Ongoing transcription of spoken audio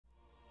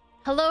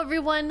Hello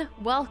everyone,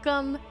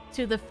 welcome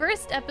to the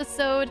first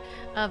episode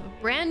of a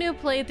brand new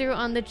playthrough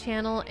on the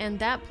channel, and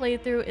that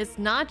playthrough is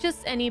not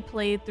just any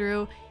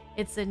playthrough,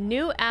 it's a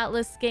new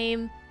Atlus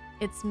game.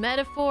 It's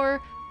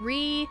Metaphor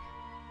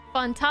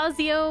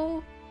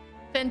ReFantazio,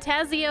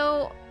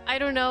 Fantazio, I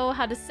don't know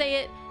how to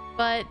say it,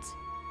 but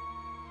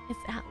it's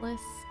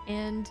Atlus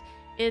and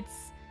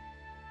it's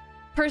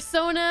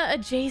Persona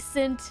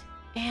adjacent,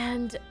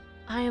 and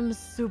I am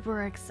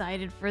super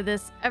excited for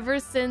this ever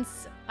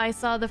since I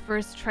saw the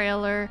first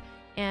trailer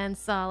and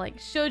saw like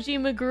Shoji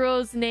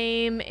Meguro's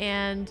name,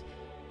 and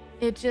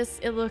it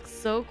looks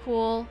so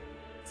cool.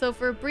 So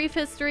for a brief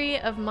history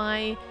of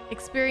my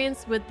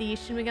experience with the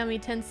Shin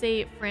Megami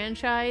Tensei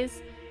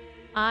franchise,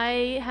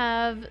 I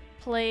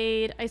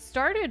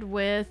started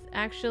with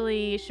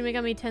actually Shin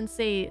Megami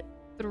Tensei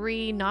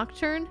 3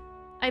 Nocturne,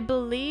 I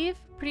believe,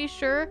 pretty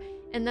sure,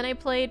 and then I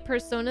played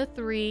Persona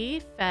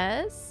 3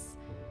 Fez.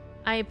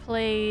 I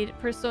played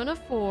Persona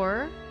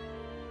 4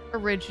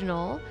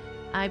 Original.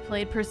 I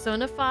played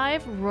Persona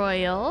 5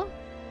 Royal.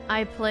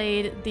 I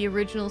played the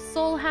original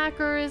Soul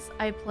Hackers.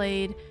 I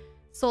played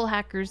Soul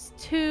Hackers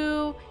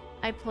 2.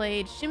 I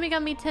played Shin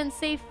Megami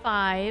Tensei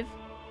 5.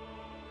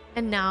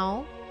 And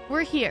now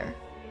we're here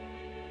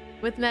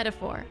with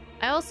Metaphor.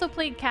 I also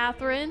played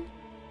Catherine,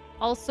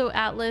 also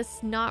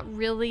Atlus, not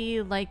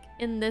really like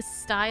in this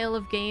style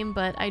of game,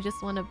 but I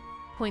just want to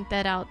point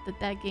that out,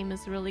 that game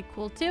is really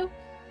cool too.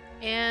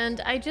 And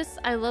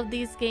I love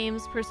these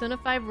games. Persona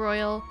 5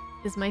 Royal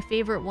is my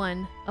favorite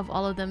one of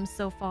all of them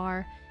so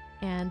far.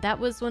 And that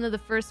was one of the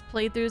first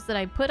playthroughs that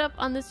I put up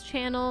on this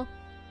channel.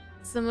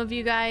 Some of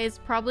you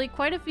guys, probably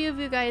quite a few of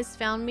you guys,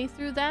 found me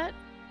through that,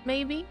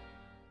 maybe.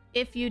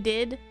 If you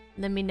did,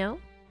 let me know.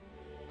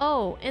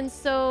 Oh, and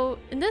so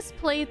in this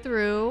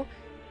playthrough,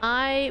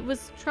 I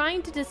was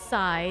trying to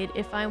decide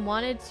if I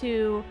wanted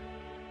to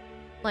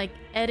like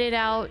edit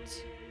out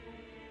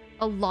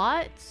a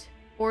lot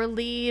or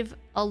leave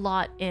a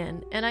lot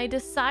in, and I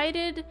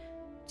decided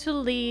to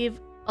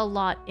leave a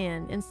lot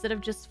in instead of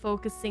just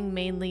focusing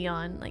mainly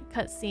on like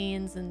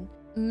cutscenes and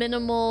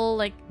minimal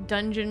like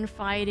dungeon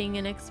fighting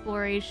and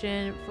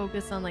exploration,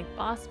 focus on like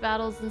boss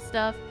battles and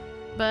stuff.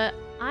 But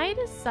I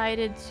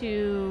decided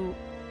to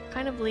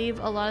kind of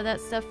leave a lot of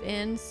that stuff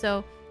in.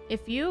 So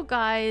if you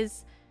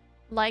guys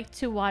like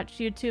to watch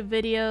YouTube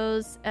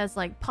videos as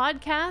like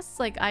podcasts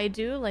like I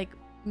do, like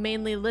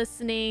mainly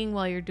listening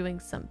while you're doing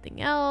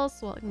something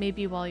else, well,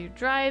 maybe while you're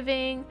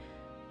driving,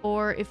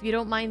 or if you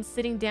don't mind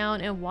sitting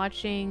down and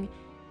watching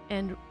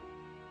and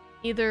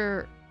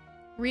either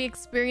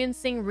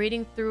re-experiencing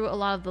reading through a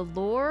lot of the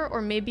lore,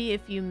 or maybe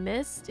if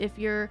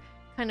you're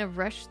kind of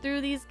rushed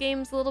through these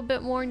games a little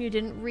bit more and you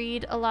didn't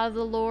read a lot of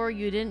the lore,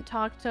 you didn't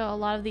talk to a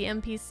lot of the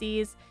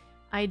NPCs,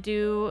 I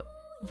do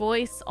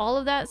voice all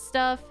of that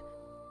stuff,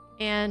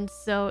 and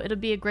so it'll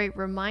be a great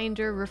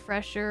reminder,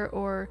 refresher,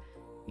 or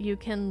you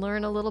can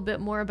learn a little bit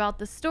more about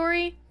the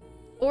story.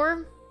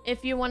 Or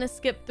if you want to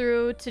skip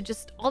through to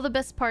just all the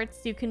best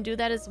parts, you can do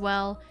that as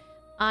well.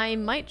 I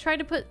might try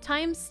to put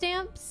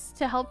timestamps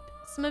to help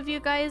some of you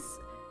guys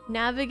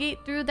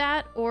navigate through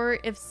that, or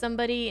if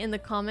somebody in the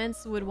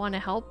comments would want to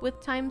help with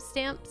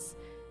timestamps,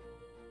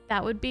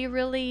 that would be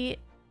really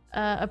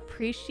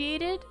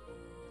appreciated.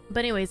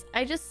 But anyways,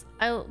 I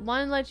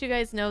want to let you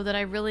guys know that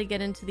I really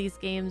get into these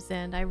games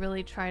and I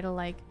really try to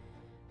like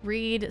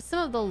read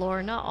some of the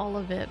lore, not all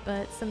of it,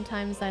 but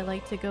sometimes I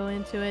like to go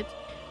into it.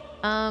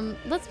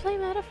 Let's play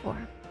Metaphor.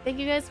 Thank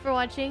you guys for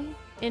watching,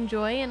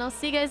 enjoy, and I'll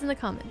see you guys in the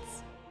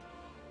comments.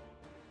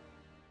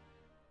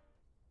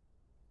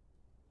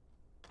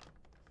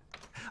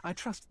 I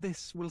trust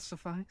this will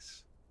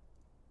suffice.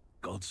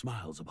 God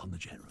smiles upon the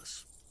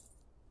generous.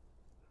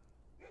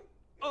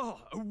 Oh,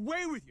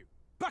 away with you!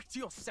 Back to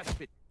your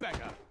cesspit,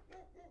 beggar!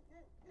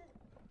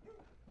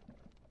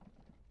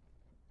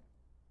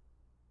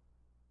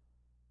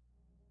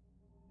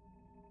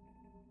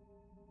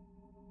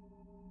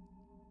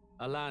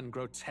 A land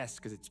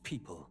grotesque as its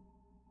people.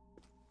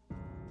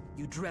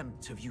 You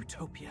dreamt of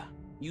utopia.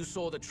 You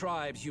saw the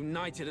tribes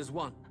united as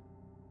one.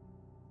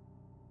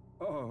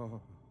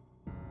 Oh.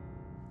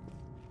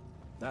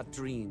 That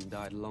dream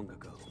died long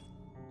ago.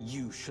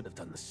 You should have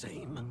done the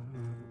same.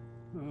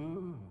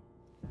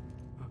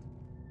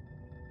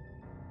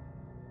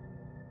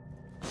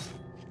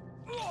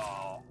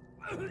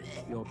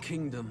 Your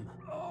kingdom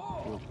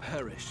will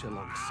perish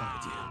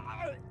alongside you.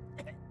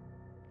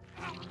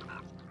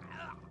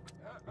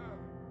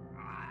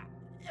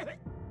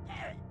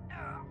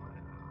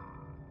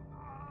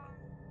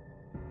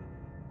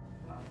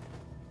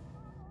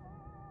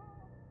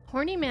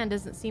 Horny man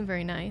doesn't seem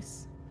very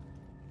nice.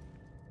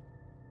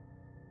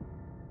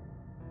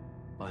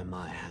 By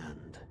my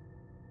hand.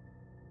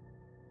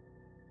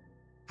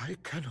 I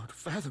cannot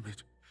fathom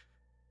it.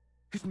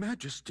 His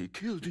Majesty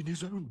killed in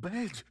his own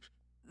bed.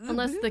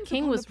 Unless the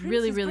king was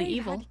really, really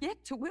evil. Had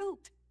yet to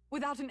wilt,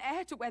 without an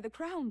heir to wear the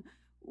crown.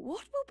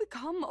 What will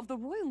become of the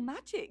royal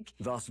magic?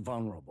 Thus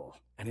vulnerable,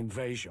 an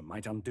invasion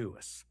might undo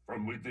us.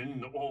 From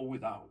within or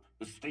without,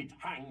 the state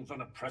hangs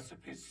on a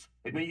precipice.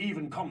 It may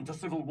even come to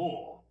civil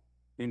war.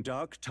 In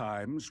dark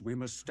times, we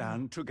must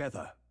stand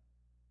together.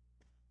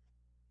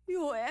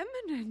 Your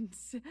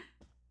Eminence.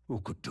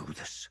 Who could do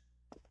this?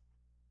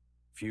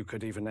 Few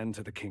could even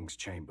enter the king's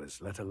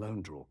chambers, let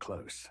alone draw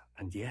close.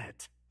 And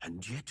yet,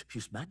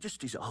 His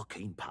Majesty's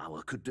arcane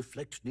power could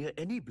deflect near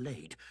any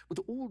blade. With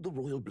all the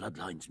royal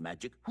bloodline's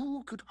magic,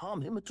 who could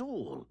harm him at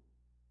all?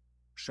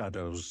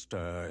 shadows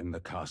stir in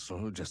the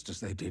castle just as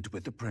they did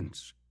with the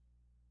prince.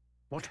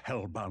 What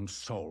hellbound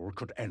soul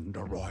could end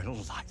a royal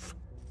life?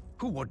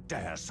 Who would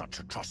dare such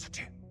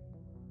atrocity?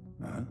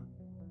 Huh?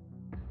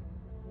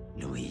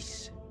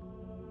 Luis.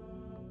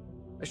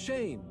 A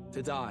shame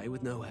to die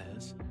with no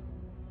heirs.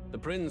 The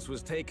prince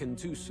was taken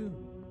too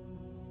soon.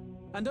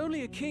 And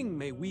only a king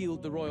may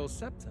wield the royal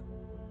scepter,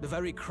 the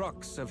very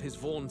crux of his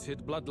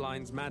vaunted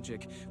bloodline's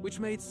magic, which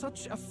made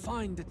such a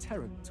fine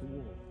deterrent to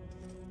war.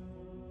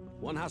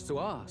 One has to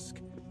ask,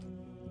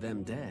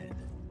 them dead,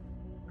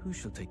 who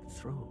shall take the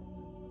throne?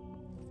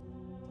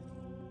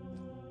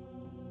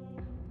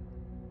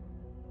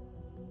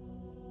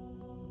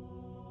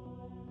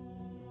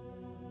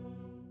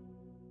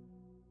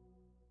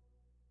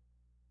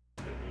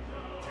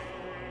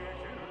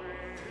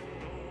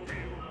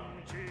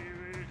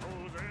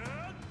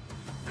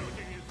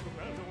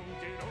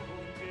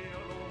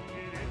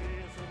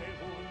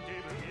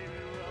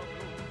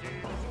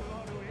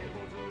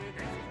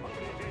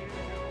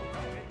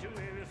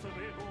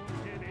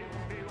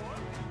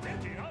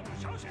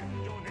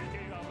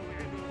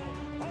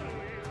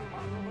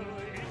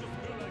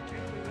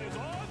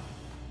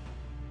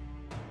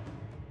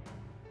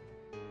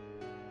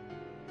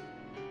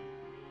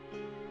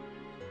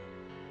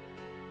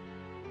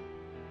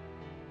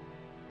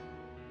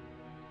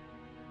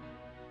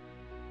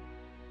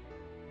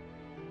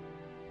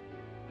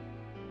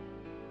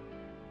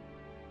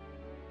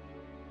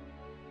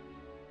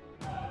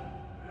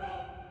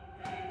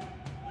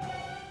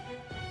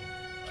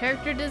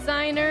 Character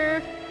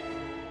designer,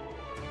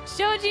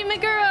 Shoji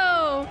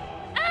Meguro!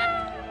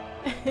 Ah!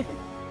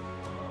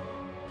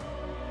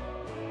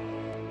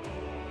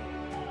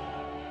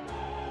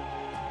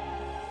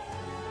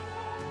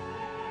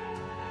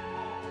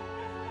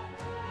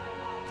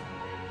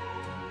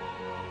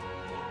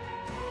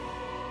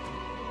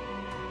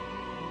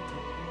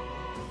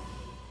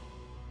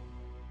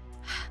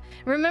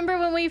 Remember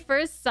when we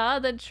first saw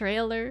the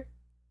trailer?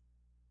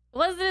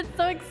 Wasn't it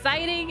so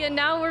exciting? And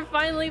now we're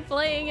finally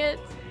playing it.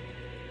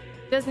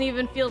 Doesn't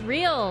even feel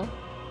real.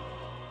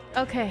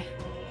 Okay.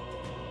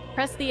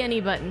 Press the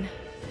any button.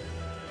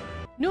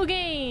 New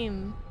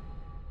game!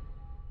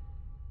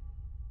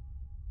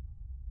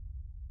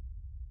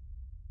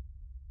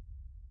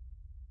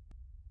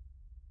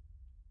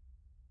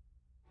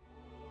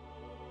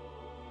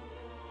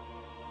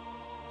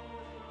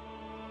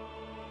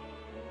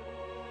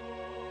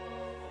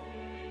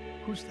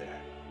 Who's there?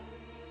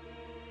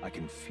 I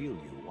can feel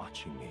you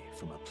watching me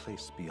from a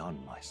place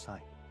beyond my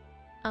sight.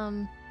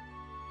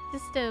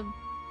 Just a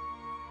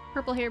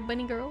purple-haired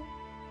bunny girl.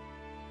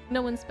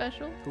 No one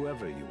special.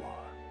 Whoever you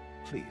are,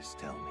 please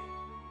tell me.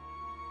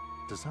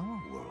 Does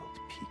our world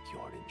pique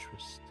your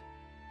interest?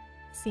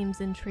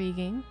 Seems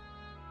intriguing.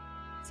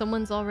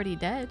 Someone's already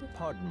dead.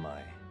 Pardon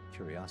my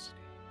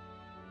curiosity,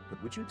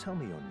 but would you tell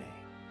me your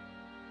name?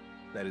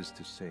 That is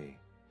to say,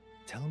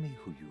 tell me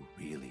who you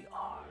really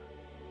are.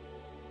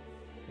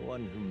 The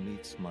one who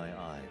meets my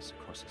eyes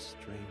across a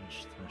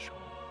strange threshold.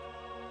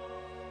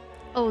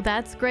 Oh,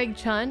 that's Greg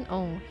Chun?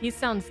 Oh, he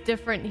sounds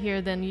different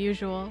here than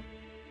usual.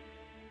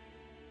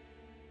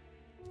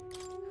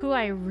 Who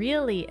I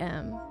really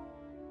am.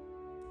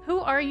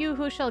 Who are you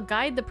who shall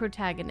guide the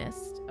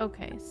protagonist?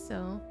 Okay,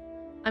 so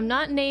I'm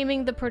not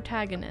naming the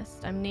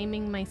protagonist. I'm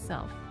naming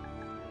myself.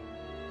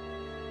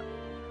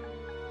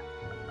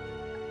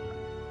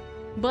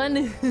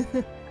 Bun.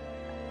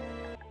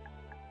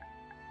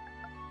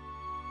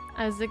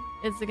 Is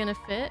it gonna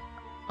fit?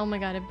 Oh my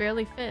god, it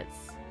barely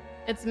fits.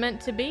 It's meant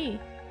to be.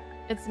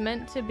 It's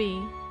meant to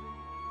be.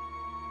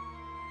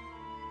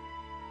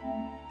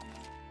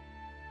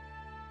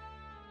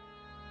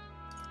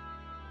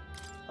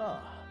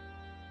 Ah,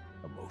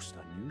 a most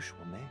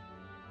unusual name.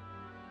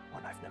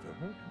 One I've never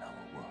heard in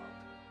our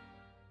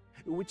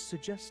world. Which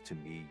suggests to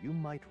me you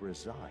might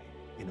reside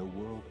in a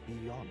world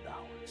beyond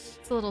ours.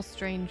 It's a little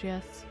strange,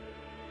 yes.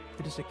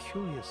 It is a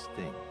curious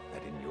thing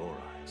that in your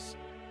eyes,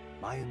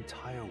 my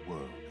entire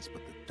world is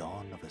but the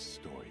dawn of a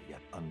story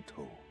yet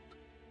untold.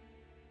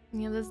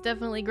 Yeah, that's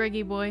definitely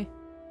Greggy boy.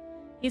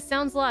 He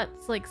sounds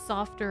lots like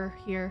softer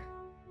here.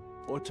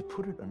 Or to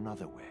put it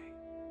another way,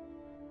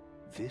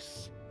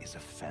 this is a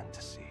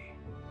fantasy.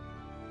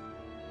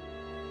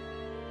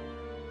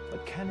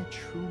 But can it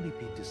truly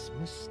be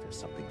dismissed as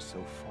something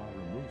so far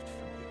removed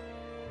from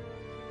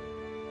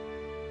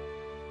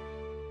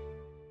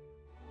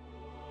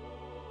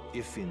you?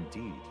 If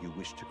indeed you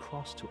wish to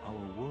cross to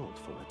our world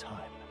for a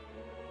time,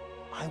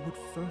 I would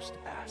first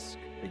ask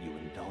that you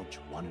indulge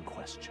one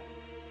question.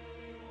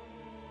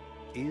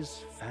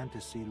 Is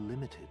fantasy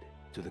limited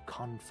to the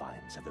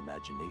confines of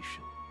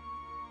imagination?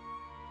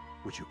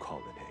 Would you call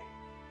it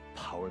a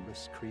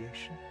powerless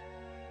creation?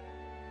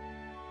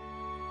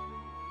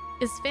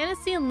 Is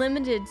fantasy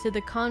limited to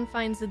the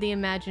confines of the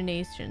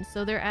imagination?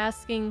 So they're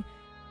asking,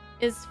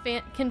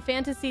 can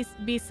fantasy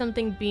be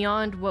something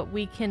beyond what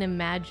we can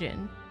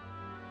imagine?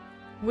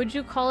 Would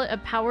you call it a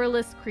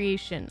powerless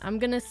creation? I'm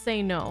gonna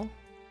say no.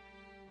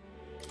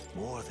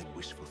 More than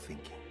wishful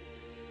thinking,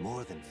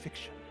 more than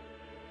fiction.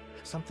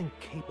 Something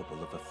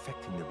capable of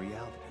affecting the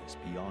realities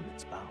beyond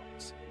its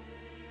bounds.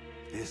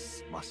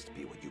 This must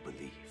be what you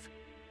believe.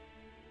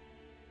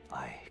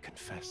 I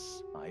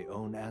confess, my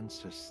own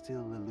answer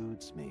still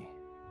eludes me.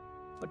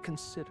 But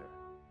consider,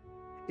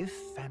 if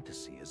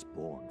fantasy is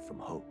born from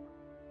hope,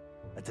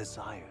 a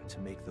desire to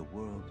make the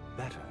world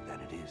better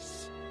than it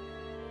is,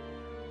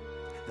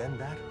 then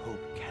that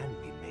hope can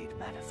be made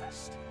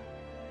manifest.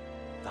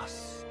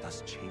 Thus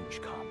does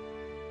change come,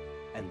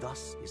 and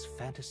thus is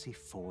fantasy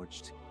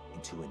forged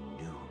into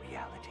a new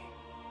reality.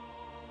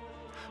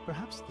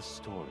 Perhaps the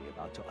story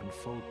about to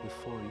unfold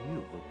before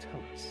you will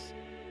tell us.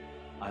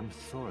 I'm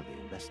thoroughly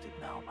invested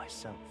now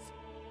myself.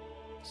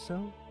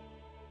 So,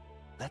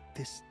 let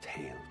this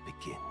tale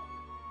begin.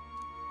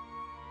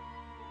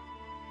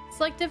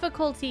 Select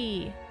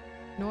difficulty.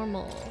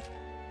 Normal.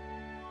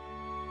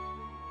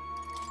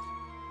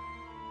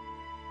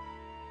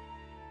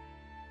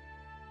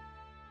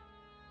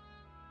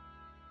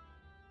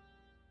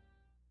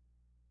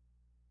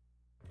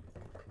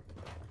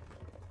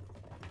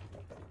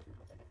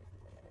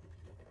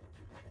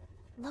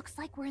 Looks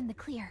like we're in the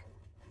clear.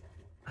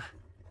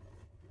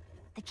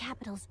 The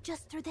capital's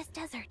just through this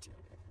desert.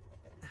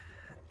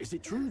 Is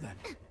it true then?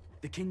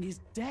 The king is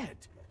dead?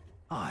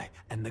 Aye,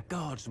 and the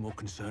guards are more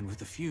concerned with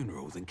the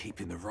funeral than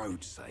keeping the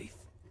roads safe.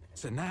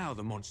 So now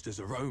the monsters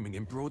are roaming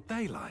in broad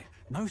daylight.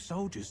 No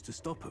soldiers to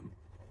stop them.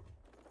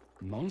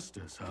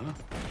 Monsters, huh?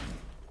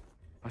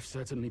 I've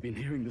certainly been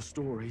hearing the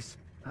stories.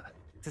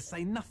 To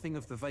say nothing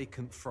of the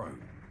vacant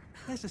throne.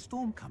 There's a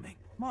storm coming,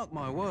 mark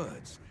my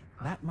words.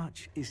 That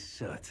much is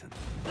certain.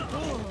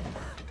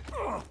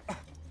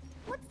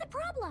 What's the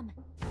problem?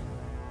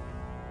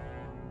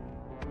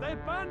 They're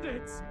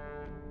bandits!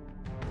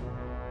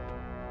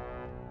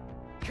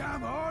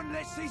 Come on,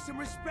 let's see some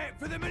respect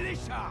for the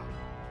militia!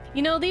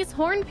 You know, these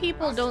horn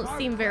people Us don't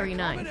seem very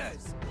commoners.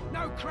 nice.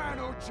 No crown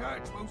or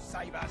church will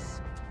save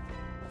us.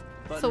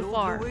 But So Lord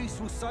far. Luis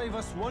will save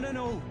us one and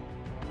all.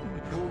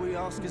 All we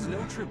ask is a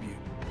little tribute.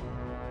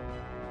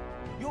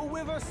 You're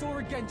with us or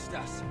against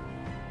us?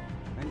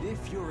 And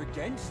if you're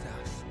against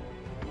us...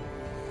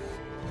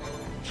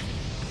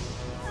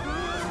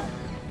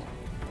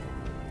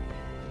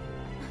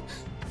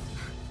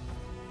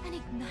 An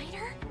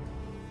igniter?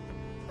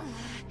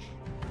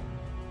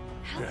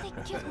 How'd they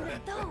get rid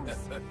of those?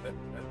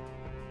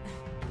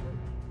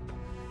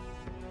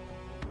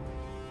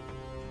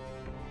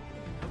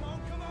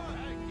 Come on,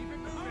 hey, keep it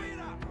moving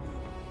up.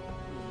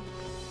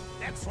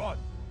 Next one.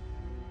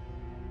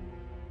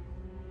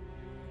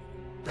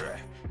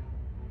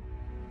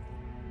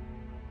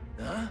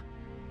 Huh?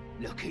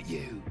 Look at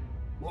you.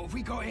 What have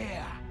we got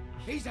here?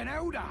 He's an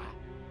elder.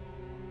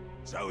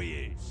 So he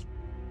is.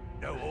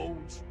 No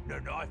horns, no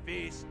knife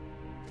is.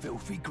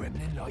 Filthy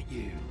gremlin like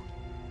you.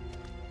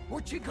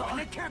 What you got in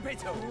the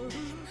capital?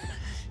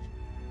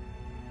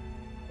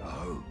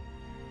 Oh,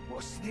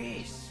 what's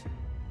this?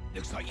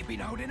 Looks like you've been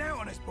holding out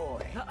on us,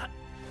 boy.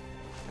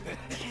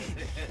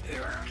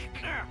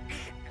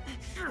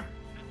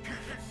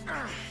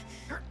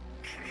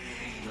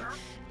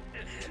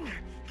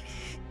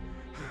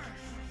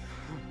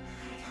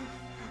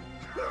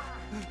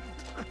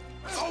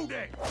 Hold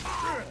it!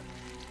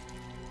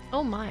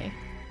 Oh my.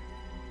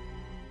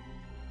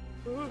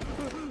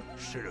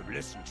 Should have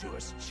listened to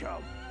us,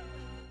 chum.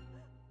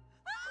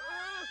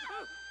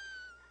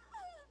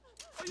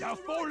 Now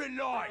fall in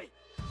line!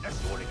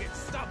 Let's want to get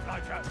stuck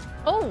like us.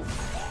 Oh!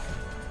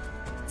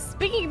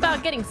 Speaking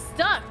about getting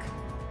stuck!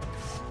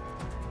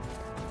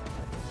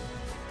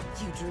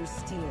 You drew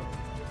steel.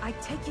 I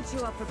take it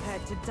you are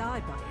prepared to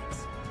die by it.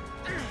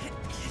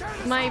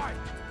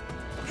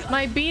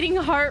 My beating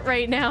heart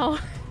right now.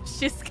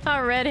 She's got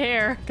red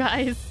hair,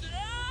 guys.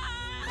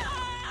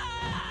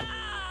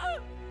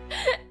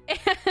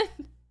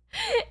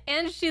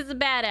 and she's a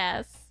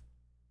badass.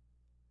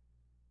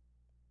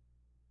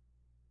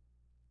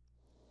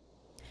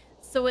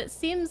 So it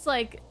seems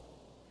like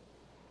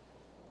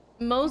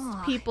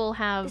most people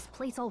have... This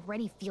place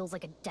already feels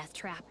like a death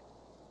trap.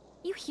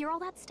 You hear all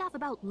that stuff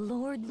about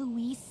Lord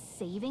Luis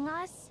saving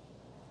us?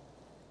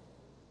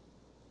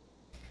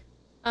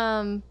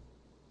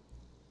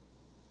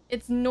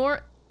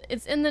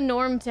 It's in the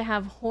norm to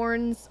have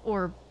horns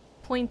or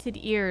pointed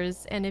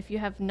ears, and if you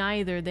have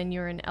neither, then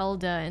you're an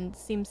Elda, and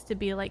seems to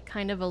be like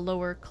kind of a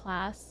lower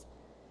class.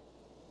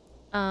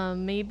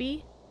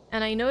 Maybe?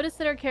 And I noticed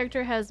that our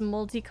character has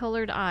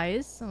multicolored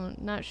eyes, so I'm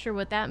not sure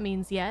what that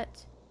means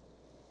yet.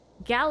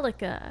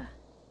 Gallica.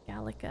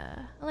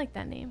 Gallica. I like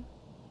that name.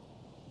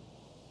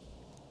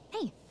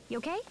 Hey, you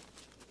okay?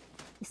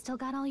 You still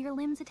got all your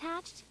limbs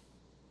attached?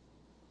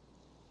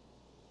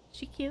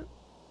 She cute.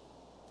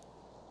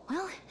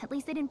 Well, at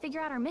least they didn't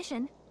figure out our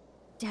mission.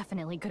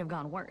 Definitely could have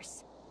gone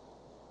worse.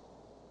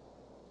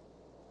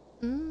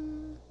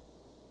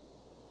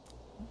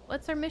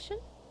 What's our mission?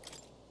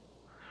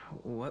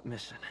 What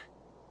mission?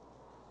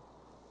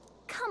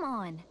 Come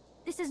on.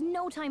 This is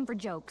no time for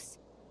jokes.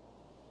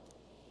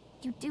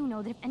 You do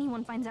know that if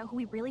anyone finds out who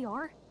we really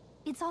are,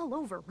 it's all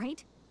over,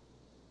 right?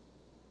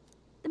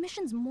 The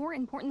mission's more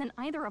important than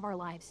either of our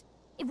lives.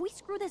 If we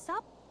screw this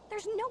up,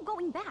 there's no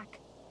going back.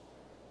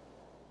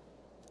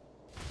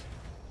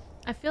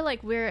 I feel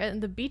like we're in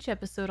the beach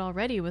episode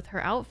already with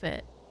her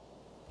outfit.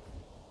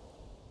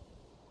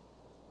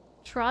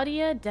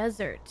 Trodia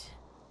Desert.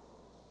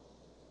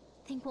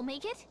 Think we'll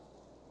make it?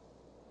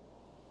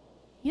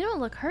 You don't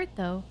look hurt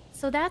though,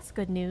 so that's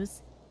good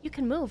news. You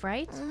can move,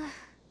 right?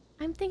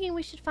 I'm thinking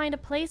we should find a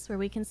place where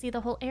we can see the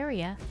whole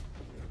area.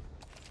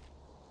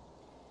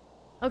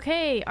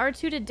 Okay,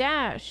 R2 to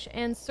dash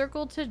and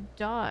circle to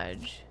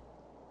dodge.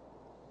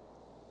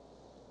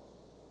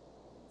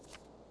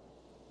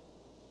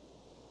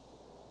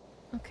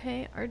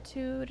 Okay,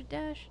 R2 to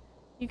dash.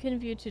 You can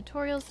view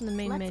tutorials in the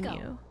main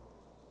menu. Go.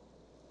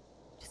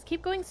 Just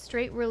keep going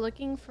straight. We're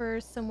looking for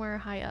somewhere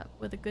high up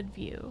with a good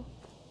view.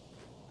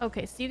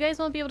 Okay, so you guys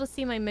won't be able to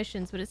see my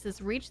missions, but it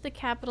says reach the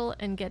capital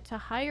and get to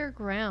higher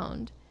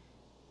ground.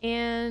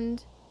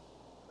 And...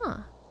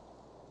 Huh.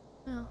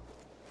 Oh.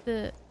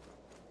 The...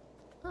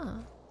 Huh.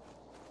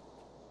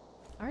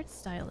 Art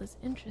style is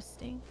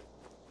interesting.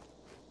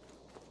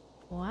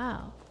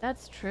 Wow,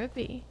 that's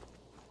trippy.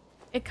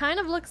 It kind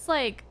of looks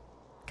like...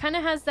 Kind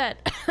of has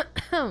that...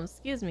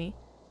 excuse me.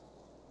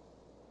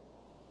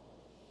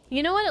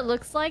 You know what it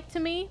looks like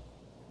to me?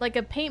 Like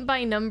a paint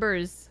by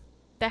numbers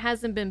that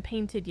hasn't been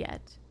painted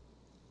yet.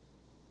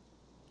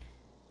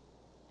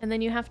 And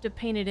then you have to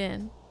paint it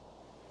in.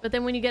 But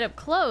then when you get up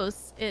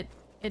close, it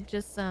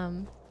just,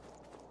 you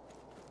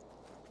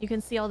can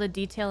see all the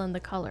detail in the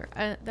color.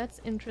 That's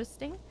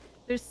interesting.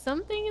 There's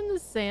something in the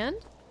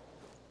sand.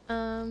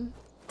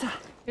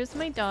 Here's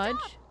my dodge.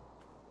 Stop.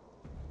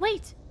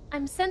 Wait!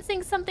 I'm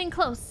sensing something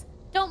close.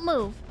 Don't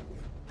move.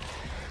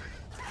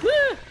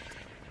 Woo!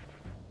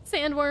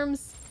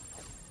 Sandworms.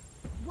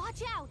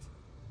 Watch out!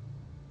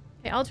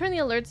 Okay, I'll turn the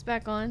alerts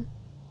back on.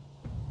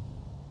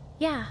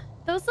 Yeah,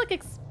 those look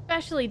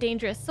especially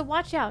dangerous, so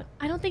watch out.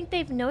 I don't think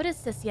they've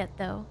noticed us yet,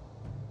 though.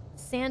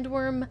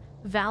 Sandworm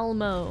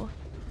Valmo.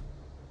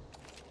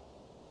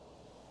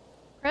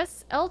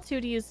 Press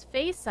L2 to use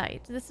Phase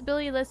Sight. This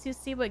ability lets you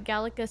see what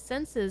Gallica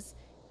senses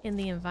in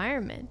the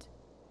environment.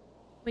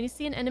 When you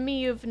see an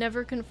enemy you've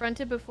never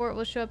confronted before, it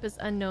will show up as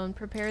unknown.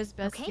 Prepare as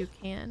best you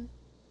can.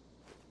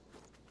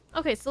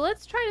 Okay, so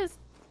let's try to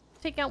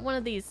take out one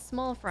of these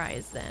small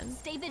fries then.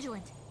 Stay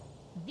vigilant.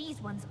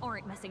 These ones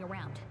aren't messing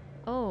around.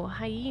 Oh,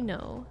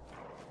 hyeno.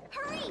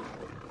 Hurry!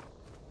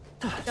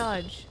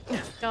 Dodge.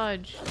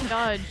 Dodge.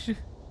 Dodge.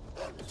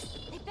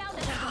 They found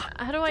it.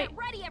 How do I... Get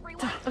ready,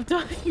 everyone! I'm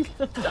dying.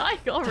 I'm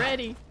dying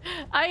already.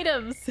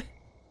 Items.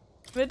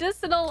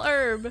 Medicinal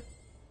herb.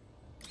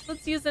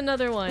 Let's use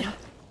another one.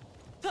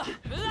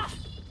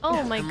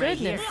 Oh my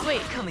goodness. Right.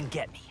 Wait. Come and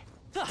get me.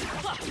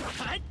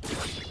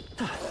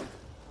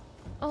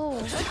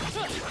 Oh.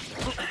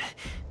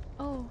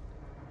 Oh.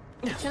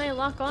 Can I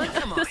lock on?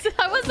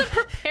 I wasn't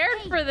prepared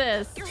for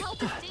this. Your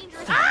health is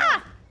dangerous.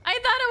 Ah! I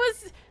thought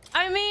it was...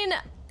 I mean...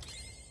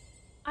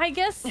 I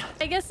guess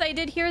I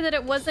did hear that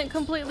it wasn't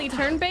completely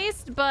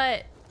turn-based,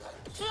 but...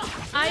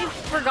 I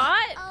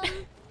forgot.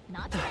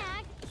 Not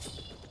bad.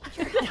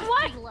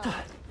 What?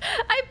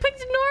 I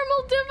picked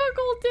normal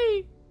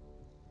difficulty.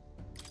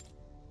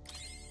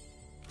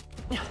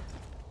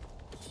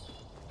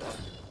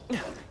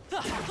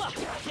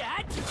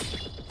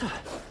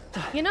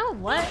 You know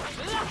what?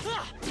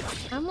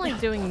 I'm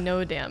like doing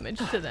no damage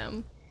to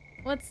them.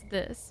 What's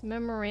this?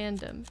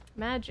 Memorandum.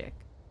 Magic.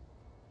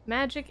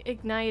 Magic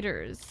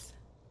igniters.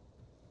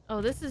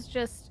 Oh, this is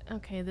just...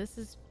 Okay, this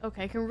is...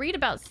 Okay, I can read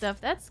about stuff.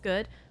 That's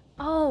good.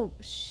 Oh,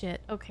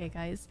 shit. Okay,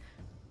 guys.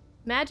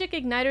 Magic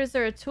igniters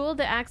are a tool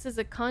that acts as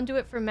a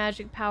conduit for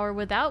magic power,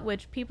 without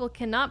which people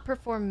cannot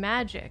perform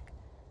magic.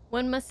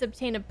 One must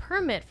obtain a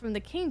permit from the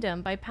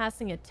kingdom by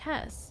passing a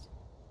test.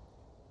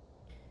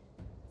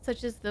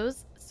 Such as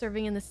those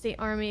serving in the state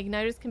army,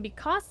 igniters can be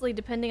costly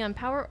depending on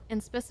power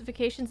and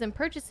specifications, and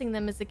purchasing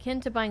them is akin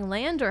to buying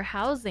land or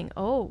housing.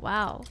 Oh,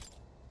 wow.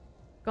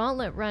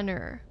 Gauntlet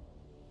runner.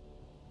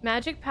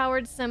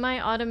 Magic-powered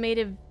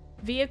semi-automated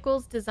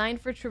vehicles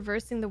designed for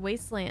traversing the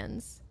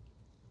wastelands.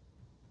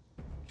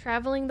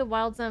 Traveling the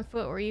wilds on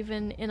foot or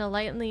even in a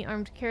lightly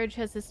armed carriage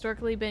has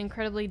historically been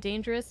incredibly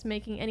dangerous,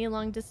 making any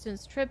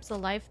long-distance trips a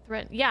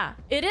life-threatening... Yeah,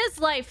 it is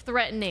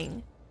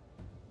life-threatening!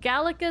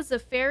 Gallica's a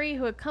fairy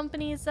who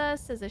accompanies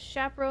us as a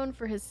chaperone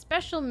for his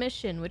special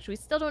mission, which we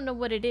still don't know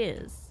what it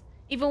is.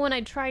 Even when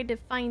I tried to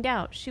find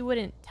out, she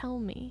wouldn't tell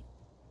me.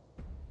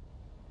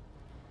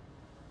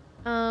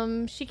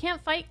 She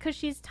can't fight because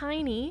she's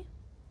tiny.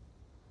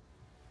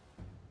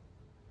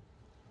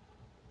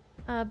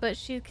 But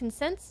she can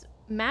sense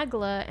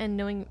Magla and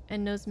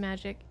knows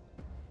magic.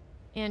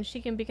 And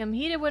she can become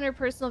heated when her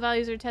personal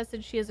values are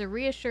tested. She is a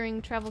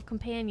reassuring travel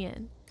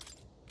companion.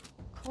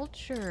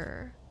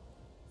 Culture.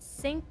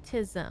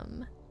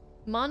 Sanctism.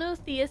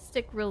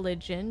 Monotheistic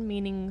religion,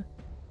 meaning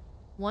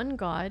one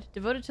God,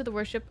 devoted to the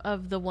worship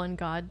of the one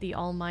God, the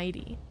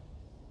Almighty.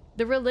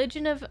 The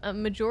religion of a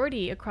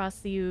majority across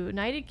the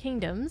United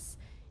Kingdoms,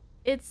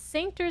 its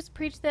sanctors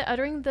preach that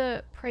uttering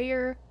the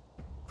prayer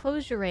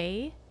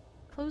closure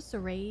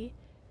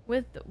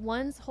with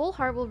one's whole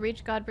heart will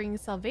reach God, bringing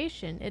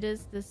salvation. It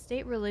is the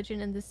state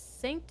religion, and the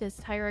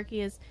sanctist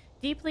hierarchy is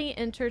deeply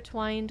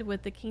intertwined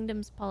with the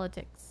kingdom's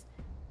politics.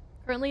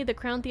 Currently, the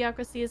crown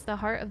theocracy is the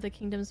heart of the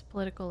kingdom's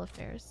political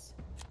affairs.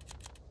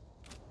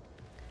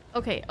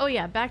 Okay, oh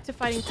yeah, back to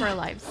fighting for our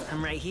lives.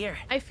 I'm right here.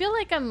 I feel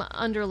like I'm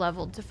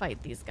under-leveled to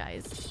fight these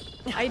guys.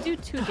 I do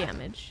 2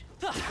 damage.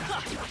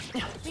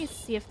 Let me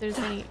see if there's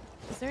any...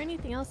 Is there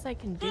anything else I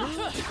can do?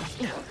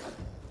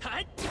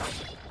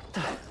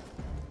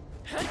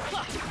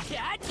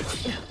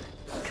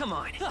 Come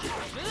on.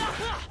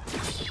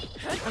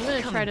 I'm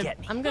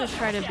gonna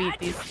try to beat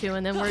these 2,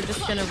 and then we're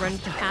just gonna run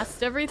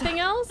past everything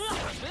else.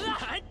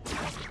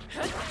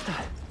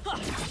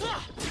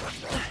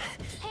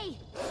 Hey!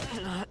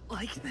 Not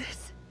like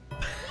this.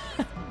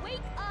 Wake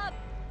up!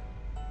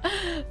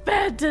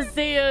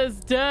 Fantazio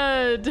is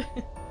dead!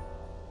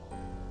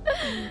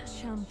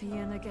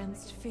 Champion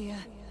against fear.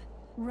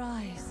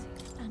 Rise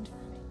and...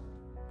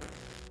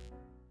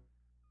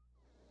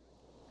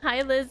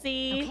 Hi,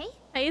 Lizzie. Okay.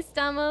 Hi,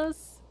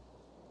 Stamos.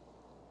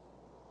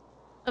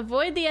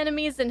 Avoid the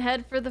enemies and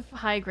head for the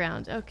high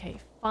ground. Okay,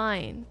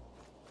 fine.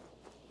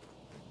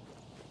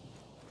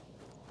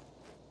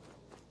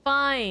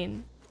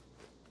 Fine.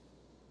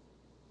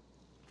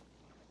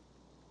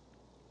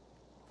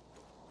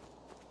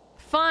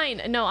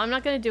 Fine. No, I'm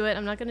not gonna do it.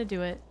 I'm not gonna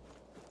do it.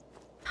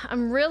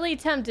 I'm really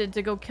tempted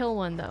to go kill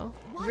one, though.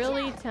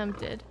 Really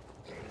tempted.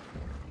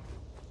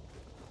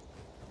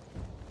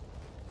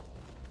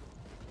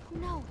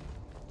 No.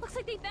 Looks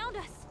like they found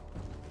us.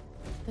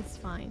 That's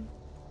fine.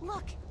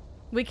 Look.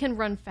 We can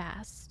run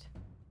fast.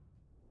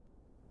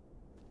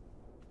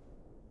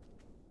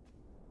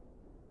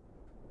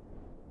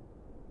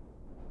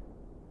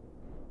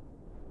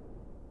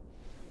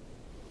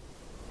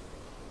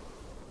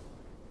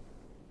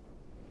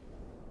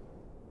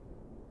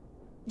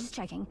 Just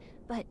checking,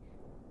 but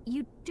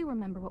you do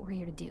remember what we're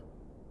here to do,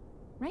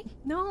 right?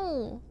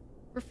 No.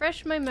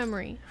 Refresh my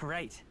memory.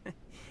 Right.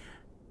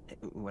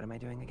 What am I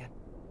doing again?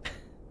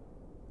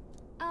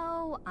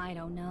 Oh, I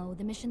don't know.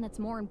 The mission that's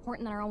more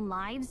important than our own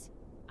lives?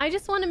 I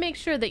just want to make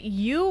sure that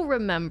you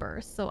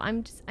remember, so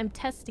I'm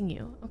testing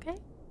you, okay?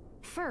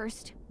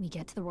 First, we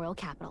get to the royal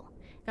capital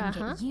and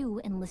get you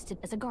enlisted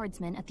as a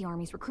guardsman at the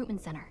army's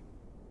recruitment center.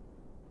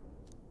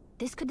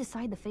 This could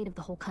decide the fate of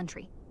the whole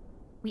country.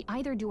 We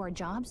either do our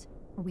jobs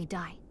or we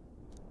die.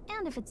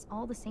 And if it's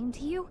all the same to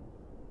you,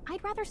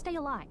 I'd rather stay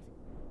alive.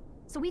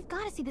 So we've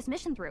got to see this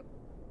mission through.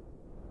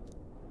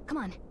 Come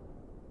on.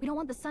 We don't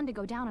want the sun to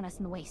go down on us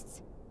in the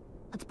wastes.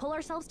 Let's pull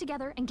ourselves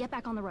together and get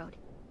back on the road.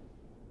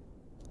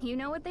 You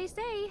know what they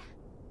say.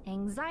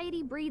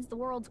 Anxiety breeds the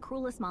world's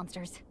cruelest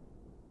monsters.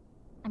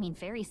 I mean,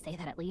 fairies say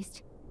that at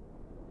least.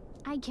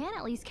 I can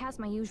at least cast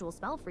my usual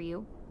spell for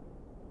you.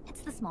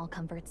 It's the small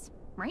comforts,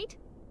 right?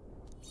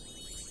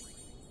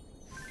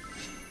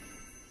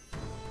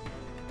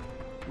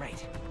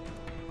 Right.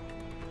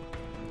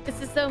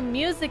 It's as though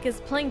music is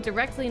playing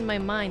directly in my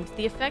mind.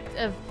 The effect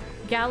of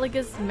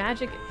Galaga's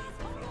magic...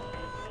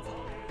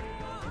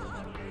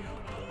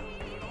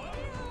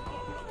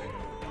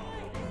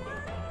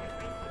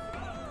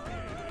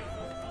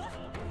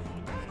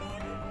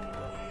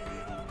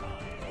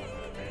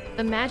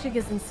 The magic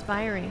is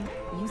inspiring.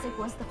 Music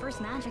was the first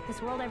magic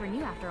this world ever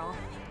knew, after all.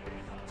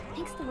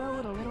 Makes the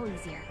road a little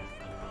easier.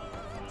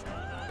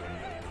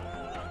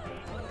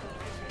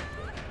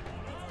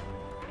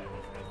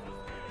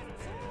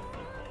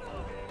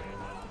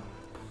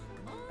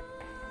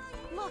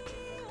 Look!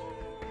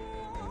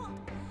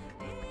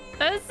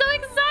 I'm so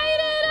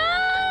excited!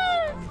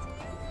 Ah!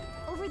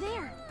 Over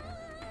there!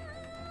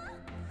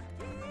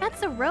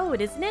 That's a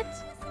road, isn't it?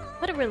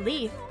 What a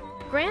relief.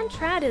 Grand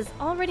Trad is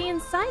already in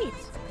sight.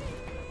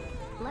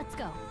 Let's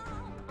go.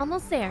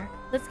 Almost there.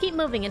 Let's keep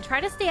moving and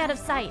try to stay out of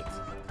sight.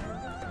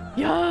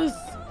 Yes!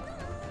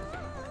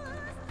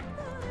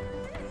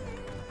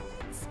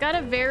 It's got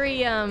a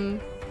very,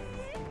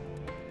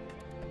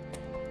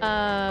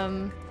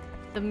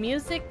 the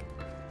music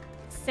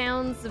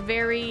sounds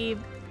very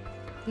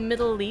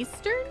Middle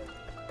Eastern.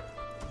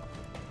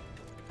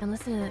 And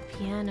listen to that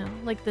piano.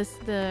 Like this,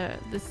 the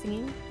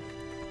singing.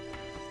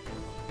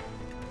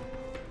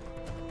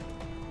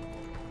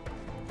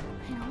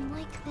 I don't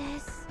like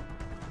this.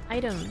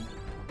 Item.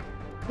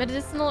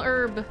 Medicinal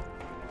herb.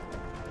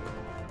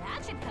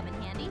 That should come in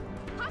handy.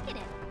 Pocket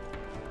it.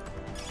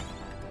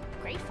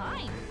 Great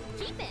find.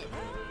 Keep it.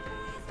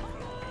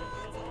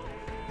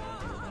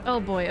 Oh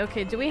boy,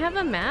 okay, do we have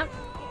a map?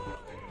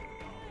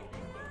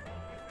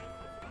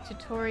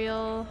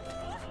 Tutorial.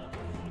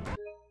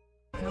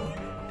 No.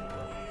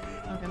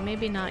 Okay,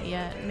 maybe not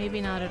yet. Maybe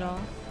not at all.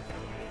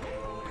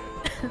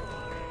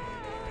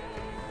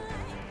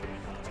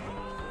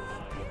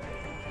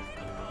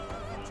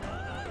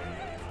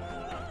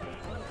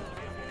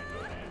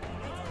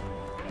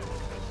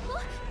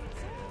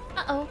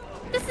 Uh-oh.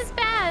 This is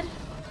bad!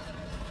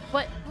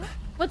 What?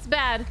 What's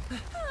bad?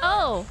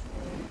 Oh!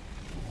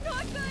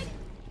 Not good!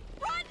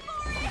 Run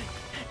for it!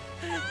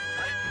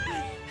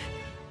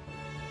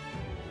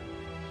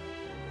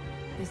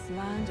 This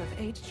land of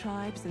 8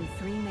 tribes and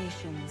 3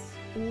 nations,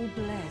 all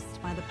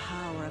blessed by the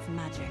power of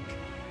magic.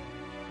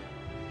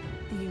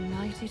 The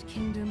United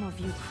Kingdom of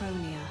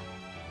Uchronia.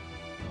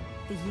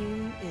 The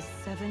year is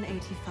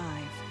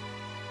 785.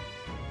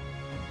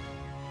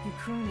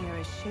 Uchronia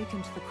is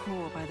shaken to the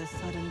core by the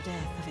sudden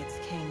death of its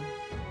king.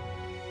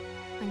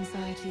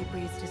 Anxiety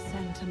breeds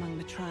dissent among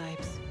the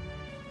tribes.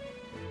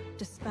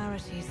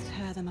 Disparities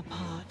tear them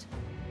apart,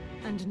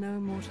 and no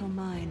mortal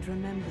mind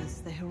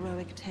remembers the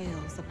heroic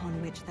tales upon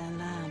which their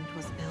land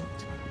was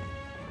built.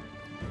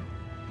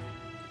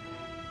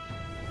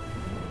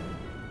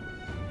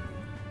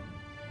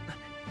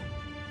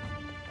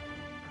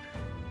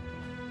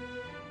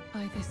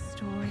 By this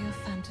story of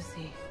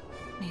fantasy,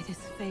 may this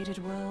faded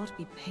world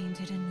be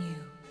painted anew.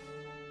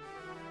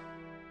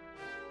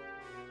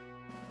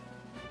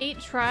 8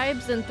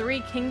 tribes and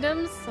 3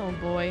 kingdoms? Oh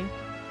boy.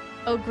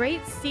 O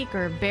great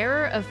seeker,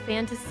 bearer of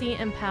fantasy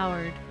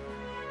empowered.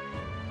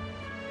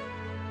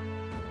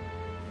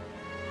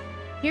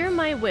 Hear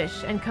my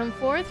wish and come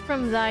forth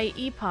from thy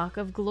epoch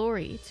of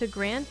glory to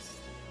grant...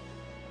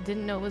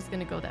 Didn't know it was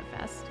gonna go that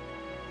fast.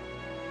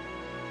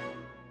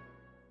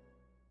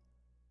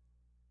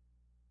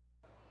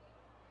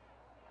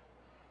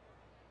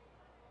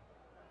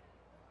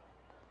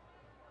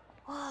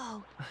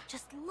 Whoa,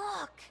 just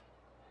look!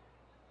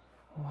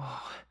 Whoa.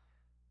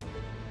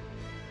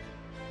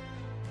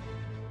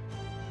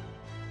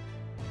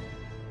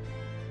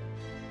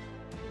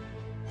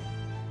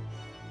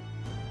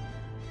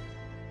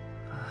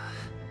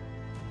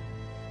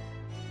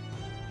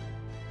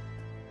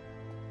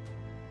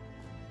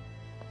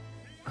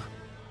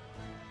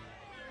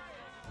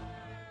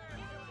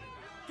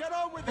 Get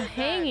on with A it,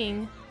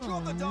 hanging? Draw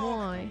Oh the dog.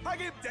 boy. Hang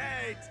him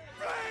dead.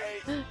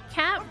 Freeze!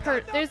 Cat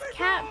there's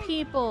cat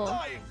people.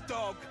 Lying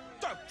dog.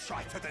 Don't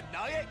try to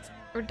deny it.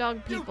 Or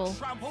dog You people.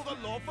 trample the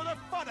law for the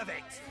fun of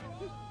it.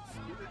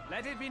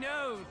 Let it be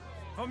known,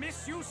 for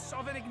misuse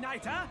of an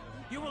igniter,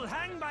 you will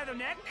hang by the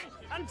neck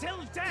until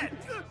dead.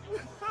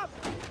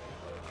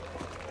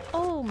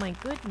 Oh my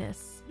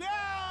goodness.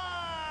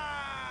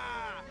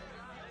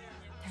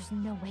 There's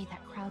no way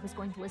that crowd was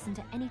going to listen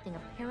to anything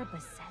a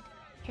Parapus said.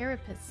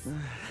 Parapus.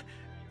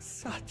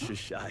 Such a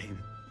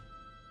shame.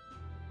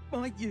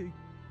 Might you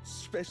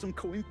spare some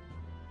coin?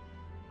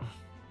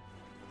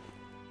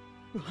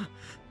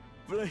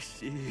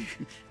 Bless you.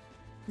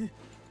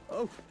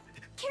 Oh,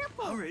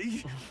 careful!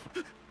 Hurry.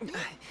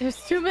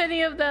 There's too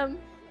many of them.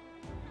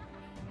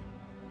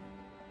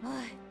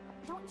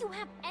 Don't you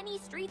have any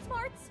street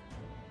smarts?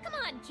 Come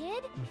on,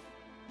 kid!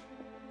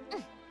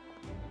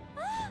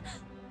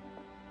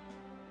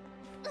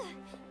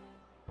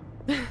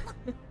 Look,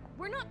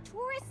 we're not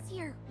tourists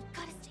here. We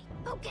gotta stay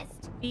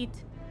focused.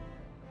 Feet.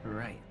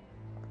 Right.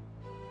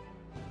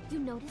 You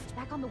noticed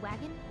back on the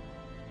wagon?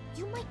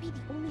 You might be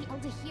the only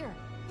elder here,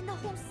 in the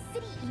whole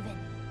city even.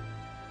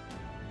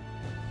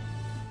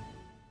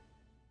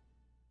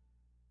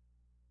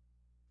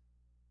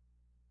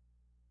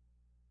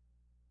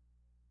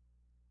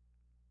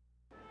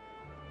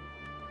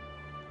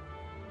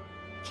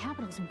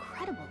 Capital's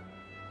incredible.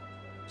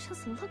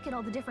 Just look at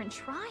all the different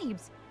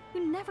tribes.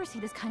 You never see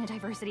this kind of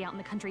diversity out in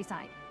the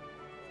countryside.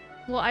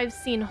 Well, I've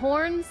seen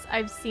horns,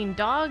 I've seen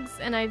dogs,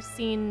 and I've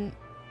seen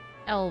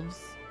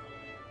elves.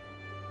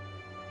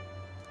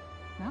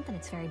 Not that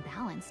it's very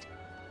balanced.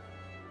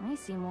 I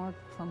see more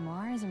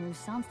Plamars and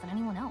Roussants than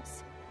anyone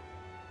else.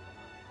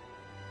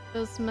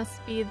 Those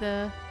must be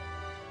the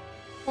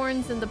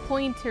horns and the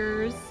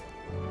pointers.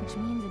 Which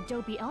means a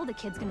dopey elder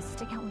kid's gonna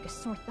stick out like a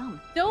sore thumb.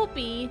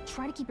 Dopey?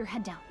 Try to keep your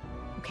head down,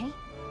 okay?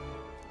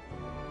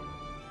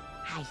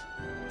 Hey,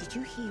 did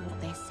you hear what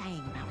they're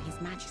saying about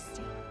His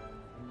Majesty?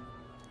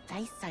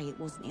 They say it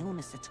wasn't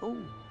illness at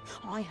all.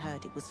 I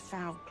heard it was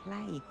foul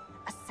play,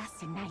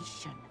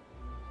 assassination.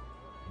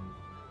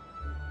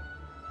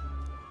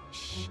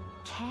 Shh,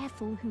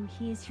 careful who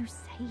hears you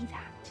say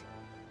that.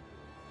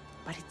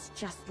 But it's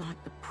just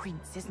like the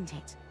prince, isn't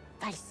it?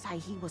 They say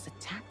he was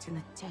attacked in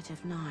the dead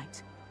of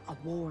night. A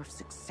war of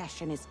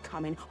succession is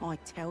coming, I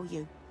tell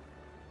you.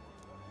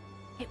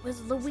 It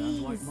was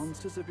Louise. Sounds like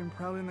monsters have been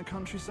prowling the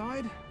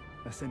countryside.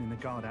 They're sending the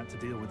guard out to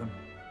deal with them.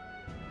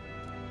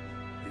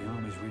 The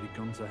army's really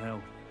gone to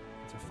hell.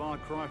 It's a far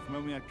cry from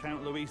when we had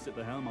Count Louise at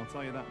the helm, I'll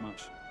tell you that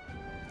much.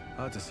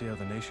 Hard to see how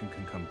the nation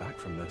can come back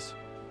from this.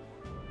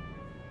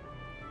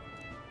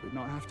 We'd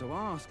not have to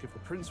ask if the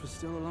prince was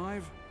still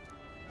alive.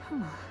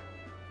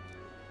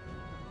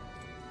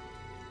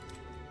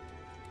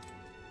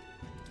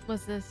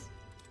 What's this?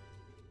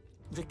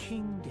 The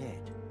king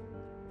dead.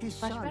 His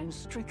son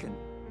stricken.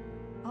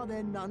 Are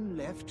there none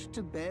left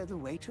to bear the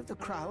weight of the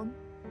crown?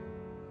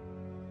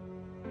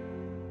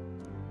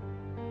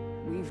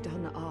 We've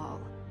done all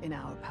in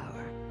our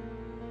power,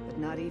 but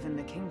not even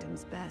the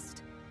kingdom's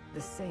best, the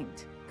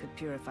saint, could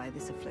purify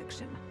this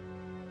affliction.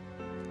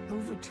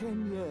 Over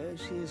 10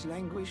 years he has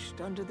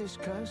languished under this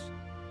curse?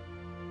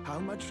 How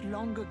much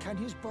longer can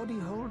his body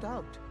hold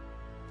out?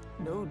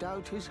 No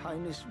doubt His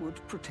Highness would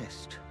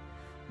protest.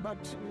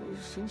 But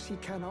since he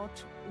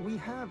cannot, we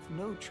have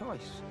no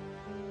choice.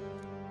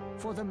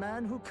 For the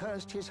man who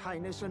cursed His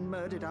Highness and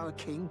murdered our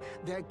king,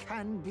 there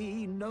can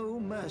be no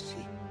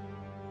mercy.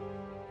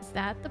 Is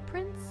that the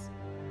prince?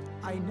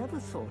 I never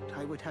thought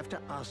I would have to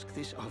ask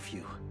this of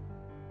you.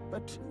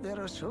 But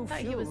there are so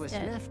few of us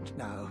left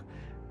now.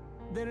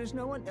 There is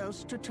no one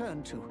else to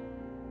turn to.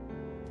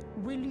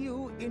 Will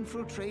you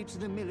infiltrate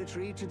the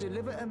military to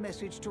deliver a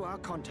message to our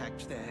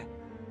contact there?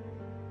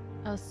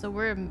 Oh, so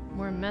we're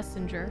a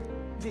messenger.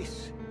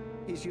 This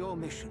is your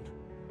mission.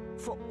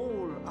 For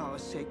all our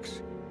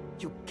sakes,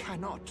 you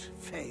cannot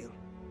fail.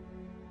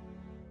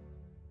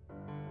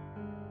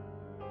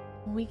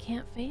 We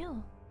can't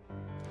fail.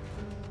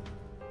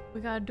 We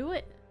gotta do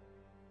it.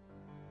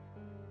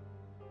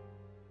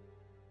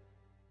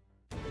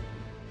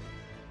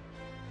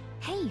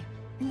 Hey,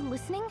 are you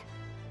listening?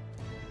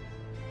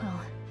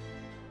 Well,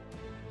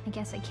 I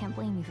guess I can't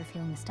blame you for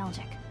feeling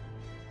nostalgic.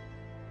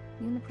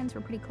 You and the prince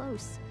were pretty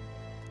close.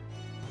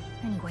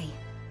 Anyway,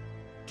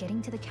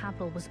 getting to the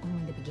capital was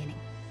only the beginning.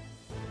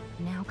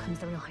 Now comes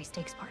the real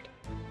high-stakes part.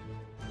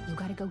 You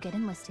gotta go get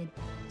enlisted,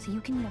 so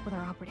you can meet up with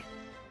our operative.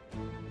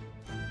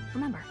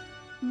 Remember,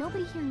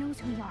 nobody here knows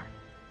who we are.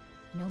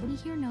 Nobody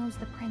here knows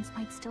the prince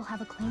might still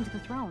have a claim to the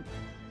throne.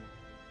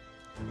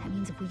 That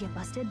means if we get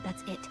busted,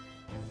 that's it.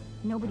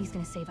 Nobody's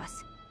gonna save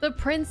us. The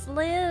prince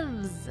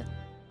lives!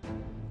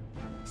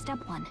 Step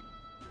 1.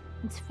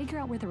 Let's figure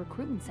out where the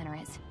recruitment center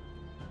is.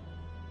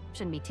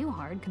 Shouldn't be too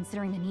hard,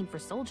 considering the need for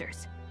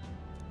soldiers.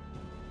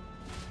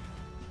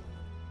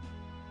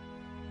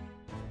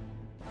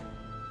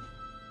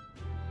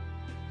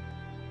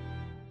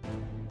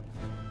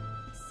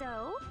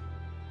 So?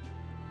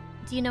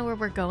 Do you know where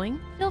we're going?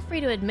 Feel free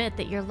to admit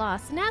that you're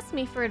lost and ask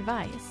me for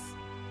advice.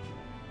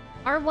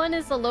 R1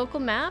 is a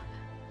local map.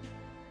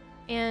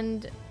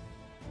 And,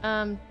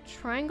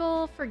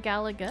 triangle for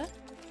Galaga.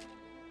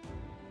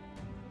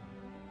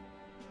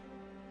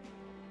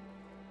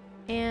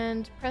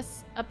 And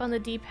press up on the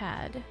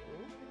D-pad.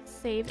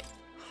 Save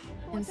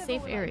in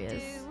safe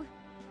areas.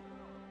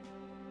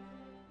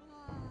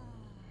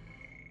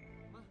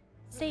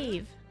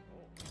 Save.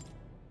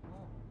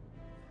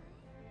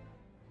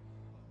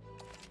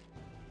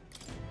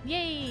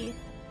 Yay!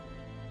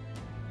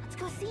 Let's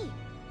go see.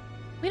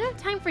 We don't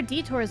have time for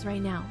detours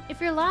right now.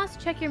 If you're lost,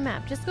 check your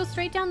map. Just go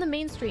straight down the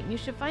main street and you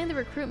should find the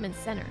recruitment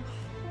center.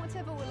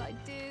 Whatever will I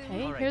do?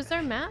 Okay, here's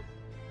our map.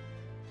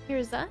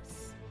 Here's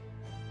us.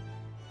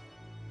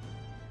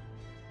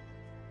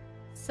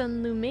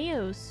 San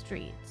Lumeo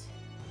Street.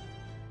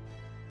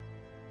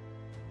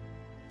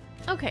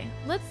 Okay,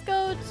 let's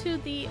go to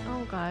the...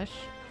 Oh gosh.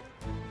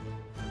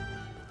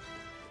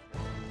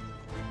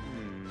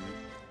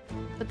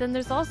 But then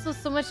there's also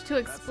so much to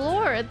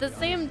explore at the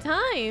same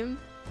time.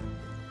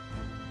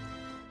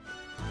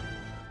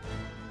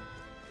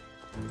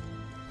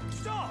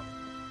 Stop!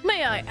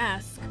 May I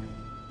ask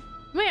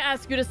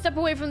you to step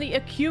away from the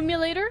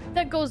accumulator?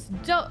 That goes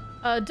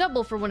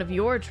double for one of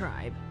your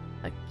tribe.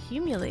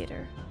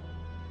 Accumulator?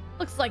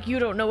 Looks like you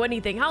don't know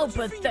anything. How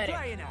pathetic.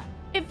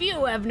 If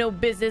you have no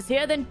business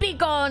here, then be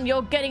gone.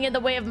 You're getting in the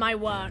way of my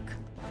work.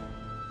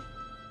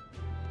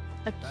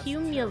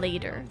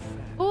 Accumulator.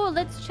 Oh,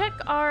 let's check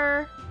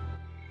our...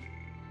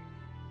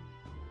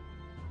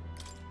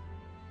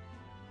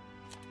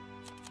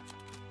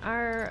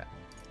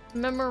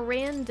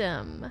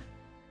 memorandum.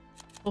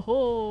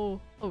 Oh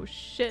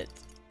shit.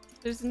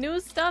 There's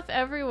new stuff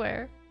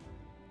everywhere.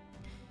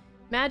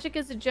 Magic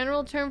is a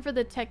general term for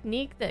the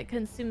technique that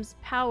consumes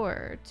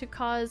power to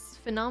cause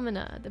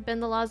phenomena that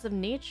bend the laws of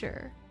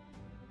nature.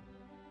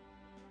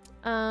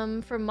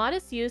 For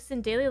modest use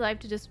in daily life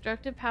to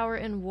destructive power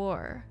in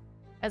war.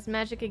 As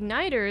magic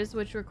igniters,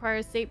 which require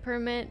a state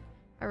permit,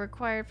 are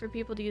required for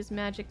people to use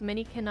magic,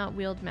 many cannot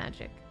wield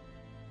magic.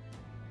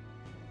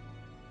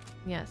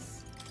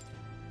 Yes.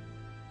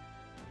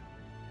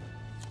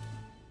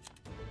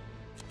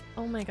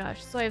 Oh my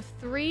gosh. So I have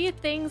 3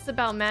 things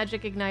about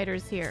magic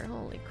igniters here.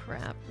 Holy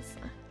crap.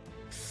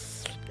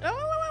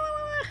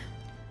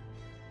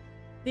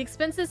 The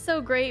expense is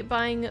so great,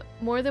 buying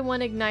more than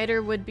one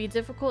igniter would be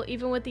difficult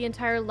even with the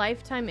entire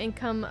lifetime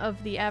income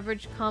of the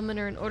average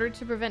commoner. In order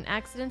to prevent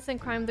accidents and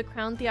crime, the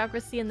Crown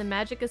Theocracy and the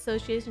Magic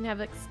Association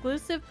have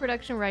exclusive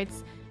production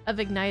rights of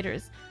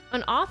igniters.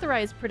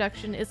 Unauthorized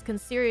production is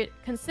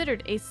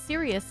considered a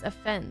serious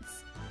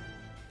offense.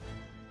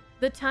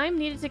 The time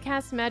needed to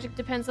cast magic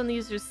depends on the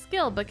user's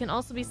skill, but can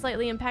also be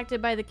slightly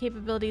impacted by the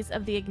capabilities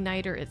of the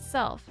igniter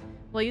itself.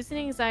 While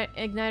using an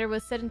igniter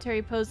with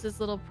sedentary poses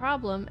little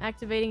problem,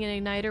 activating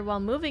an igniter while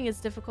moving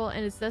is difficult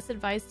and is thus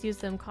advised to use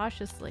them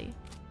cautiously.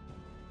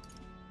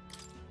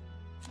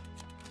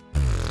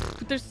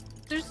 There's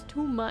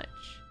too much.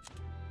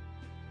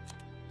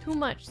 Too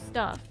much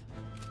stuff.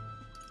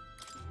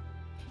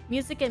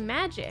 Music and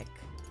magic.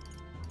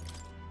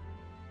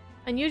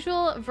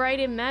 Unusual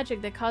variety of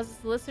magic that causes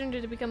the listener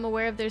to become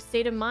aware of their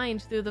state of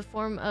mind through the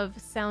form of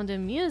sound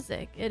and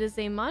music. It is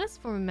a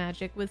modest form of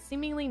magic with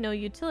seemingly no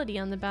utility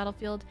on the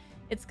battlefield.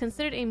 It's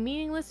considered a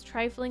meaningless,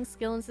 trifling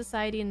skill in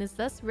society and is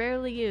thus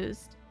rarely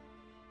used.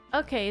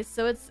 Okay,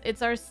 so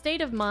it's our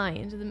state of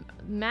mind.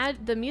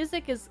 The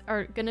music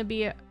are gonna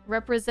be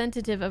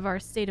representative of our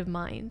state of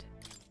mind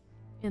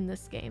in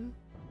this game.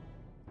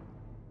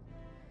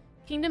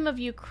 Kingdom of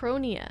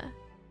Uchronia.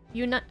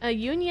 A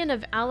union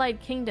of allied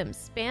kingdoms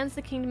spans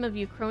the Kingdom of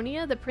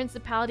Uchronia, the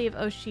Principality of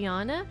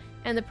Oceania,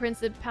 and the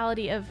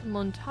Principality of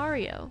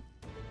Montario.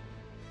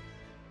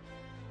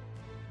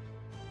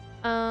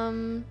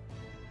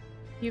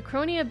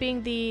 Uchronia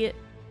being the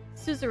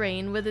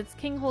suzerain, with its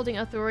king holding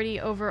authority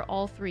over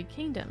all three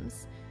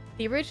kingdoms.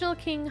 The original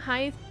king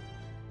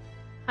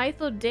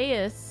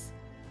Hythodaeus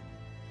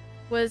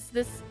was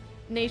this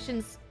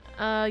nation's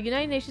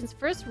United Nations'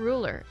 first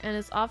ruler and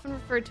is often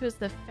referred to as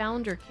the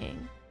Founder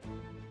King.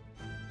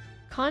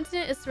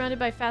 Continent is surrounded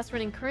by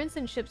fast-running currents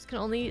and ships can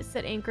only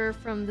set anchor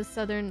from the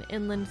southern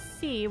inland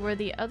sea where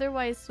the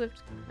otherwise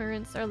swift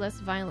currents are less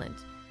violent.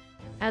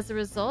 As a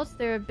result,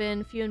 there have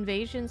been few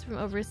invasions from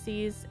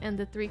overseas and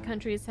the three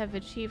countries have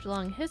achieved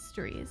long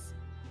histories.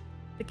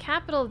 The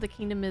capital of the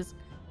kingdom is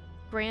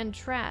Grand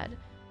Trad,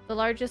 the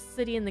largest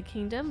city in the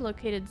kingdom,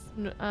 located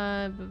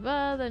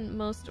the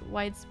most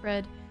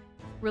widespread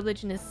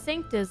religion is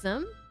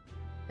Sanctism,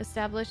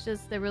 established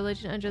as the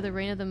religion under the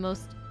reign of the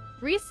most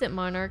recent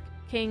monarch,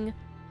 King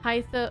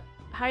Hythodaeus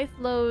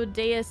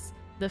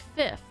V.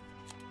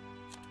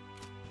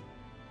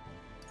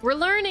 We're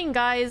learning,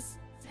 guys.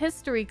 It's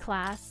history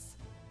class.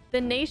 The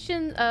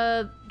nation,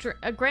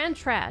 Grand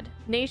Trad,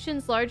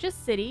 nation's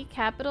largest city,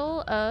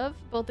 capital of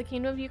both the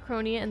Kingdom of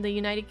Uchronia and the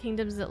United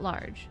Kingdoms at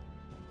large.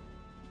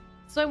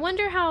 So I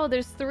wonder how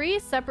there's three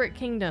separate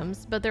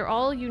kingdoms, but they're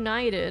all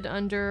united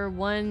under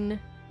one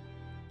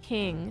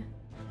king.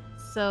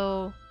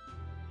 So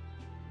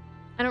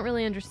I don't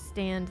really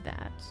understand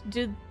that.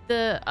 Do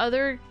the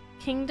other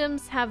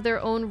kingdoms have their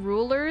own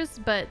rulers,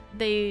 but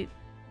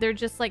they're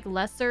just like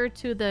lesser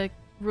to the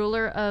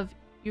ruler of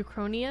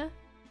Uchronia?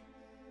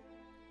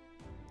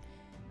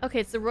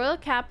 Okay, it's the royal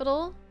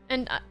capital,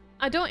 and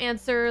I don't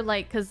answer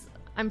like because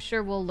I'm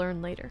sure we'll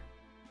learn later.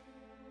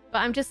 But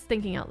I'm just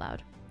thinking out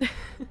loud.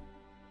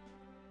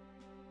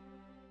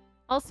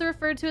 Also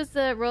referred to as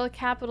the royal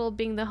capital,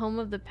 being the home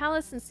of the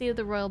palace and seat of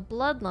the royal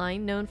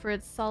bloodline, known for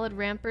its solid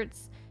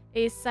ramparts,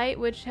 a site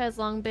which has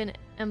long been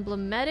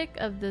emblematic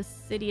of the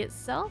city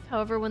itself.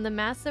 However, when the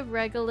massive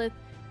regolith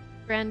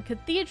Grand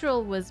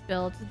Cathedral was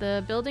built,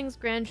 the building's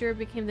grandeur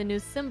became the new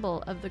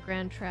symbol of the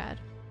Grand Trad.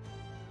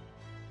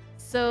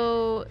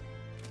 So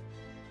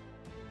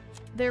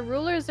their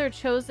rulers are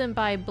chosen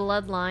by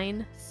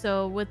bloodline,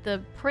 so with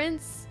the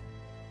prince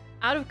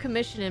out of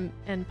commission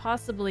and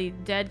possibly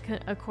dead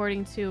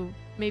according to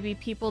maybe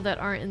people that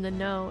aren't in the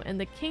know, and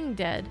the king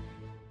dead,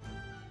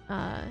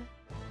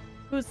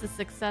 who's the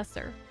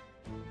successor?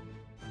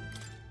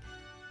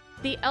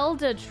 The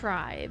Elda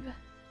tribe.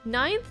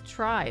 9th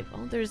tribe.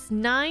 Oh, there's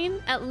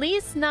at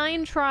least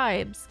 9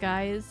 tribes,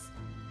 guys.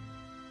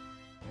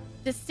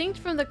 Distinct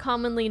from the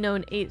commonly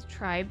known 8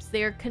 tribes,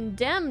 they are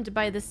condemned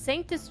by the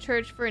Sanctus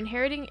Church for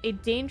inheriting a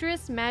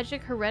dangerous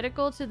magic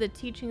heretical to the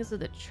teachings of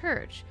the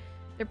church.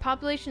 Their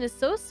population is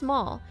so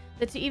small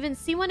that to even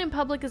see one in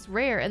public is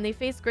rare, and they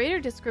face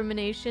greater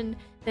discrimination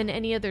than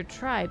any other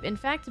tribe. In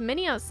fact,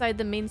 many outside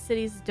the main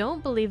cities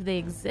don't believe they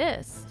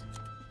exist.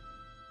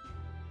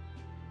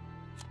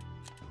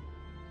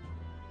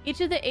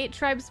 Each of the 8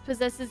 tribes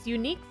possesses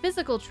unique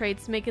physical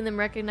traits, making them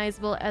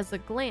recognizable as a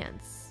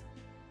glance.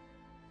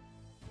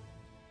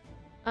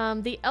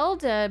 The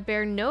Elda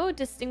bear no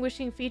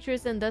distinguishing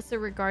features and thus are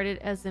regarded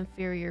as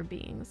inferior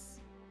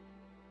beings.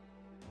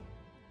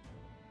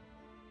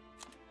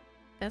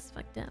 That's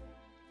fucked up.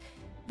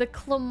 The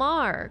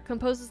Clamar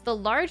composes the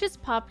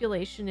largest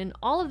population in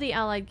all of the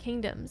allied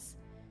kingdoms.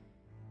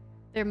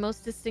 Their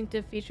most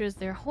distinctive feature is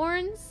their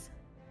horns.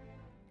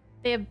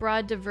 They have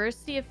broad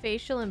diversity of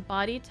facial and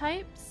body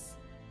types.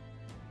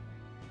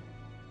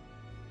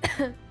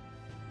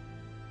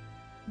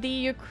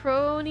 The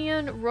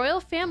Uchronian royal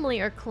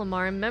family are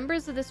Clamar.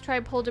 Members of this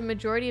tribe hold a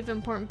majority of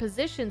important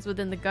positions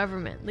within the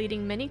government,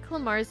 leading many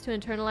Clamars to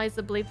internalize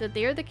the belief that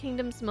they are the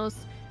kingdom's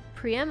most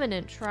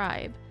preeminent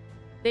tribe.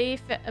 They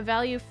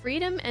value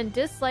freedom and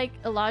dislike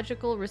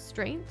illogical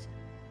restraint.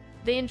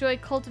 They enjoy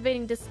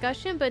cultivating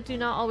discussion, but do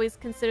not always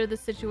consider the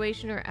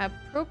situation or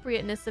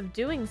appropriateness of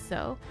doing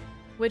so,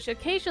 which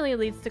occasionally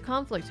leads to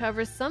conflict.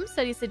 However, some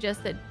studies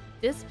suggest that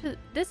this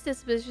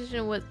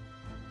disposition was...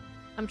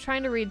 I'm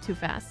trying to read too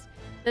fast.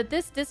 That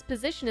this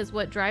disposition is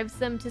what drives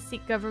them to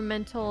seek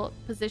governmental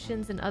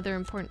positions and other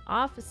important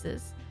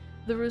offices.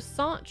 The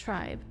Roussant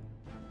tribe.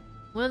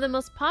 One of the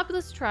most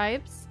populous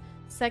tribes,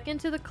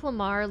 second to the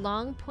Clamar,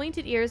 long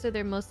pointed ears are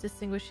their most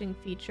distinguishing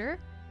feature.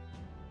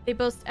 They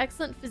boast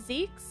excellent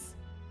physiques.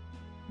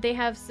 They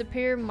have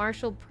superior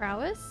martial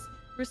prowess.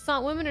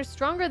 Roussant women are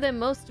stronger than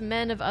most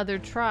men of other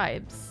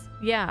tribes.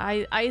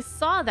 Yeah, I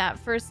saw that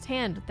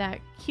firsthand, that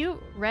cute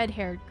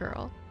red-haired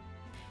girl.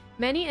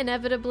 Many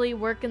inevitably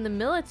work in the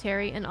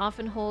military and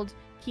often hold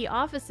key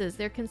offices.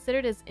 They're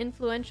considered as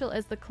influential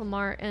as the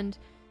Clamar, and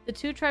the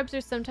two tribes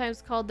are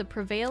sometimes called the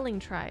prevailing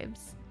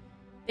tribes.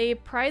 They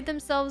pride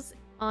themselves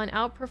on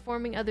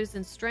outperforming others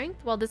in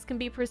strength. While this can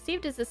be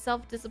perceived as a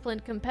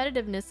self-disciplined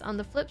competitiveness, on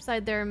the flip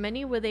side, there are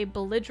many with a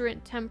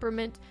belligerent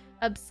temperament,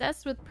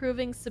 obsessed with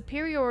proving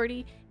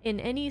superiority in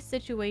any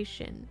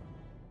situation.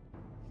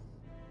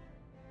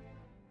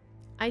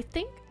 I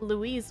think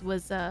Louise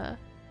was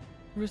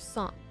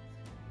Roussan.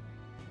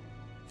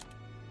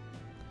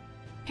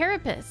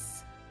 Carapace.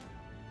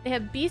 They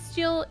have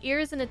bestial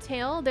ears and a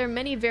tail. There are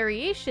many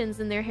variations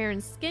in their hair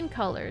and skin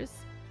colors,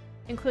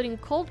 including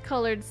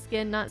cold-colored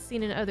skin not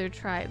seen in other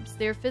tribes.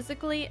 They are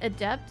physically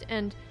adept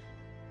and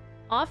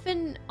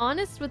often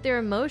honest with their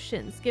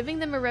emotions, giving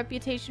them a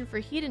reputation for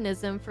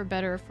hedonism, for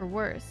better or for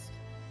worse.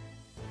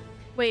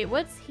 Wait,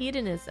 what's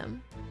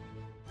hedonism?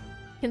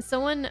 Can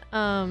someone,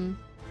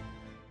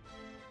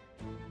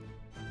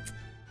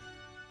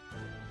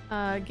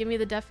 give me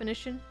the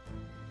definition?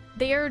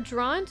 They are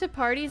drawn to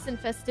parties and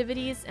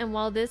festivities, and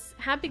while this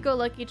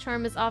happy-go-lucky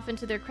charm is often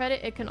to their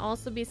credit, it can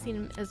also be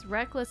seen as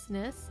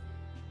recklessness.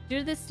 Due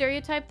to this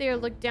stereotype, they are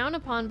looked down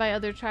upon by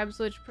other tribes,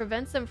 which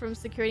prevents them from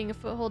securing a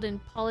foothold in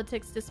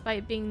politics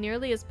despite being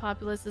nearly as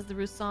populous as the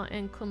Roussan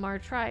and Clamar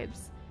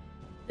tribes.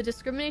 The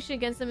discrimination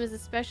against them is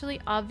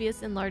especially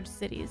obvious in large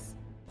cities.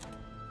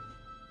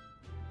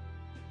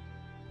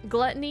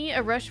 Gluttony,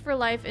 a rush for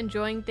life,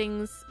 enjoying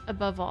things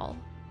above all.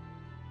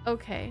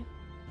 Okay.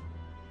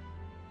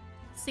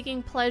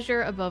 Seeking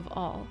pleasure above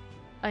all.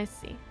 I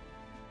see.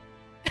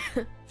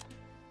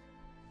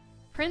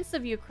 Prince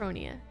of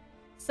Uchronia.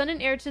 Son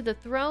and heir to the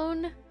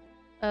throne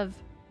of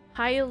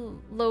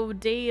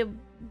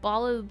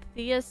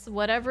Hylodeibalatheus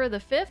whatever the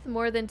Fifth,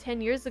 more than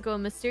 10 years ago, a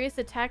mysterious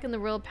attack in the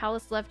royal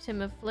palace left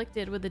him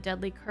afflicted with a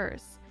deadly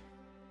curse.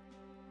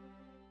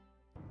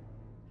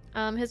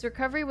 His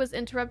recovery was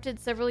interrupted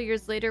several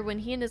years later when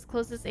he and his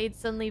closest aides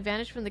suddenly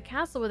vanished from the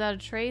castle without a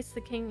trace.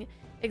 The king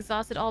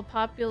exhausted all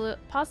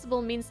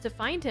possible means to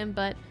find him,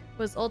 but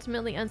was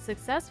ultimately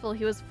unsuccessful.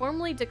 He was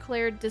formally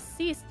declared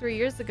deceased 3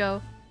 years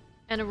ago,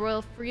 and a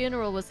royal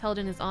funeral was held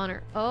in his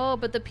honor. Oh,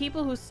 but the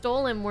people who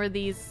stole him were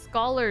these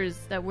scholars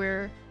that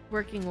we're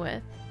working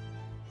with.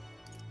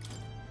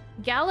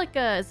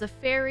 Gallica is a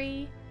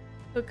fairy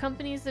who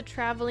accompanies the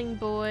traveling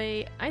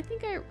boy. I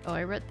think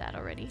I read that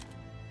already.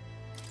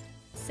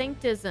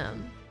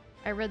 Sanctism.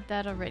 I read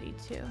that already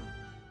too.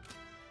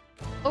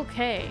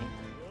 Okay.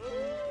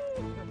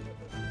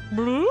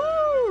 Blue.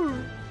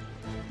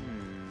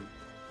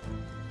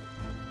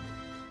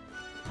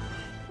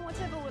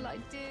 Whatever will I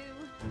do?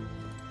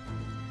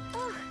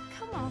 Oh,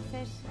 come off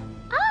it.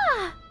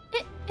 Ah!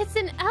 It's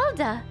an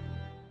Elda!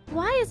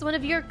 Why is one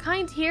of your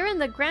kind here in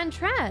the Grand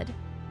Trad?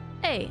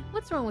 Hey,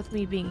 what's wrong with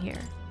me being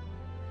here?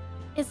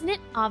 Isn't it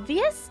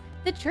obvious?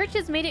 The church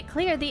has made it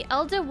clear the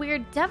Elda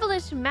weird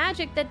devilish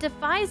magic that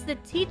defies the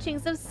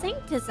teachings of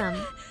sanctism.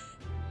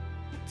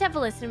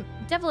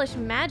 Devilish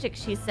magic,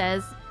 she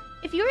says.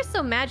 If you were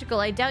so magical,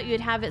 I doubt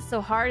you'd have it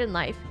so hard in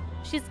life.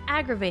 She's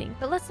aggravating,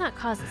 but let's not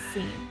cause a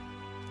scene.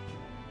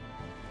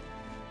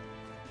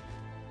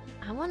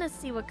 I want to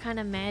see what kind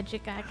of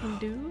magic I can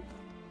do.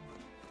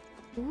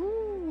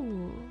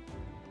 Ooh.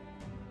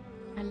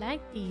 I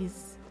like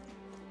these.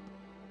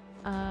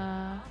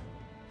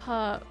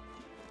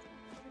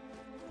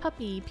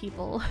 Puppy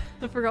people.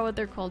 I forgot what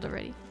they're called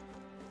already.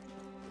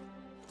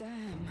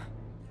 Damn.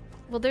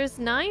 Well, there's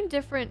 9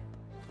 different...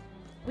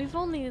 We've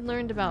only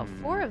learned about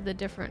 4 of the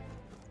different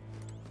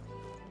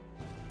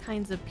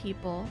kinds of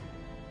people.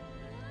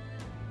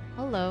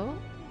 Hello.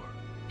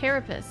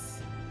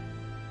 Carapace.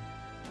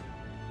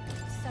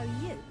 So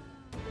you?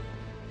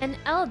 An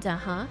Elda,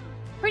 huh?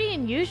 Pretty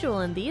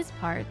unusual in these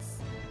parts.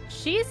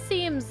 She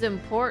seems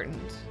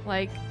important.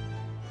 Like,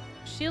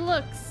 she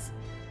looks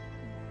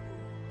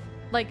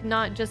like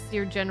not just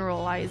your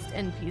generalized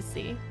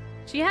NPC.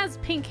 She has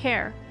pink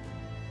hair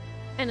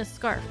and a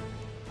scarf.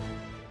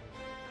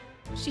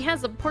 She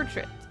has a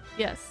portrait,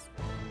 yes.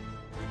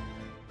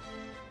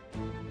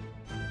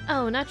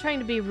 Oh, not trying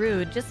to be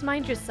rude. Just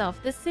mind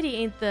yourself. This city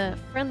ain't the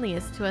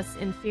friendliest to us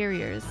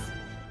inferiors.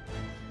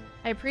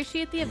 I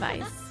appreciate the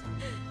advice.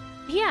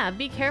 Yeah,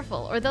 be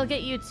careful, or they'll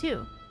get you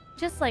too.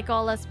 Just like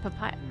all us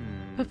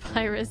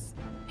papyrus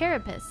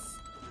carapace.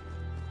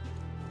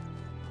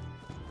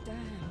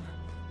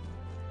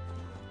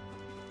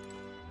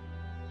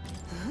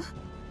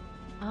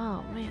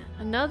 Oh man,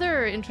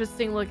 another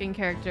interesting looking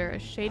character, a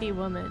shady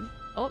woman.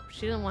 Oh,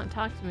 she didn't want to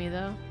talk to me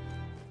though.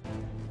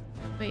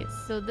 Wait,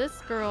 so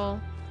this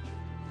girl...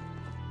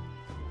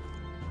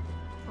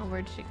 Oh,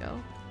 where'd she go?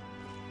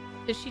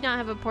 Does she not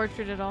have a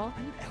portrait at all?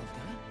 An elder?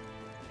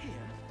 Here.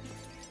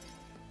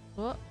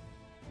 What?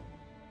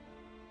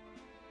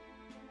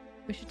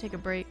 We should take a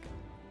break.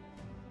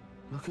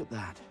 Look at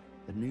that.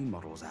 The new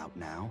model's out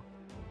now.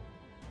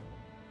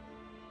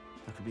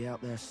 I could be out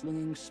there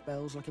slinging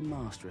spells like a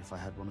master if I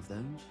had one of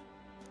those.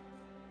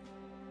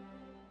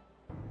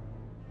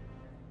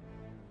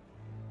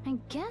 I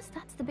guess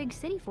that's the big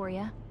city for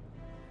you.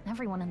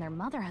 Everyone and their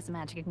mother has a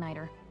magic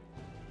igniter.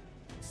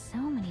 So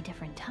many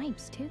different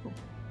types, too.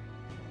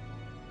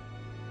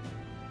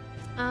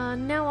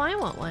 Now I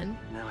want one.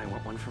 Now I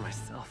want one for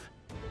myself.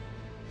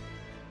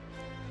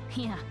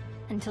 Yeah,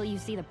 until you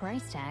see the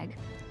price tag.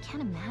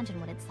 Can't imagine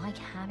what it's like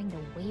having to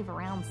wave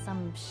around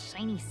some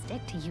shiny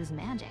stick to use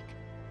magic.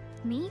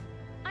 Me?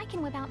 I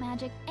can whip out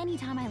magic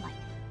anytime I like.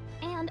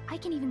 And I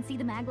can even see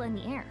the Magla in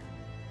the air.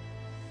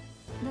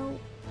 Though,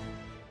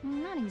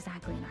 not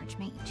exactly an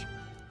archmage.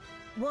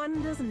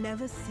 Wonders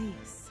never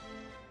cease.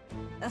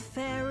 A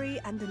fairy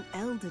and an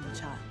elden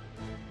child.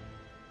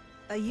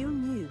 Are you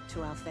new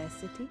to our fair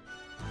city?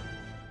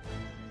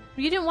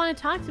 You didn't want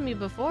to talk to me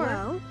before.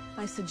 Well,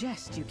 I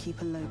suggest you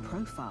keep a low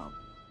profile.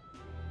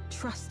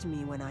 Trust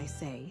me when I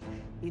say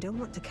you don't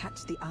want to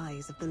catch the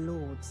eyes of the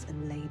lords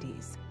and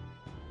ladies.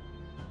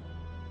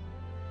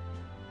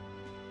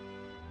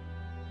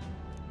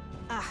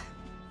 Ah,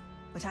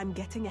 but I'm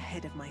getting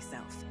ahead of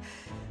myself.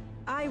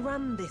 I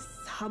run this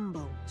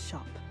humble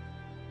shop.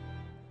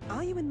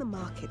 Are you in the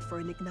market for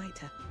an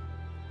igniter?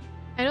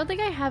 I don't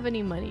think I have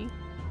any money.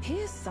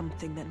 Here's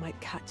something that might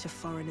catch a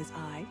foreigner's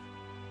eye.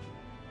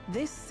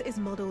 This is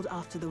modeled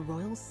after the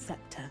royal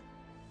scepter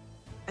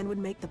and would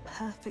make the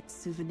perfect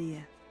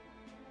souvenir.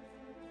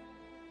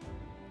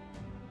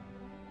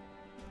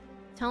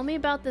 Tell me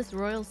about this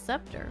royal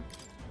scepter.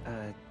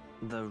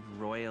 The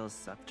royal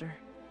scepter?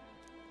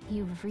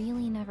 You've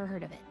really never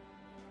heard of it.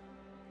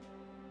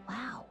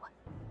 Wow.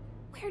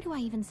 Where do I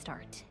even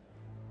start?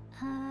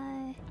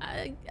 I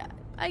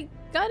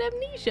got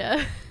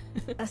amnesia.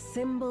 A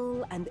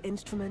symbol and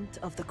instrument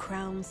of the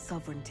crown's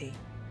sovereignty.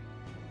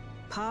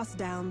 Passed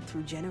down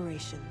through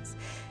generations.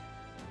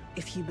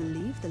 If you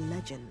believe the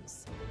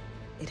legends,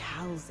 it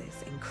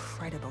houses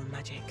incredible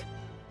magic.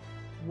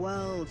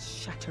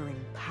 World-shattering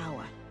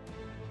power.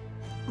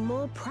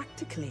 More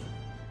practically,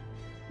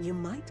 you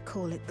might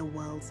call it the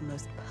world's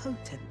most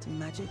potent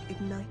magic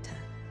igniter.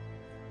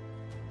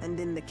 And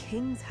in the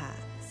king's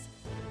hands,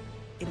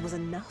 it was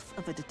enough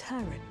of a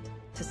deterrent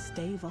to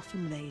stave off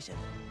invasion.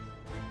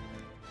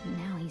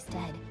 Now he's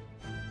dead,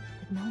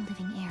 with no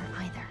living heir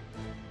either.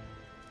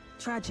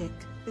 Tragic,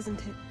 isn't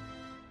it?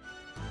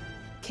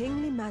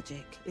 Kingly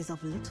magic is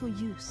of little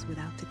use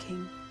without a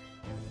king.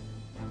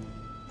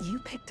 You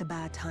picked a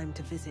bad time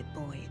to visit,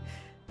 boy.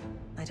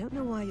 I don't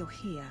know why you're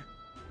here,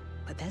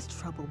 but there's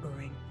trouble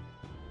brewing.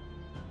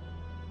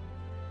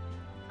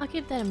 I'll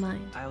keep that in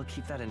mind. I'll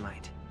keep that in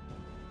mind.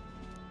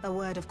 A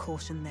word of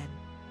caution, then.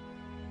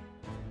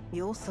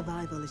 Your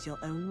survival is your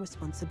own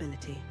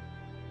responsibility.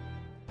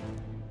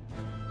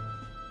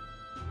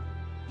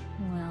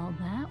 Well,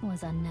 that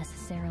was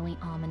unnecessarily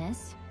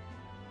ominous.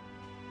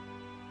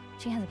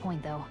 She has a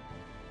point, though.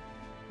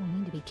 We'll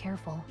need to be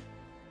careful.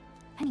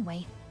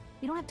 Anyway,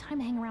 we don't have time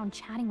to hang around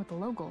chatting with the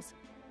locals.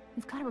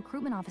 We've got a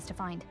recruitment office to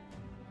find.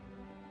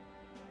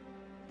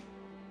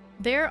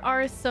 There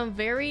are some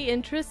very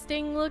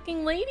interesting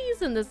looking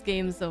ladies in this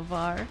game so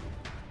far.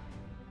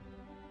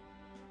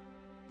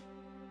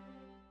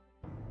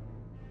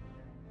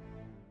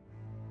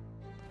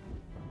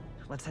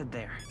 Let's head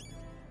there.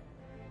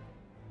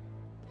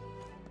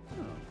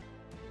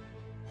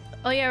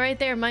 Oh yeah, right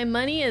there. My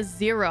money is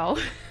 0.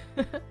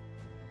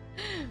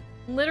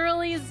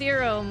 Literally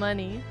 0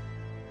 money.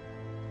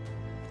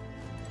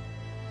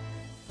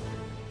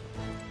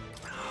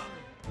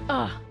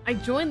 I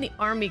joined the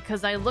army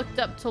because I looked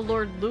up to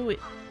Lord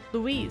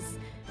Louise,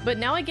 but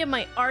now I get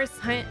my arse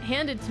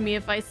handed to me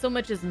if I so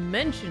much as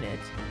mention it.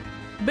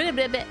 Blah,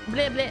 blah, blah,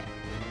 blah, blah.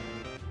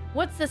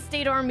 What's the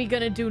state army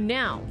gonna do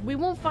now? We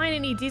won't find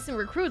any decent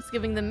recruits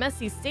given the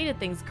messy state of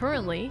things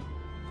currently.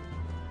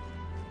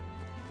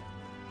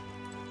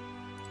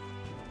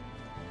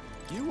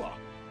 You are.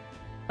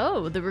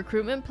 Oh, the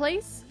recruitment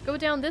place? Go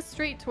down this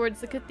street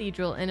towards the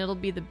cathedral and it'll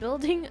be the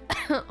building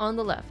on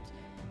the left.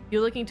 You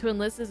looking to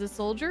enlist as a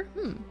soldier?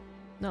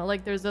 Not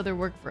like there's other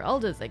work for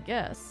elders, I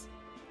guess.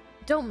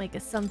 Don't make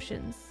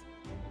assumptions.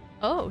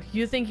 Oh,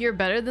 you think you're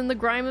better than the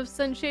grime of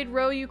Sunshade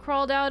Row you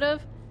crawled out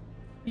of?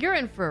 You're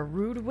in for a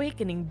rude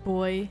awakening,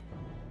 boy.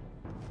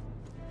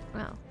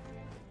 Wow.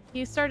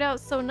 You start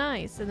out so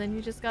nice and then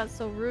you just got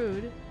so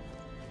rude.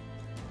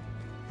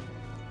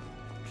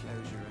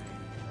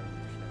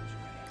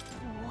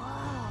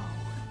 Whoa.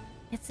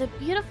 It's a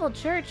beautiful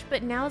church,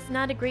 but now's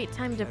not a great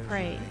time to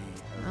pray.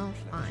 Oh,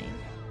 fine.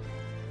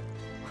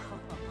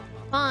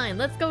 Fine,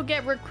 let's go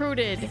get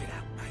recruited.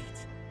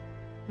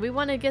 We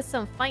want to get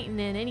some fighting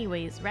in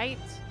anyways, right?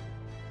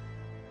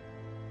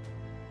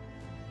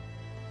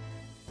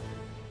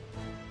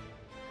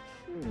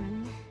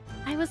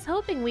 I was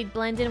hoping we'd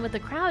blend in with the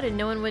crowd and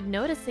no one would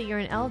notice that you're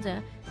an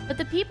Elda, but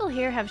the people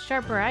here have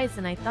sharper eyes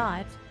than I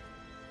thought.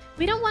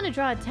 We don't want to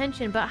draw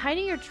attention, but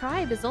hiding your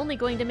tribe is only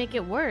going to make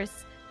it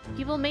worse.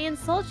 People may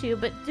insult you,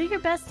 but do your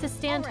best to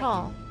stand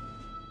tall.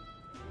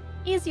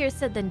 Easier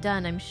said than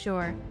done, I'm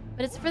sure,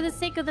 but it's for the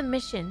sake of the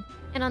mission.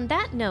 And on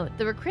that note,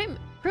 the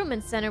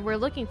recruitment center we're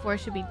looking for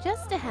should be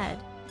just ahead.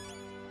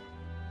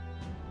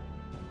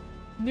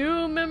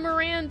 New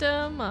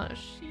memorandum. Oh,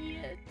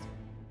 shit.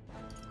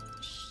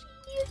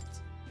 Shit.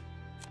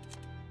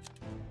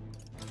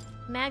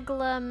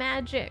 Magla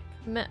magic.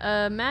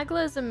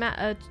 Magla is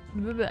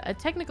a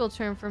technical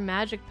term for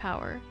magic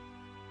power.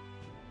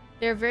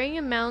 There are varying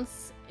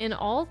amounts in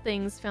all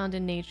things found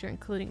in nature,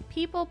 including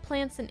people,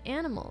 plants, and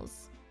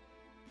animals.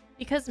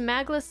 Because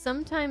magla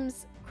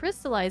sometimes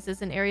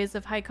crystallizes in areas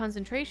of high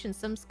concentration,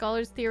 some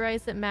scholars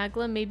theorize that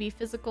magla may be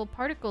physical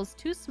particles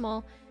too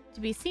small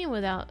to be seen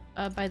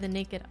by the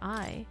naked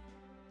eye.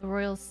 The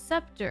royal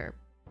scepter.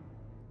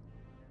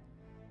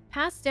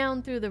 Passed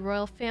down through the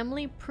royal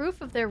family,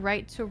 proof of their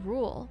right to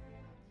rule.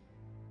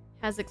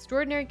 Has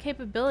extraordinary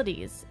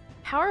capabilities.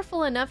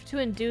 Powerful enough to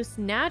induce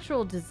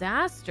natural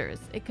disasters.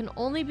 It can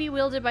only be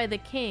wielded by the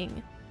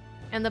king.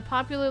 And the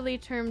popularly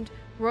termed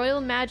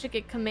royal magic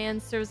it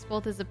commands serves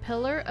both as a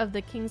pillar of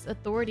the king's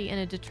authority and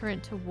a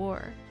deterrent to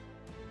war.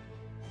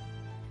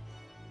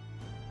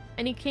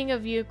 Any king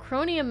of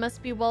Ucronia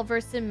must be well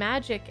versed in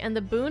magic, and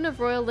the boon of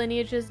royal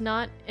lineage is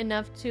not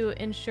enough to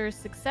ensure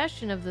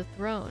succession of the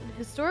throne.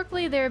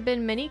 Historically, there have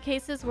been many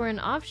cases where an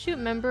offshoot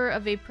member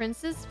of a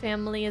prince's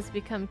family has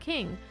become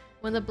king,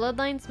 when the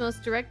bloodline's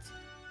most direct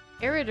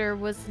heir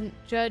was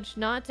judged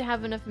not to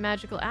have enough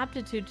magical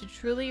aptitude to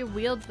truly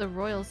wield the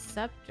royal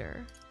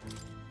scepter.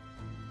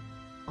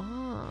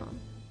 Ah.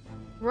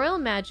 Royal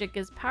magic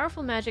is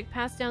powerful magic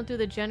passed down through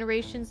the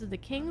generations of the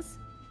kings,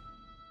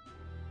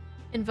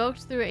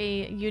 invoked through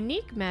a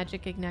unique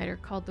magic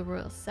igniter called the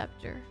royal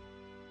scepter.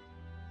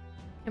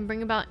 Can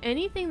bring about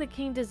anything the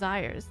king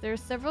desires. There are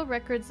several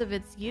records of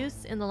its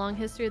use in the long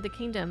history of the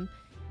kingdom,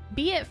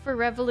 be it for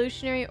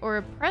revolutionary or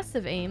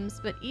oppressive aims,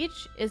 but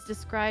each is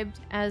described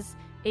as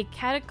a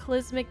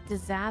cataclysmic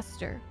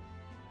disaster.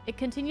 It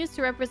continues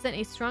to represent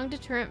a strong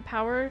deterrent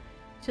power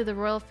to the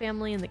royal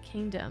family in the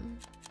kingdom.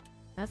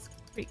 That's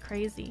pretty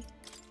crazy.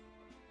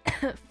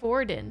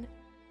 Forden.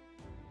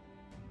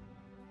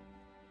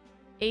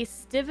 A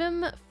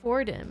Stivum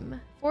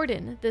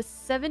Forden, the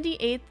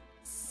 78th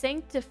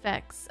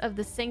Sanctifex of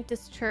the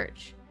Sanctus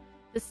Church,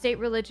 the state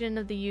religion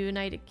of the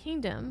United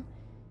Kingdom.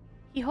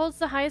 He holds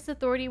the highest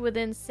authority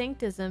within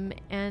Sanctism,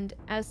 and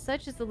as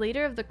such is the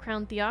leader of the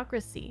crown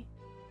theocracy.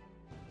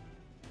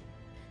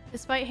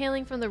 Despite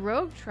hailing from the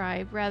Rogue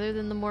tribe rather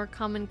than the more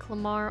common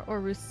Clamar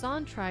or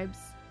Rusan tribes.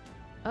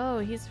 Oh,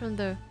 he's from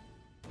the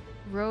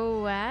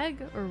Roag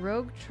or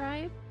Rogue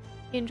tribe?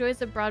 He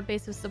enjoys a broad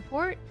base of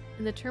support.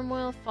 In the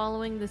turmoil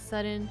following the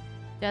sudden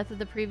death of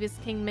the previous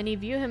king, many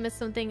view him as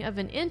something of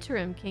an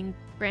interim king,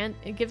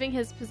 giving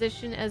his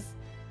position as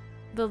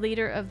the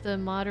leader of the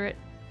moderate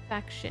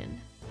faction.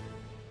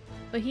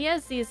 But he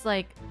has these,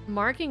 like,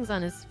 markings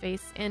on his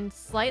face and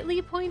slightly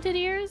pointed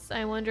ears.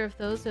 I wonder if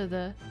those are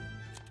the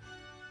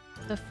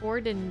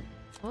Forden.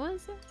 What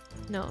was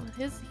it? No,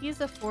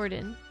 he's a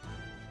Forden.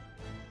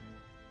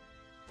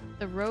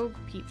 The rogue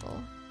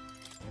people.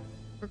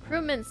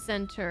 Recruitment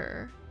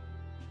center.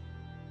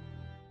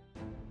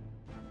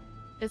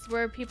 It's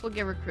where people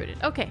get recruited.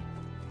 Okay.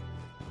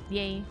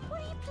 Yay.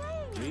 What are you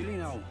playing? Really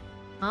no.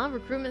 Huh?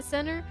 Recruitment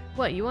center?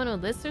 What, you want to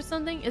enlist or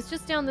something? It's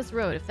just down this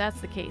road if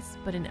that's the case.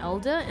 But in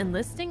Elda,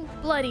 enlisting?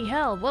 Bloody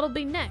hell, what'll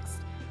be next?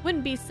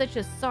 Wouldn't be such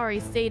a sorry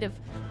state if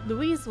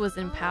Louise was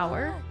in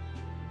power.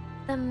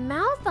 The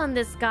mouth on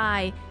this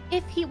guy.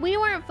 If we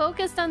weren't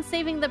focused on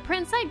saving the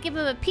prince, I'd give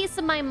him a piece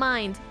of my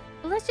mind.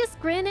 But let's just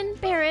grin and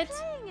bear it.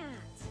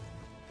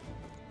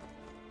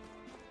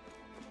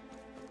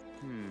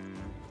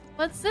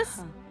 What's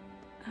this?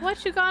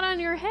 What you got on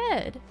your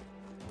head?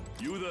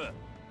 You there?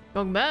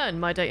 Young man,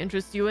 might I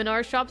interest you in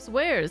our shop's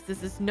wares?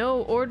 This is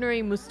no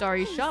ordinary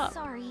Mustari shop.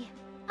 Sorry.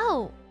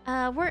 Oh,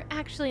 we're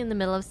actually in the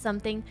middle of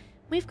something.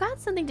 We've got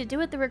something to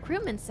do at the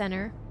recruitment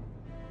center.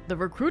 The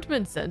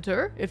recruitment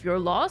center? If you're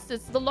lost,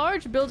 it's the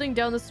large building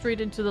down the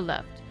street and to the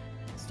left.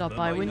 Stop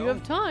by when you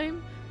have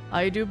time.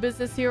 I do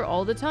business here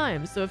all the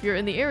time, so if you're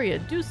in the area,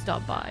 do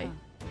stop by.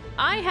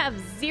 I have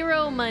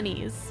 0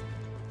 monies.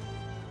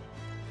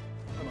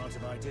 I'm out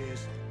of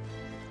ideas.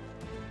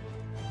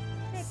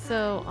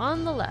 So,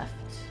 on the left.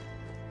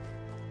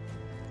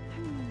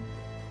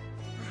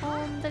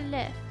 On the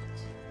left.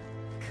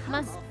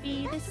 Must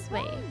be this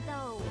way.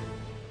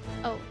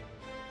 Oh.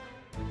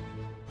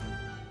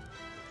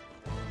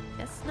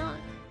 Guess not.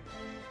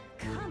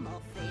 Come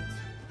off it.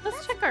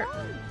 Let's check our...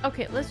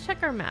 Okay, let's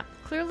check our map.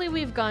 Clearly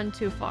we've gone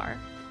too far.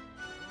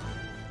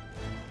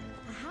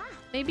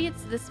 Maybe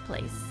it's this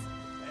place.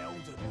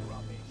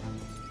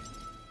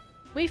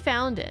 We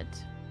found it.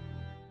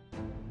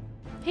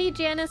 Hey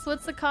Janice,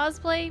 what's the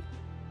cosplay?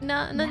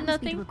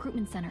 Nothing.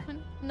 Recruitment center.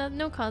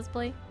 No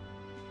cosplay.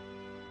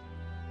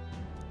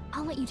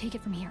 I'll let you take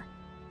it from here.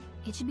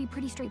 It should be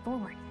pretty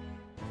straightforward.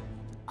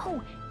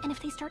 Oh, and if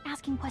they start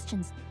asking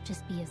questions,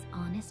 just be as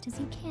honest as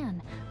you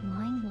can.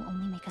 Lying will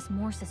only make us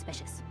more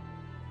suspicious.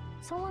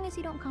 So long as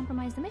you don't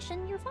compromise the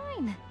mission, you're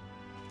fine.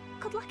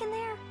 Good luck in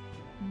there.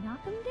 Knock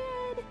 'em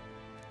dead.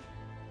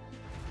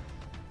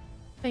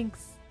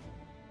 Thanks.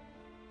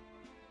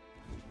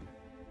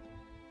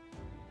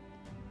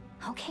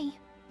 Okay,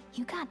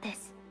 you got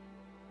this.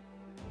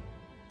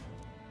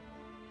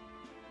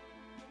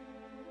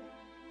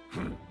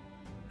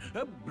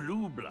 A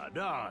blue blood,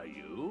 are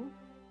you?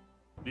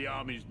 The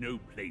army's no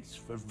place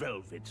for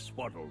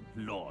velvet-swaddled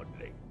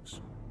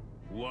lordlings.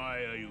 Why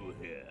are you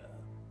here?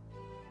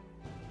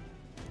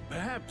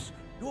 Perhaps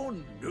your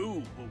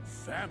noble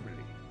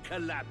family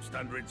collapsed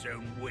under its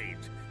own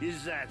weight.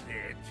 Is that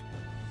it?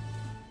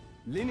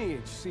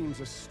 Lineage seems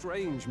a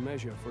strange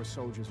measure for a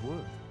soldier's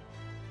worth.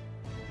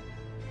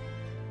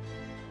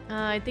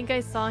 I think I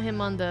saw him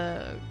on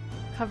the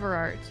cover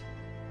art.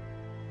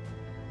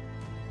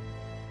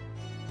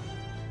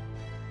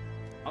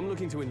 I'm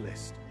looking to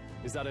enlist.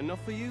 Is that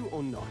enough for you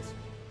or not?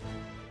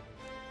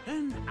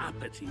 An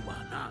uppity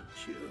one, aren't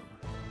you?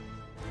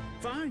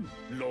 Fine,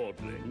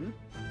 lordling.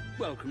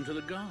 Welcome to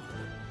the Guard,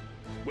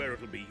 where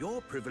it'll be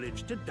your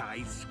privilege to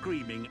die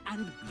screaming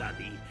and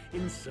bloody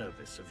in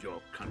service of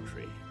your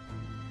country.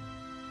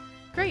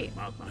 Great.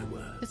 Mark my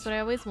words. That's what I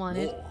always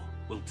wanted. War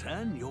will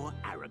turn your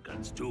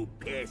arrogance to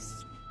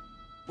piss.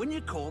 When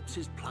your corpse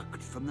is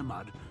plucked from the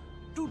mud,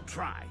 do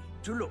try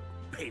to look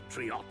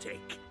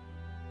patriotic.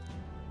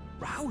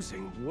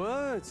 Rousing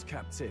words,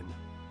 Captain.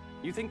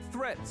 You think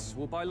threats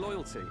will buy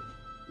loyalty?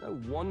 No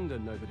wonder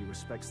nobody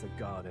respects the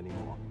Guard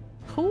anymore.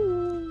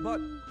 Ooh. But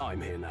I'm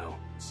here now,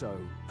 so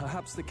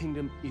perhaps the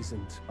kingdom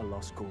isn't a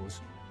lost cause.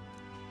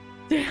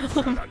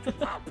 Damn.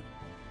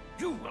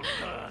 You will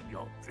earn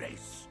your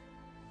place.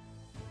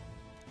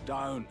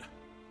 Don't.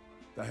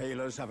 The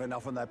healers have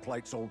enough on their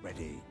plates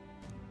already.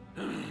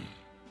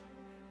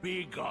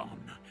 Be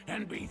gone,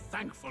 and be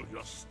thankful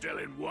you're still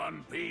in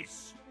one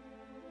piece.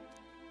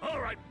 All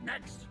right,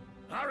 next.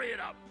 Hurry it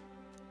up.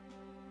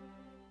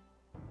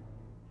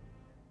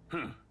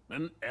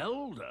 An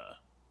elder?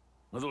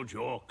 I thought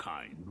your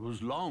kind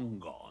was long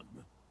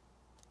gone.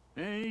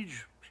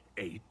 Age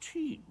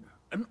 18.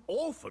 An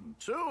orphan,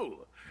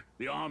 too.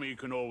 The army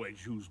can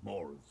always use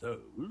more of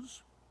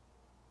those.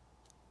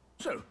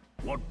 So,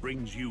 what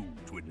brings you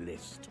to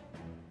enlist?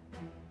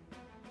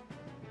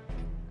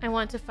 I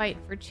want to fight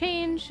for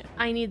change.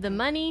 I need the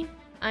money.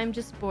 I'm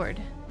just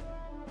bored.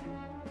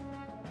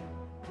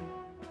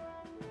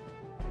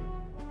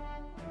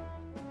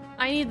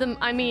 I need the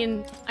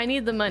money. I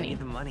need the money.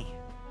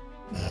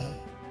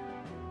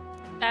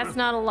 That's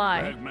not a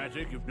lie.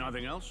 Pragmatic, if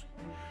nothing else.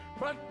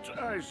 But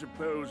I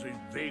suppose a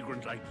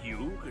vagrant like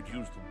you could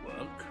use the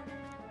work.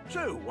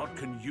 So, what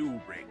can you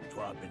bring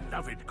to our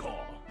beloved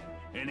corps?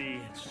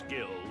 Any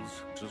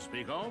skills to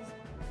speak of?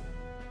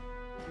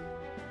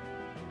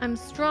 I'm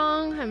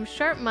strong. I'm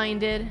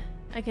sharp-minded.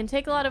 I can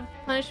take a lot of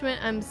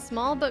punishment. I'm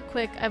small but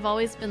quick. I've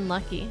always been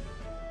lucky.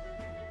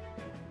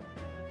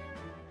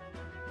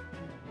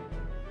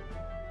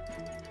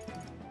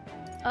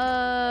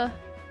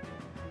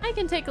 I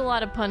can take a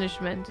lot of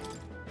punishment.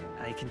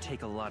 I can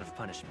take a lot of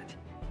punishment.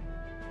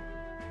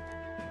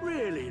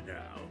 Really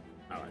now?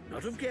 I'd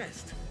not have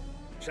guessed.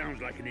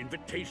 Sounds like an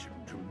invitation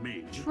to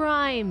me.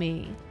 Try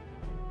me.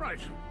 Right,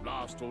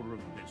 last order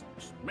of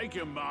business. Make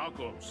your mark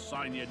or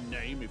sign your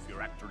name if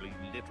you're actually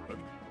literate.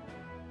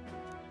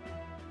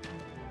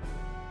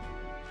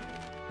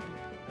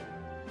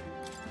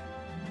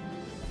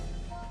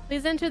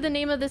 Please enter the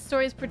name of this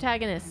story's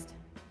protagonist.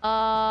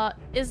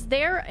 Is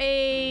there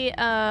a,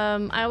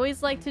 I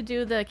always like to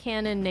do the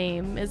canon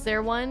name. Is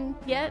there one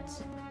yet?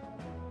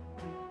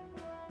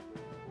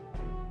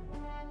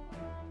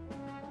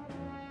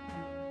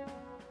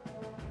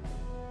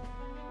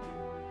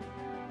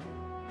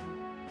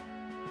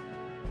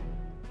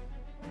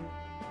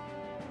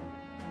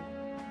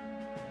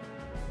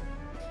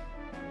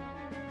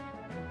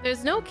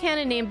 There's no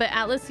canon name, but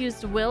Atlus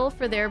used Will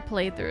for their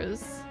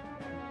playthroughs.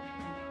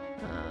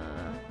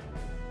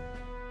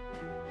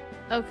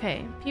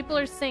 Okay, people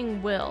are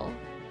saying Will.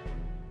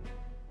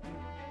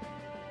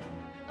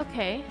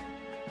 Okay.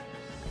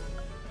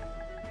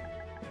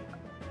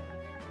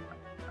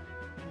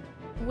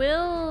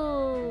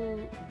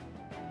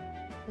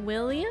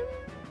 William?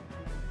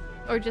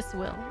 Or just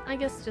Will? I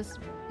guess just...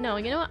 No,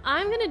 you know what?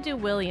 I'm gonna do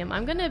William.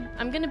 I'm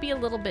gonna be a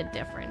little bit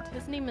different.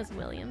 His name is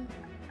William.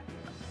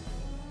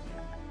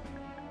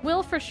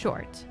 Will for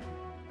short.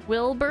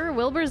 Wilbur?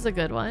 Wilbur's a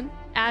good one.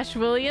 Ash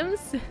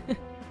Williams?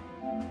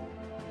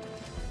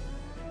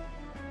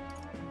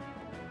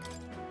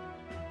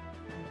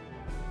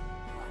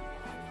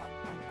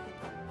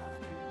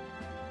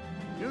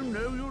 You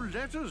know your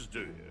letters, do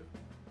you?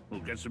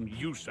 We'll get some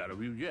use out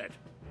of you yet.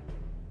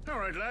 All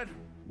right, lad.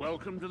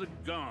 Welcome to the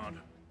Guard.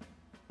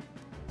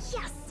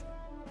 Yes!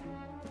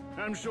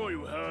 I'm sure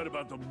you heard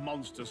about the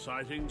monster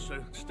sighting, so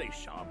stay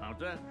sharp out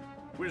there.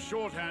 We're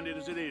short-handed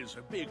as it is,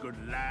 so be a good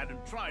lad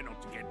and try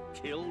not to get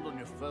killed on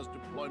your first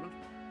deployment.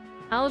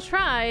 I'll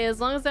try,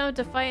 as long as I don't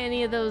have to fight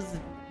any of those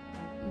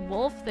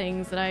wolf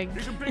things that I...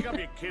 You can pick up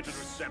your kit at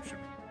reception.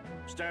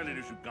 Standard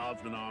issue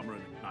guardsman armor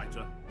and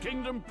igniter.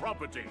 Kingdom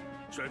property.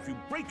 So if you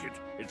break it,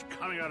 it's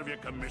coming out of your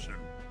commission.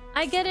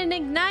 I get an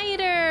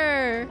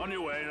igniter! On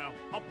your way now.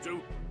 Up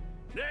to.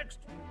 Next!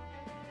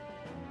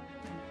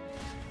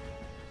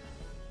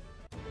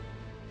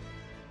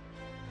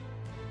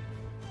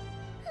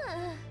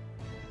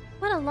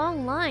 What a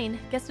long line.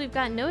 Guess we've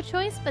got no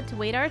choice but to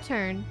wait our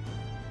turn.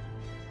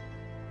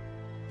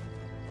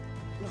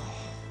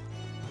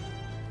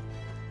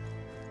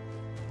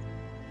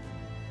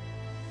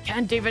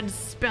 Can't even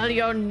spell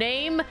your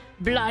name?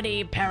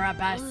 Bloody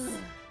Parabus.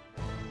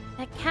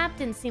 That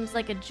captain seems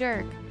like a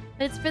jerk,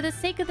 but it's for the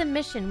sake of the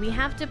mission. We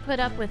have to put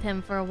up with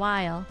him for a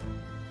while.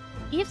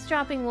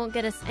 Eavesdropping won't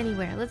get us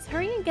anywhere. Let's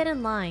hurry and get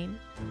in line.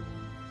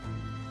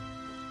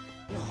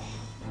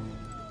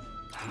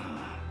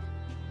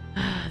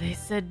 They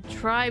said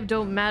tribe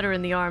don't matter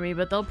in the army,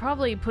 but they'll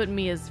probably put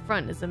me as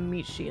front as a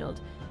meat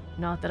shield.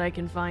 Not that I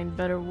can find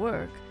better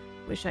work.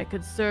 Wish I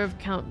could serve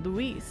Count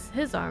Luis.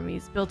 His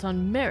army's built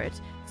on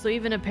merit, so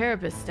even a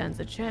Parabus stands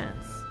a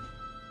chance.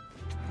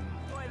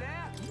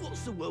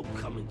 What's the world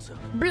coming to?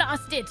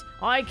 Blast it!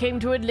 I came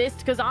to enlist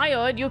because I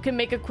heard you can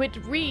make a quick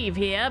reeve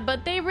here,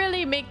 but they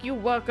really make you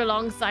work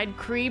alongside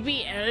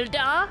creepy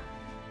Eldar?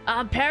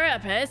 A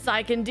Parabus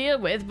I can deal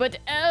with, but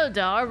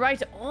Eldar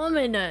right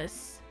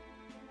ominous.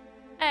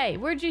 Hey,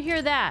 where'd you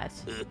hear that?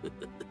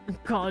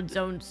 God's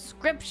own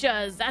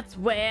scriptures, that's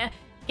where.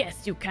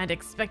 Guess you can't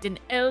expect an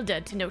elder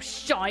to know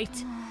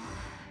shite.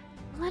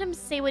 Let him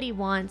say what he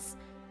wants.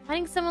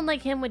 Fighting someone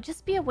like him would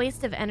just be a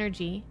waste of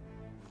energy.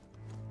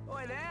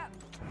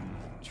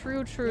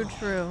 True, true,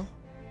 true.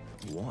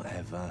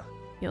 Whatever.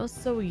 You're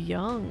so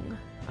young.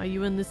 Are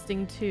you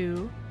enlisting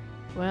too?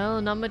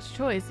 Well, not much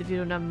choice if you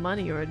don't have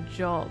money or a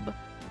job.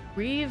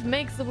 Reeve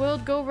makes the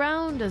world go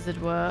round, as it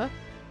were.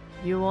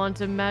 You want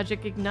a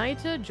magic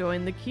igniter?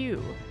 Join the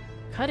queue.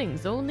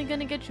 Cutting's only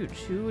gonna get you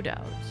chewed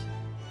out.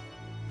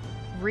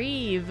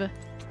 Reeve.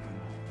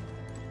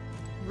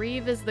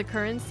 Reeve is the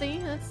currency?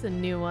 That's a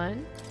new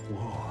one.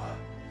 Whoa.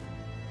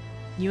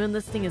 You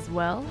enlisting as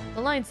well?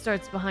 The line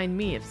starts behind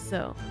me if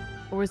so.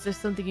 Or was there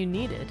something you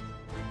needed?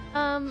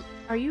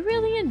 Are you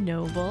really a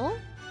noble?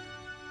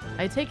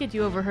 I take it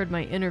you overheard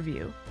my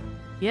interview.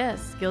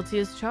 Yes, guilty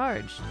as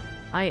charged.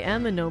 I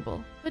am a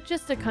noble, but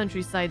just a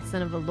countryside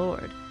son of a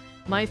lord.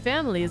 My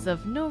family is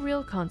of no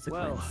real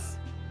consequence.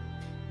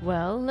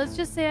 Well, let's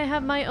just say I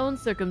have my own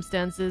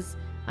circumstances.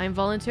 I'm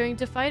volunteering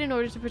to fight in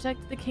order to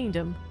protect the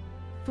kingdom.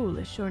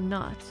 Foolish or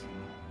not.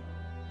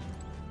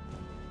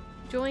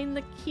 Join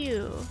the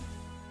queue.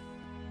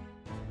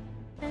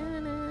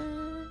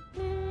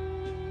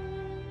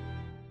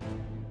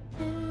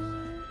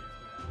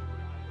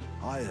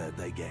 I heard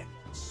they get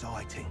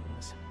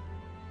sightings.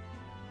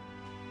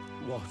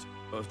 What?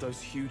 Of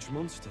those huge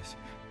monsters?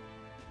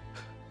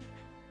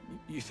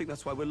 You think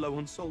that's why we're low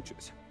on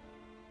soldiers?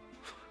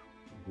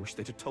 Wish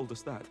they'd have told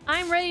us that.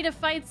 I'm ready to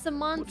fight some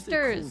monsters.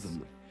 What do they call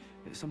them?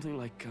 It's something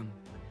like,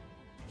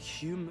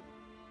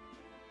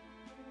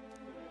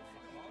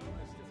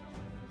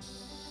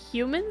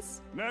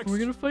 Humans? Next. We're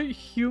gonna fight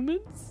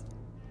humans?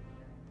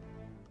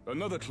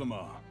 Another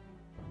Clamar.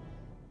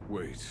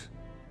 Wait.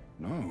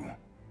 No.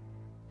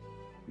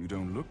 You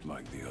don't look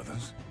like the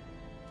others.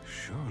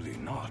 Surely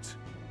not.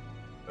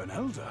 An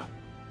elder.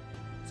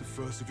 It's the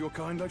first of your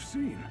kind I've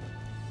seen.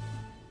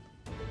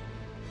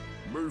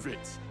 Move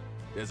it.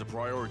 There's a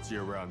priority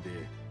around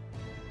here.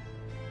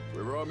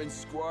 We're arming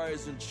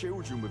squires and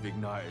children with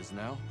igniters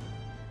now.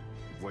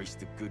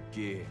 Waste of good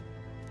gear.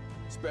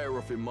 It's better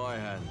off in my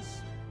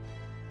hands.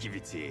 Give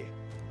it here.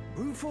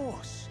 Brute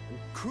force and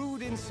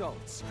crude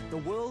insults. The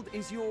world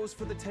is yours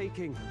for the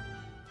taking.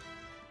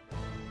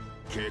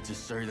 Care to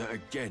say that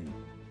again,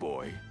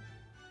 boy?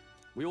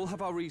 We all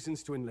have our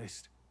reasons to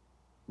enlist.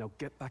 Now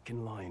get back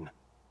in line.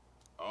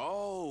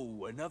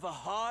 Oh, another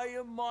high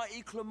and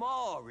mighty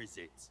Clamar, is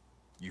it?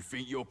 You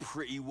think your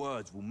pretty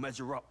words will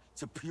measure up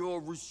to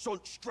pure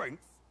Roussant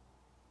strength?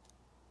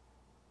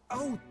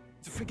 Oh,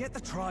 forget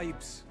the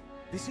tribes.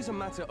 This is a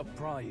matter of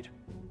pride.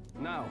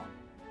 Now,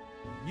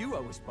 you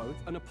owe us both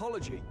an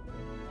apology.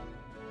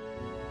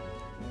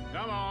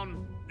 Come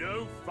on,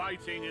 no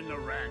fighting in the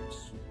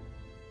ranks.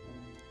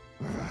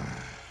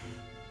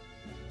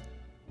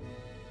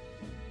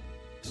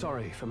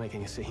 Sorry for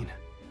making a scene.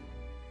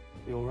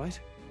 You all right?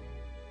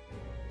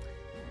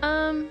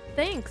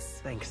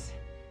 Thanks. Thanks.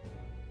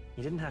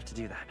 You didn't have to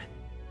do that.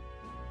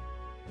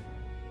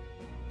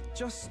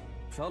 Just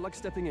felt like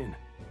stepping in.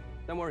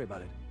 Don't worry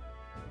about it.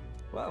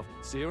 Well,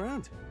 see you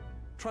around.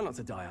 Try not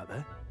to die out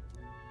there.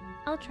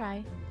 I'll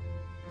try.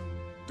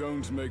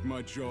 Don't make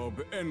my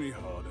job any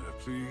harder,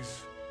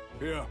 please.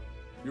 Here,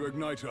 your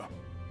igniter.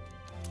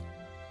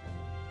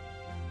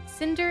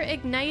 Cinder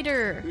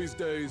Igniter. These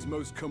days,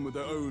 most come with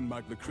their own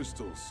magna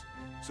crystals.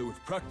 So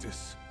with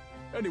practice,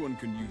 anyone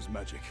can use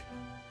magic.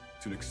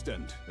 To an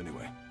extent,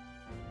 anyway.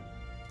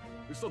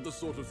 It's not the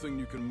sort of thing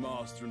you can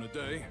master in a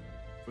day.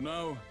 For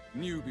now,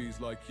 newbies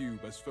like you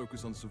best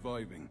focus on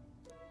surviving.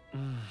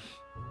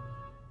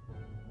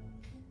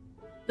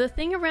 The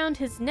thing around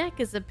his neck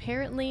is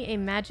apparently a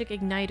magic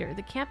igniter.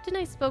 The captain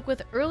I spoke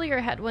with earlier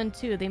had one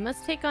too. They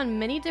must take on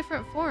many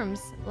different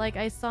forms, like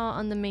I saw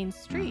on the main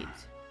street.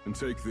 And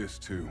take this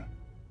too.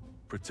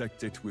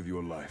 Protect it with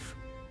your life.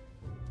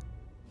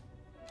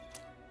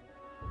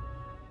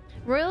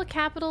 Royal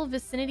Capital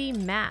Vicinity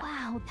Map.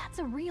 Wow, that's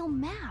a real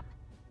map.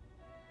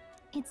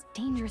 It's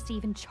dangerous to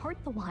even chart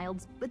the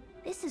wilds, but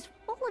this is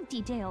full of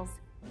details.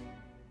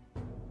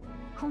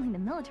 Only the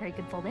military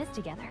could pull this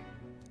together.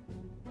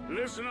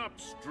 Listen up,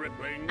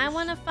 stripling. I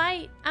wanna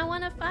fight. I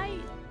wanna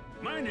fight.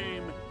 My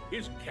name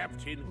is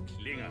Captain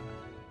Klinger,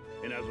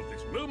 and as of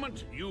this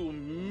moment, you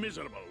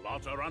miserable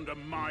lot are under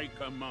my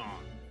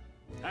command.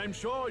 I'm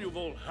sure you've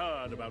all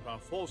heard about our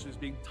forces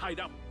being tied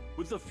up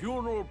with the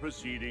funeral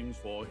proceedings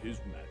for His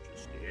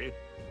Majesty.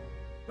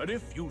 But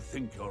if you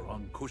think you're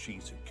on cushy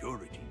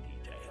security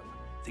detail,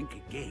 think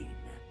again.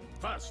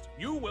 First,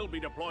 you will be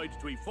deployed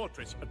to a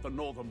fortress at the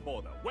northern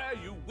border, where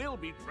you will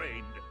be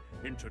trained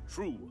into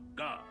true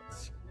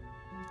guards.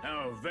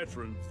 Our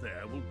veterans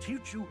there will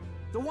teach you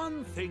the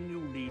one thing you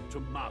need to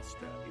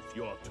master if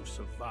you're to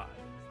survive.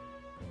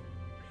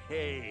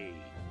 Pain.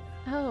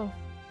 Oh,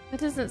 that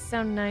doesn't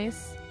sound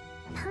nice.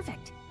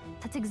 Perfect.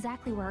 That's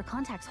exactly where our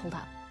contacts hold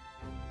up.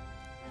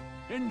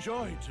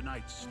 Enjoy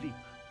tonight's sleep,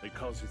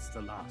 because it's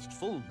the last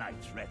full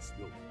night's rest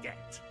you'll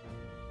get.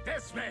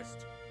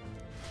 Dismissed!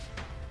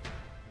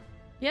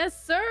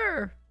 Yes,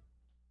 sir!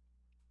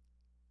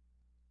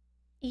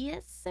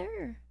 Yes,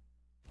 sir.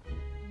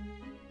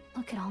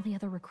 Look at all the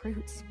other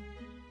recruits.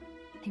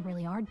 They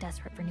really are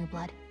desperate for new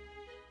blood.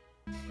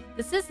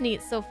 This is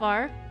neat so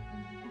far.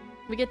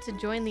 We get to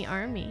join the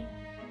army.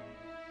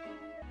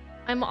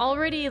 I'm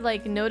already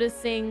like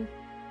noticing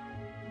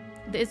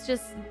it's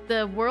just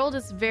the world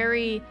is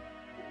very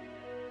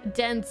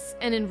dense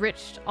and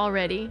enriched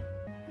already.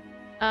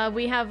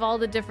 We have all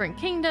the different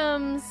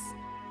kingdoms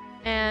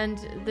and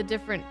the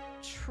different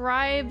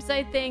tribes,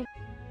 I think.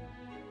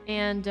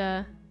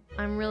 And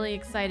I'm really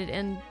excited,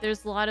 and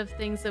there's a lot of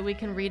things that we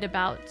can read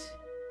about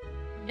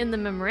in the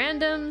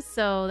memorandums,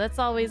 so that's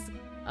always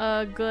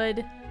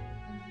good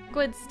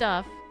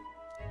stuff.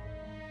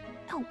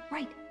 Oh,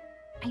 right.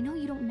 I know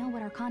you don't know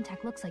what our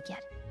contact looks like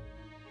yet,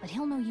 but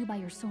he'll know you by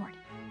your sword.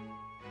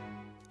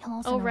 He'll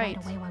also know right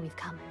away why we've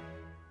come.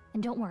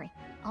 And don't worry,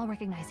 I'll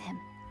recognize him.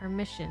 Our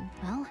mission.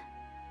 Well,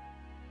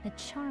 the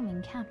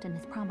charming captain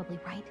is probably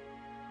right.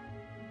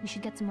 We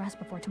should get some rest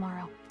before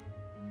tomorrow.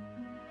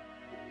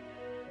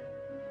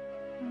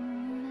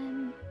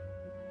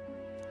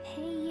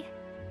 Hey,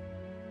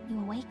 you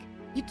awake?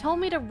 You told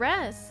me to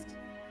rest.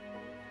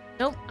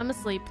 Nope, I'm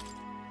asleep.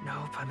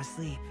 Nope, I'm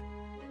asleep.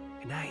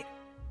 Good night.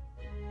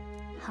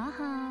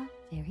 Haha,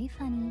 very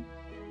funny.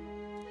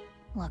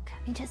 Look,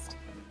 I just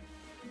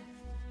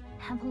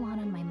have a lot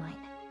on my mind.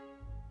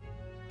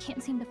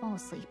 Can't seem to fall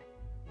asleep.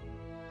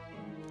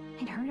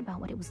 I'd heard about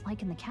what it was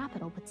like in the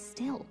capital, but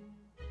still,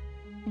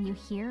 when you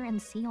hear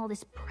and see all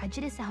this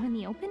prejudice out in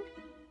the open,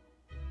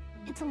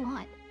 it's a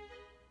lot.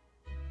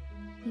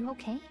 You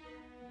okay?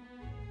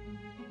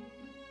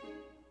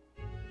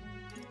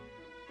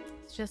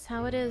 It's just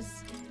how it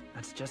is.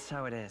 That's just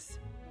how it is.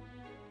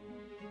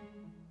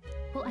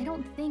 Well, I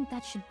don't think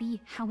that should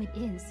be how it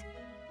is.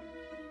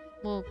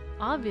 Well,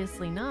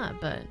 obviously not,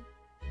 but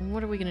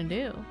what are we gonna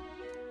do?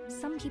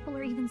 Some people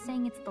are even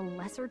saying it's the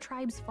lesser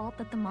tribe's fault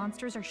that the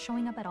monsters are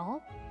showing up at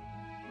all.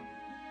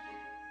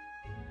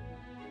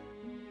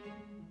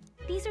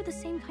 These are the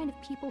same kind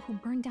of people who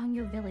burned down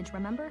your village,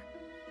 remember?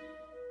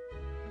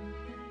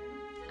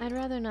 I'd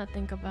rather not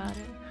think about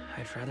it.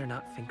 I'd rather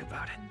not think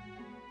about it.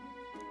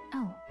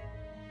 Oh,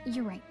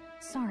 you're right.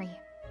 Sorry.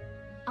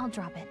 I'll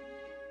drop it.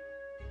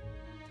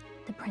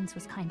 The prince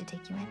was kind to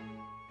take you in.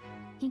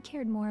 He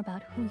cared more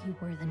about who you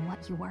were than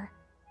what you were.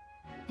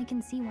 I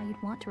can see why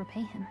you'd want to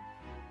repay him.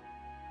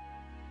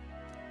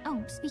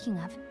 Oh, speaking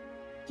of,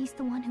 he's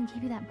the one who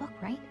gave you that book,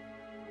 right?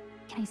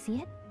 Can I see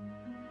it?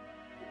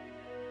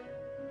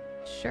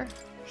 Sure.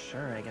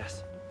 Sure, I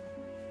guess.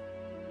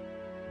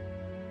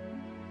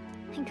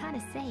 I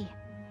gotta say,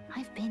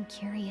 I've been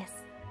curious.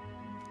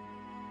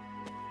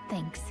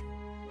 Thanks.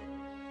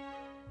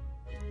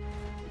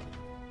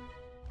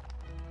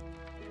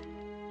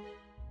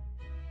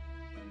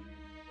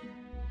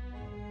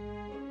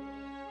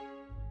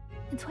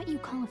 It's what you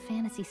call a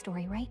fantasy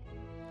story, right?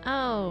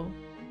 Oh.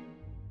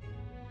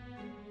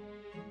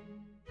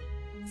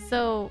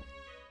 So,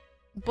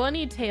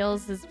 Bunny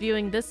Tails is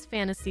viewing this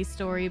fantasy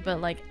story, but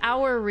like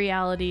our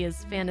reality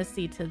is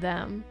fantasy to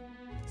them.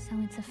 So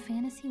it's a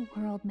fantasy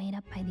world made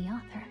up by the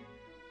author.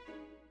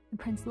 The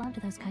prince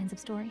loved those kinds of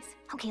stories.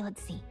 Okay,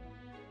 let's see.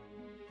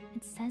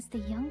 It says the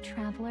young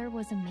traveler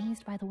was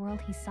amazed by the world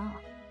he saw.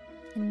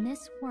 In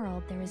this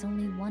world, there is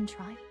only one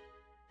tribe.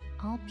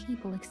 All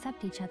people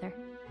accept each other,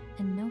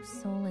 and no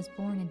soul is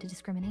born into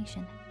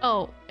discrimination.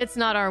 Oh, it's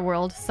not our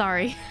world.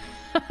 Sorry.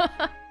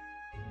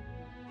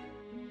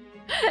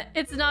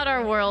 It's not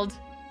our world.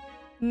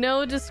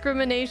 No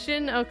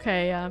discrimination?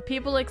 Okay,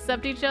 people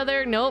accept each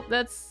other? Nope,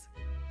 that's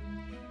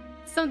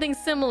something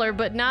similar,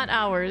 but not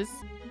ours.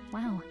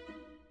 Wow.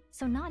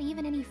 So not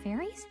even any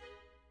fairies?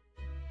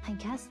 I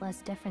guess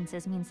less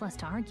differences means less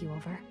to argue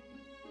over.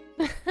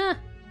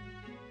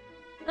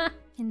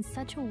 In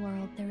such a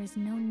world, there is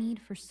no need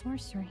for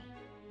sorcery.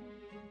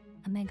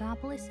 A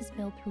megapolis is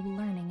built through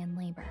learning and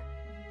labor.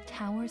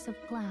 Towers of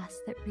glass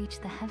that reach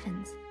the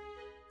heavens.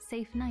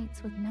 Safe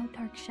nights with no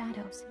dark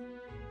shadows.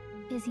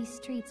 Busy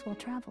streets well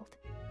traveled.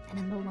 And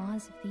in the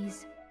laws of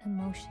these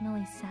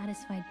emotionally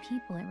satisfied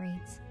people, it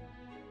reads,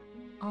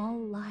 all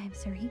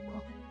lives are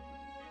equal.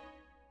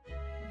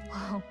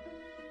 Whoa.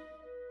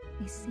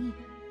 I see.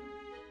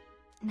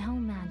 No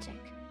magic,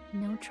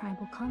 no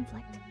tribal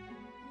conflict,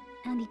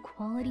 and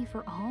equality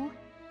for all.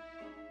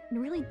 It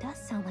really does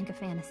sound like a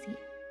fantasy,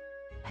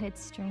 but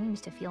it's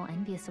strange to feel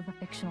envious of a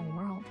fictional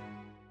world.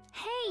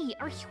 Hey,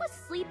 are you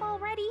asleep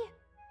already?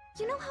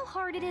 You know how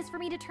hard it is for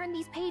me to turn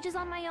these pages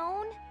on my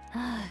own?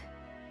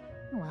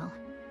 Well,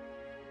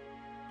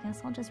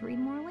 guess I'll just read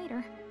more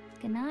later.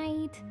 Good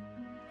night.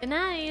 Good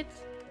night.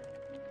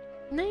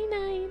 Night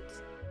night.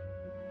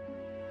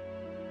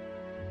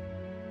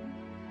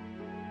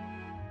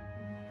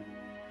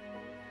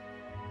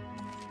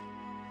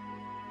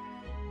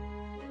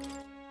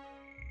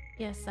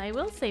 Yes, I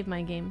will save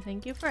my game.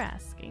 Thank you for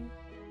asking.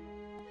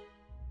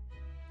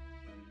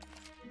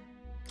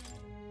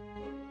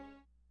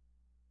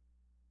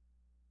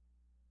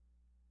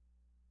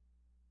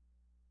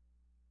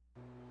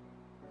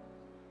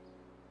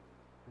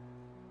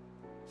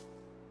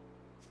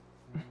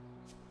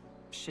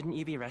 Shouldn't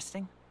you be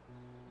resting?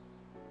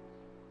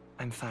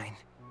 I'm fine.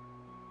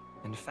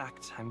 In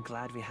fact, I'm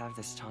glad we have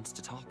this chance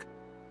to talk.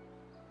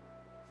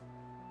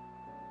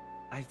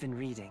 I've been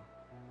reading,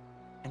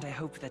 and I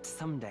hope that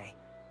someday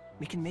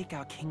we can make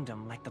our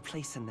kingdom like the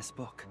place in this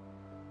book.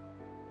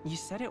 You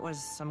said it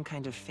was some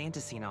kind of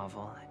fantasy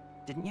novel,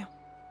 didn't you?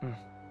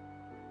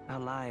 Our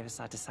lives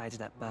are decided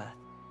at birth,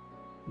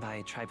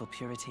 by tribal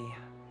purity,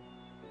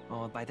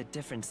 or by the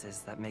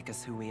differences that make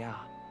us who we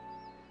are.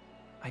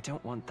 I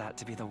don't want that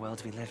to be the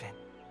world we live in.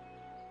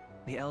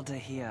 The Elder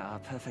here are a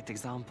perfect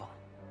example.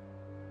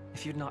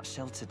 If you'd not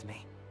sheltered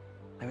me,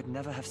 I would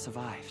never have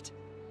survived.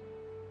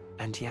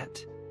 And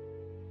yet,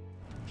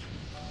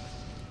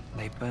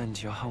 they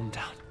burned your home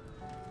down.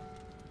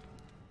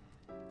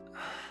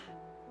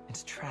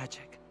 It's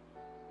tragic,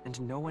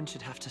 and no one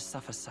should have to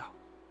suffer so.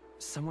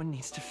 Someone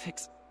needs to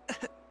fix...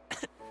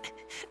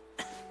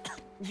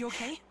 You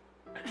okay?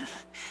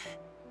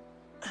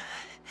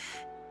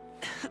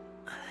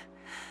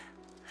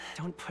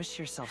 Don't push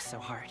yourself so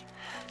hard.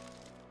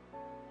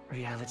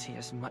 Reality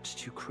is much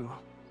too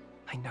cruel.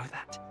 I know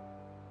that.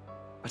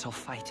 But I'll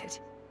fight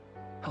it.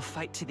 I'll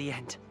fight to the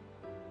end.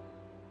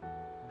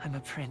 I'm a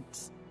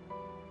prince.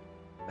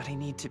 But I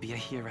need to be a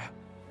hero.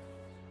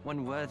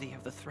 One worthy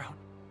of the throne.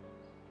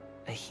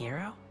 A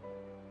hero?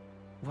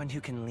 One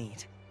who can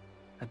lead.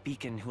 A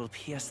beacon who will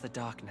pierce the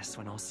darkness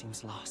when all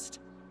seems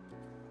lost.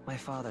 My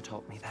father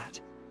taught me that.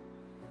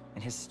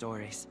 In his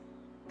stories,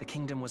 the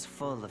kingdom was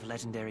full of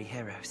legendary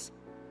heroes.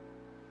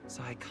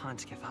 So I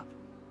can't give up.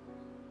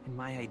 In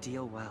my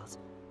ideal world,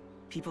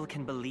 people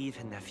can believe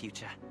in their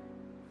future.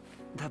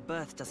 Their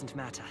birth doesn't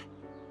matter.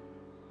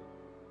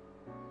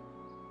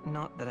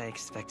 Not that I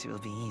expect it will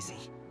be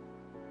easy.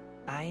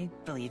 I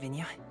believe in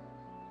you.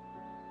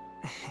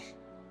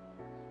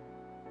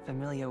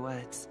 Familiar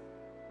words.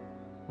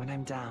 When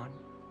I'm down,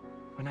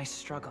 when I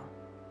struggle,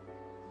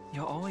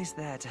 you're always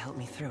there to help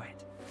me through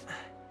it.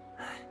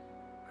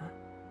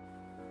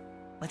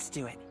 Let's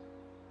do it.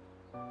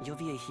 You'll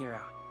be a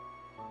hero.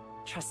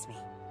 Trust me.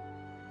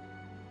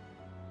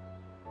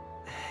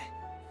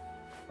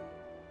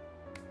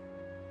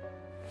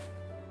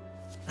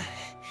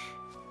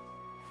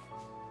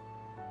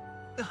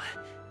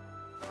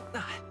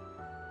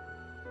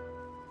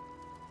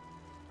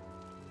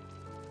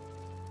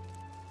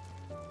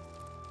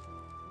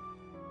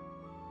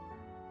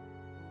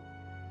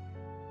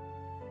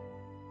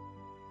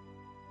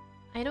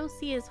 I don't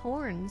see his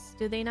horns.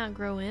 Do they not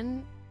grow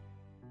in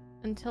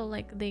until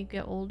like they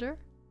get older?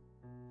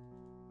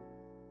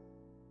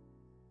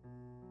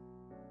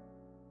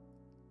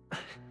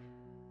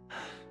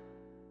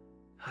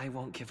 I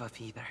won't give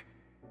up either.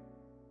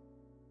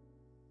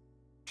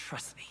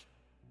 Trust me.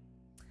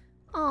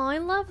 Oh, I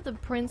love the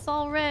prince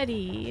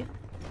already.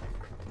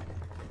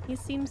 He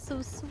seems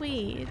so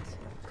sweet.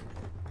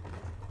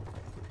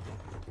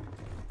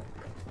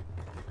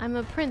 I'm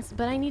a prince,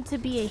 but I need to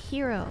be a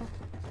hero.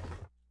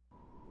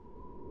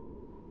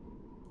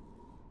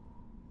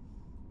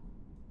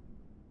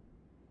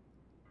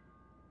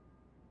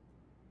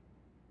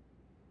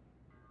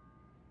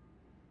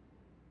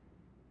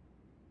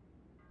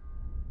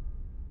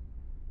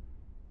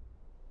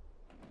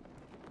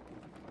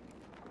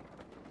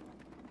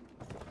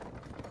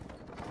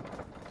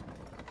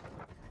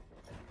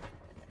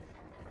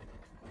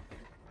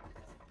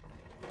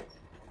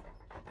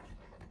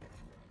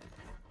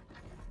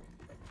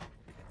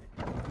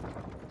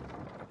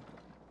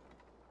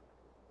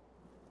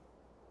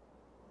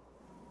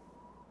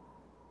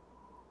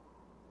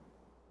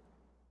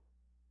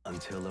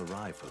 Until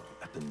arrival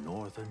at the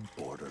northern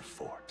border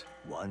fort,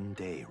 one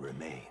day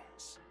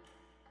remains.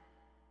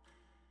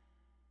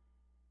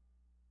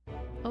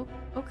 Oh,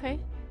 okay.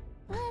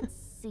 Let's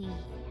see.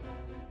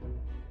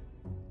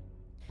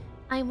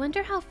 I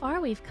wonder how far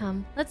we've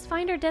come. Let's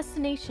find our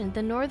destination,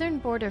 the northern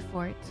border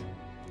fort.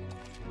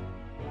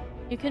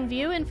 You can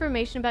view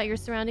information about your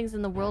surroundings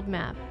in the world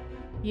map.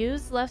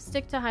 Use left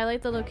stick to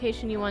highlight the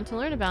location you want to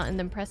learn about and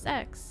then press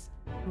X.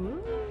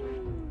 Ooh.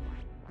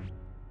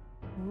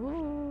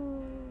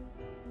 Ooh.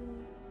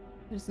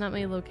 There's not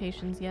many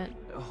locations yet.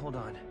 Hold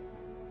on.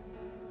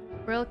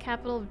 Royal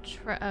capital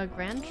of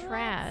Grand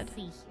Trad. Let's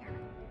see here.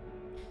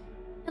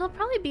 It'll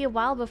probably be a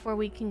while before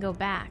we can go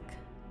back.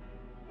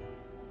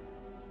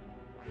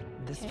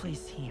 This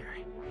place here.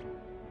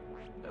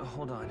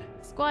 Hold on.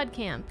 Squad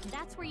camp.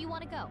 That's where you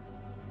want to go.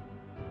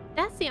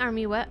 That's the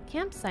army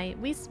campsite.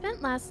 We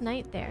spent last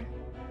night there.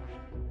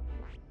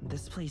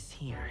 This place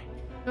here.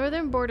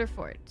 Northern Border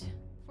Fort.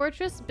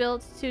 Fortress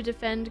built to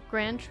defend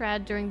Grand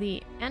Trad during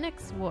the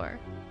Annex War.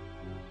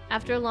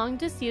 After long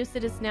disuse,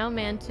 it is now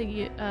manned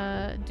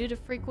due to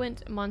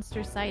frequent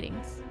monster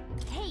sightings.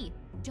 Hey,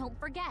 don't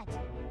forget.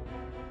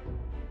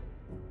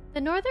 The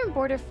Northern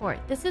Border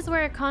Fort. This is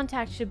where a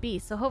contact should be,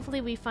 so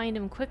hopefully we find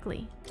him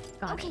quickly.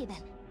 Okay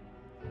then.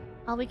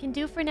 All we can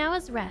do for now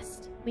is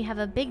rest. We have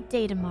a big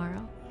day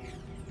tomorrow.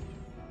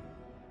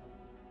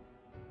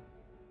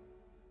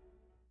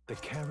 The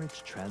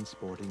carriage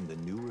transporting the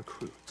new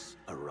recruits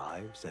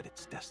arrives at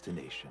its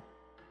destination.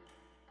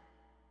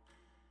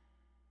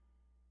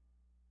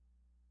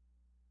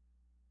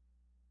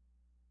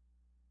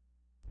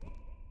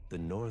 The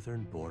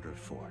Northern Border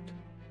Fort.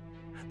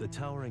 The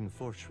towering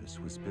fortress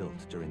was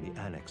built during the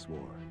Annex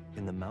War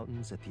in the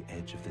mountains at the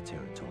edge of the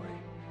territory.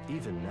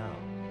 Even now,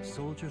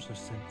 soldiers are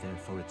sent there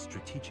for its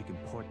strategic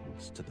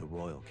importance to the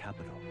royal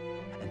capital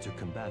and to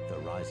combat the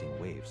rising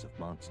waves of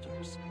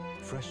monsters.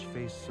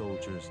 Fresh-faced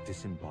soldiers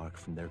disembark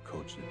from their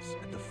coaches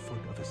at the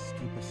foot of a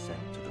steep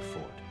ascent to the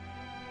fort,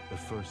 the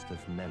first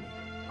of many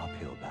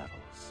uphill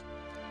battles.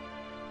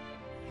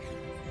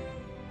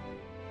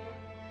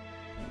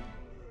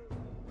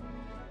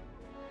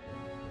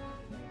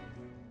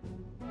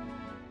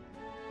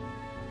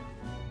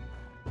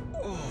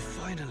 Oh,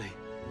 finally.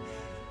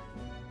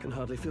 Can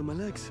hardly feel my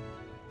legs.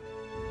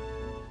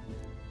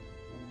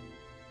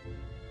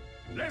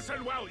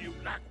 Listen well, you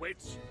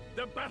lackwits.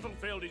 The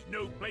battlefield is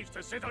no place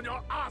to sit on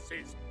your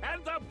asses,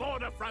 and the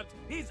border front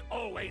is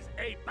always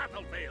a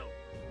battlefield.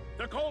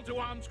 The call to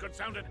arms could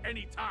sound at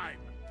any time.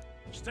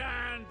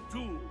 Stand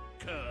to,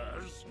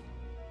 curs.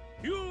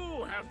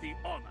 You have the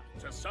honor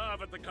to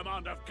serve at the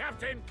command of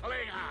Captain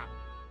Klinger,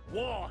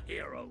 war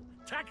hero,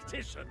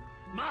 tactician,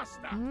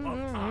 master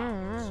of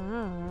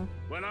arms.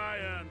 When I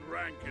earned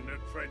rank in the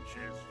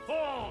trenches,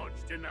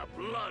 forged in the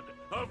blood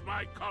of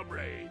my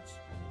comrades.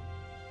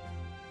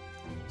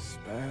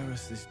 Spare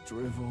us this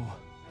drivel.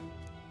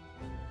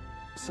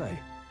 Say,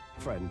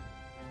 friend,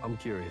 I'm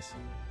curious.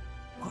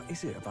 What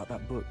is it about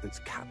that book that's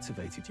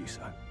captivated you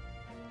so?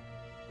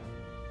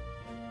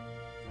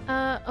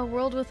 A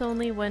world with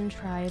only one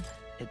tribe.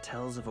 It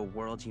tells of a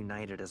world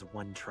united as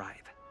one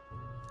tribe.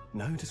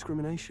 No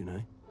discrimination,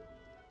 eh?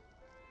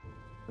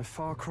 A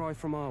far cry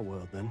from our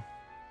world, then.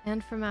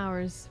 And from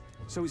ours.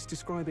 So it's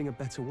describing a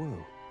better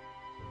world.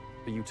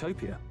 A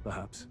utopia,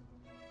 perhaps.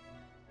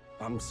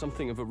 I'm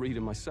something of a reader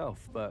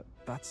myself, but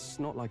that's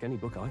not like any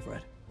book I've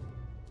read.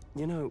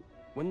 You know,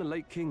 when the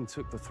late king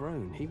took the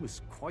throne, he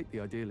was quite the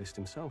idealist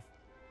himself.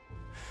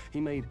 He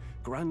made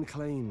grand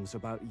claims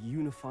about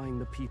unifying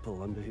the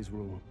people under his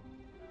rule.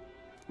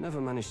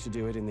 Never managed to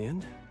do it in the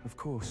end, of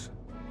course.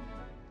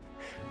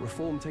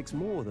 Reform takes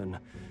more than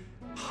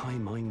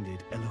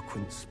high-minded,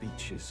 eloquent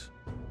speeches.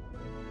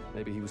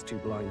 Maybe he was too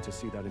blind to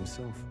see that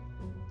himself.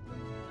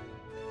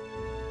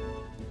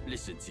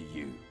 Listen to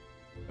you.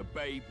 A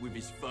babe with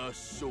his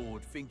first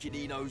sword thinking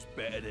he knows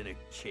better than a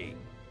king.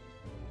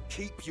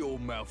 Keep your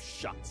mouth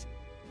shut.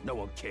 No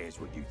one cares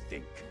what you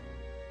think.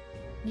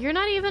 You're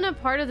not even a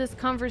part of this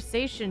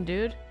conversation,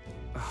 dude.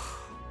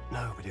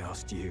 Nobody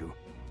asked you.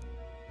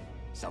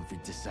 Something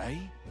to say?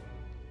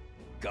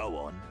 Go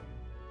on.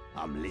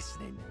 I'm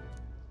listening.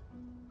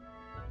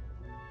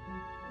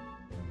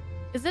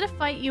 Is it a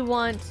fight you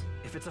want?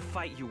 If it's a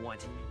fight you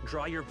want,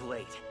 draw your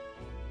blade.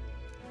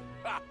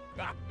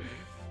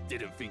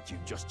 Didn't think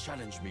you'd just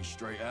challenge me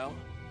straight out.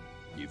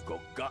 You've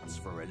got guts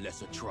for a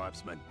lesser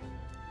tribesman.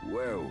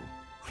 Well,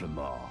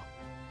 Clemar,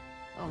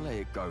 I'll let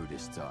it go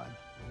this time.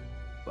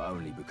 But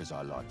only because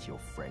I like your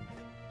friend.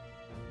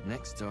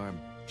 Next time,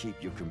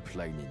 keep your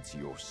complaining to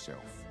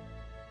yourself.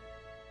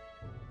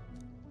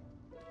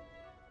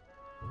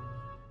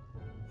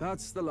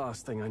 That's the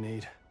last thing I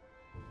need.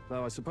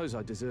 Though I suppose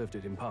I deserved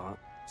it in part,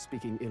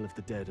 speaking ill of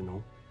the dead and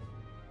all.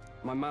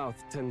 My mouth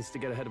tends to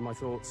get ahead of my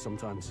thoughts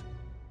sometimes.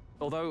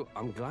 Although,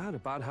 I'm glad a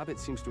bad habit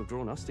seems to have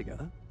drawn us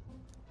together.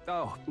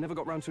 Oh, never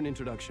got round to an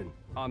introduction.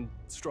 I'm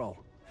Stroll.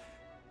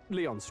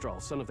 Leon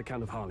Stroll, son of the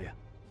Count of Harlia.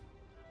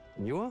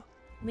 And you are?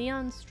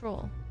 Leon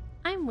Stroll.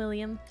 I'm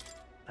William.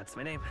 That's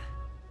my name.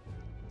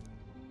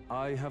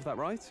 I have that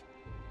right?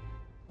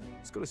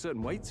 It's got a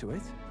certain weight to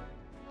it.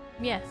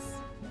 Yes.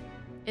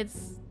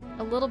 It's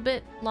a little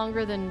bit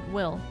longer than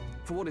Will.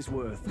 For what it's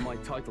worth, my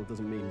title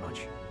doesn't mean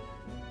much.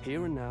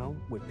 Here and now,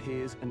 we're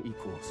peers and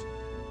equals.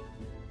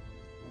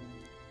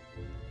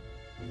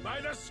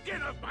 By the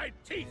skin of my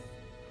teeth!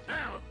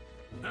 Now,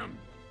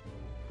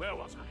 where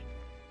was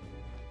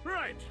I?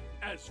 Right,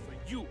 as for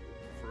you,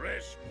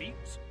 fresh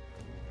meat.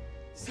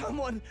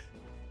 Someone,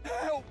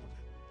 help!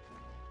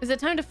 Is it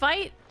time to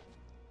fight?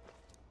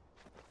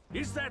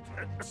 Is that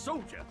a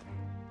soldier?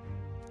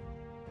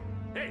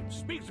 Hey,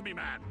 speak to me,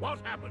 man. What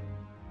happened?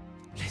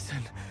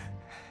 Listen.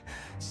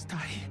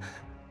 Stay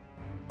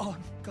on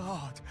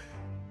guard.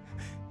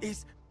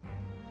 is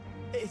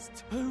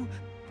too...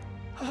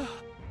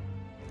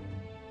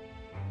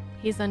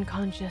 He's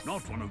unconscious.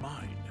 Not one of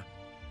mine.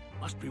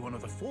 Must be one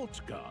of the fort's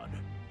guard.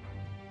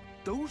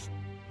 Those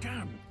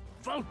damn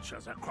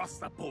vultures across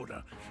the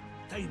border.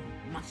 They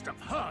must have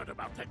heard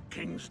about the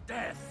king's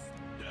death.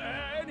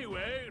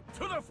 Anyway,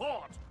 to the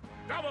fort.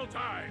 Double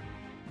time.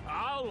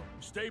 I'll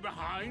stay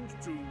behind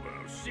to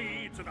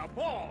see to the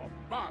poor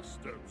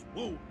bastard's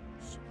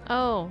wounds.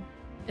 Oh,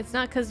 it's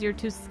not because you're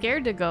too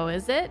scared to go,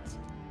 is it?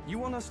 You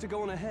want us to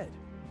go on ahead?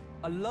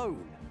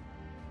 Alone?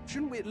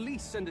 Shouldn't we at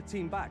least send a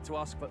team back to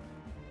ask for...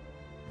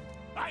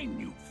 I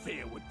knew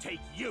fear would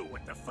take you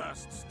at the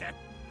first step.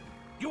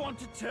 You want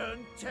to turn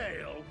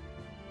tail?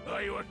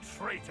 Are you a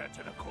traitor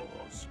to the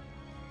cause?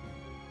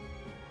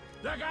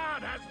 The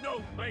guard has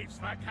no place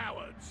for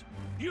cowards.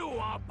 You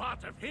are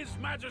part of His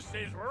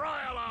Majesty's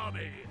royal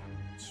army.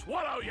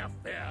 Swallow your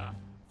fear,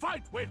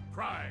 fight with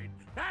pride,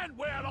 and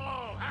we'll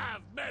all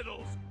have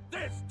medals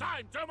this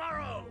time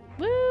tomorrow.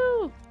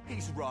 Woo!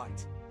 He's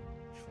right.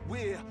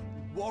 We're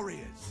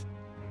warriors.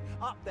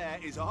 Up there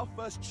is our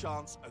first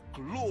chance at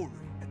glory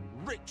and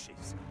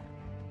riches.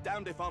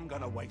 Damned if I'm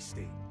gonna waste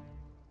it.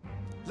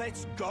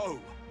 Let's go.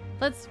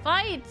 Let's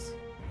fight.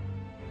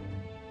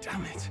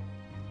 Damn it.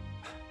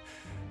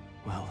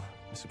 Well,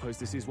 I suppose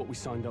this is what we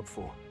signed up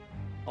for.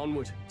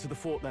 Onward, to the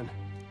fort then.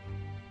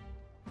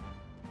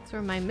 That's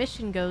where my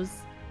mission goes.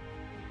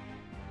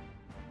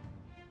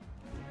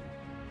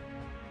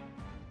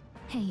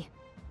 Hey,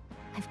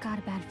 I've got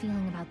a bad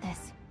feeling about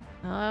this.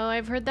 Oh,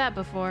 I've heard that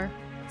before.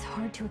 It's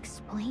hard to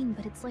explain,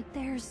 but it's like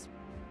there's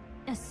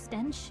a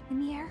stench in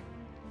the air,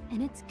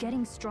 and it's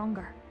getting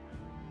stronger.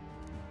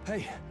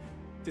 Hey,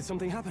 did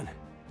something happen?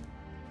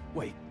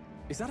 Wait,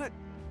 is that a...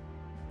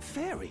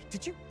 fairy?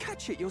 Did you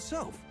catch it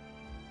yourself?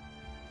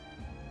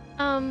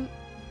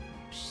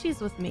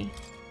 She's with me.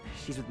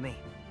 She's with me.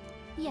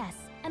 Yes,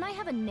 and I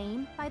have a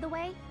name, by the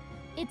way.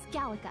 It's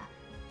Gallica.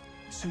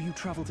 So you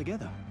travel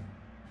together?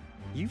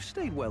 You've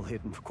stayed well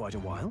hidden for quite a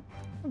while.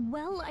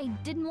 Well, I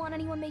didn't want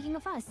anyone making a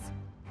fuss.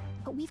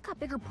 But we've got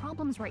bigger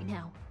problems right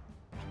now.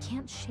 I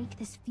can't shake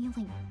this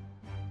feeling.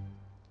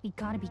 We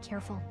gotta be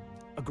careful.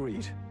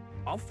 Agreed.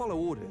 I'll follow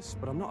orders,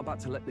 but I'm not about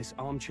to let this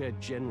armchair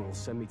general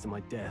send me to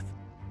my death.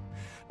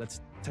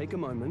 Let's take a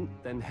moment,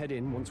 then head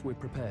in once we're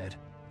prepared.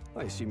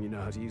 I assume you know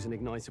how to use an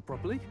igniter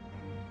properly?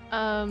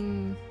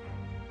 I'm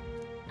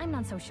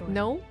not so sure.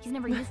 No? He's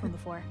never used one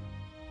before.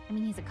 I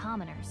mean, he's a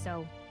commoner,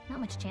 so not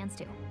much chance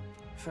to.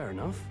 Fair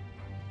enough.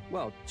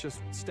 Well,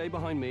 just stay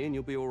behind me and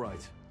you'll be all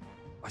right.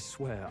 I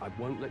swear I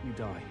won't let you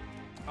die.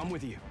 I'm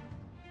with you.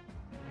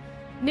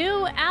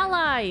 New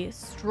ally,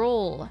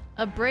 Stroll.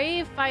 A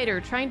brave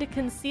fighter trying to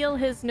conceal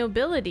his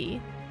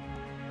nobility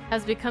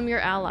has become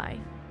your ally.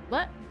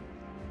 What?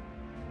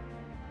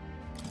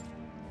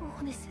 Oh,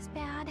 this is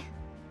bad.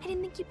 I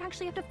didn't think you'd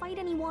actually have to fight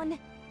anyone.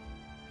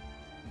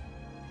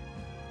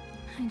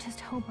 I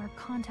just hope our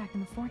contact in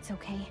the fort's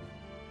okay.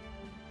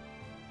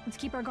 Let's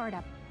keep our guard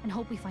up and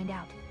hope we find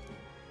out.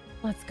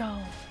 Let's go.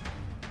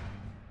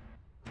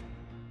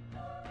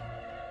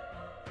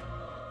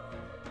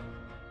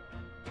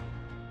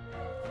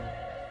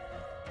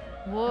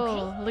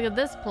 Whoa, look at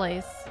this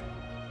place.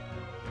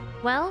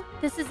 Well,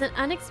 this is an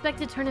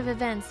unexpected turn of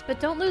events,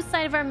 but don't lose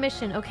sight of our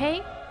mission,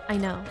 okay? I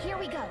know. Here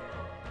we go.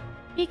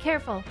 Be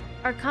careful.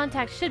 Our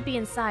contact should be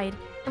inside,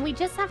 and we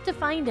just have to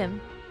find him.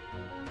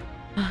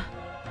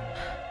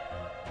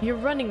 You're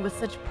running with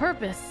such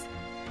purpose.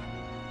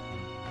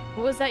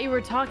 What was that you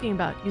were talking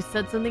about? You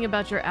said something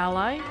about your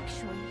ally?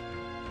 Actually...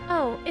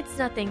 Oh, it's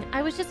nothing.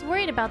 I was just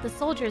worried about the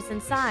soldiers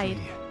inside.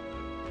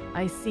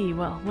 I see.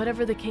 Well,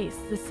 whatever the case,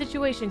 the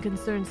situation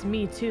concerns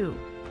me too.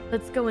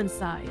 Let's go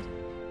inside.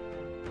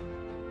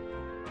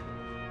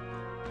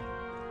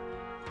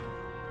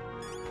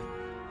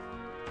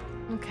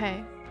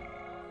 Okay.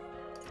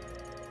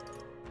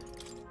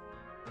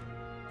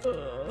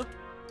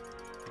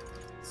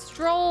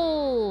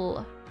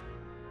 Stroll!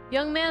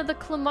 Young man of the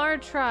Clamar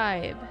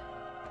tribe.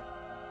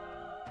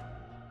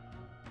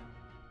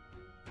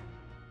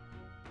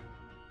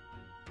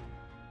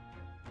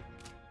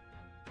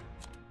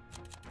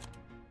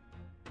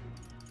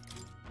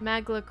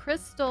 Magla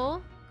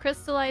crystal.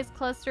 Crystallized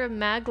cluster of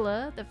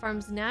magla that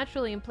farms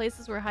naturally in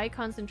places where high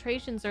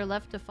concentrations are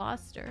left to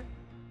foster.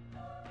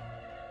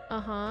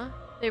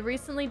 They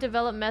recently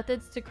developed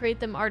methods to create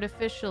them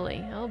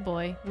artificially. Oh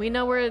boy. We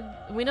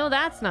know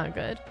that's not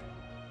good.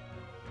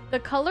 The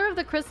color of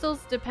the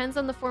crystals depends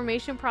on the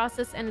formation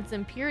process and its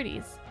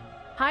impurities.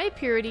 High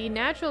purity,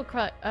 natural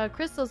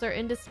crystals are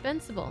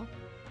indispensable.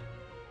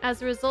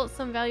 As a result,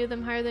 some value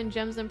them higher than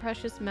gems and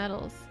precious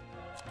metals.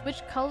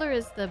 Which color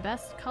is the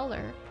best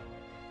color?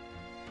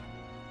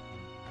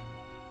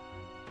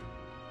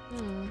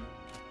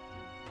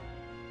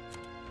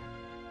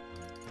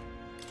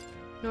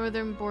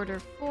 Northern Border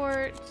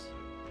Fort.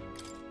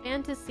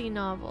 Fantasy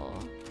novel.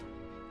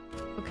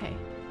 Okay.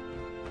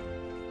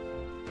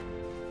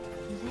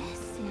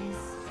 This is...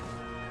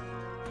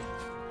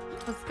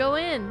 Let's go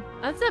in.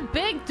 That's a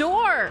big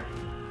door!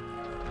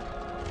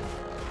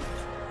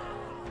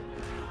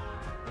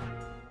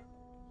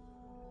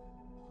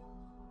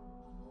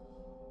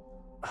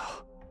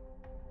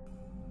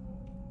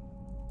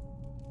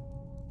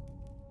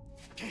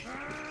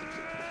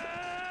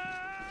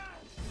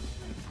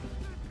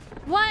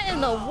 What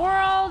in the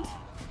world?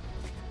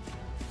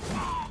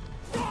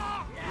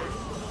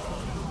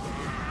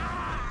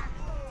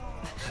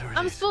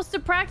 I'm supposed to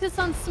practice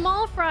on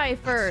small fry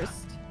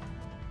first.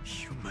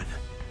 Human.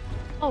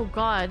 Oh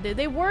god,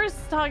 they were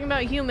talking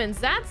about humans.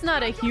 That's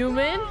not a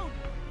human.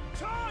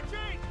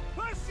 Charging!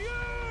 Pursue!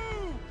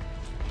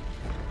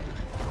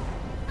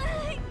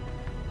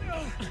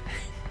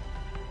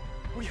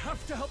 We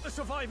have to help the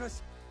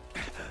survivors.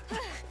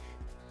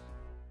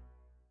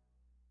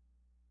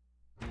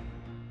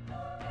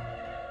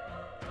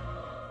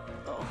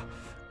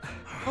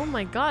 Oh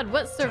my god,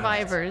 what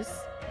survivors?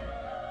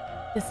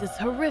 This is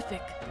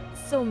horrific.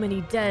 So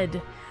many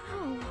dead.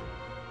 Oh.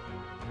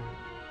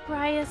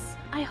 Brias,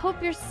 I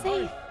hope you're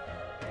safe.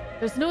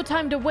 There's no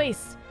time to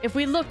waste. If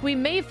we look, we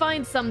may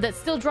find some that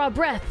still draw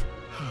breath.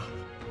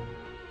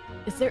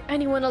 Is there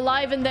anyone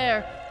alive in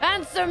there?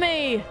 Answer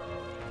me!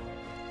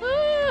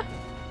 Ah!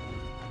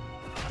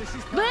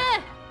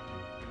 Bleh!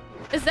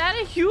 Is that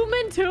a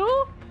human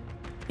too?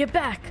 Get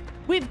back.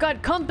 We've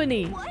got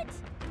company. What?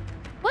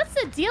 What's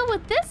the deal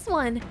with this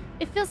one?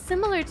 It feels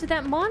similar to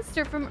that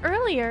monster from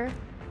earlier.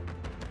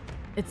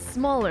 It's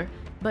smaller,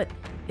 but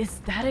is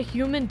that a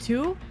human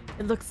too?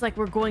 It looks like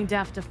we're going to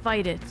have to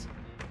fight it.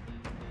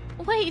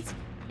 Wait,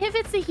 if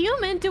it's a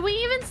human, do we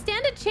even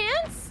stand a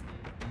chance?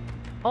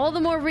 All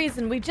the more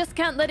reason we just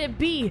can't let it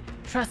be.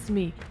 Trust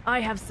me, I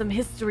have some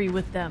history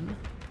with them.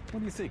 What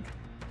do you think?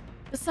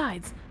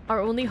 Besides, our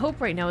only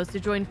hope right now is to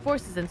join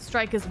forces and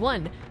strike as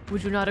one.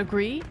 Would you not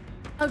agree?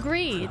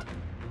 Agreed.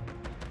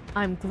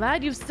 I'm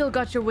glad you've still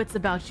got your wits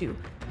about you.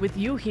 With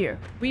you here,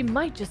 we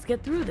might just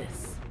get through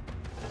this.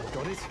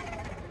 Got it?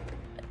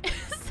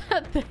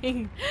 That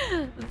thing.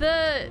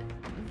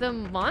 The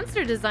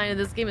monster design of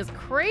this game is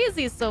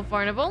crazy so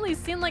far, and I've only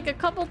seen like a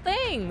couple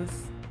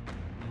things.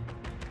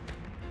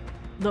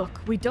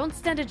 Look, we don't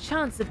stand a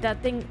chance if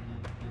that thing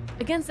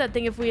against that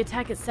thing if we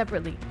attack it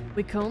separately.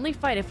 We can only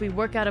fight if we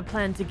work out a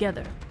plan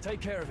together. Take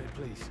care of it,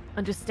 please.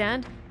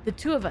 Understand? The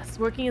two of us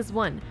working as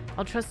one.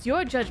 I'll trust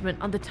your judgment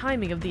on the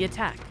timing of the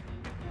attack.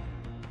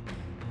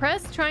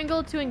 Press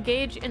triangle to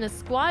engage in a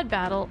squad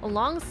battle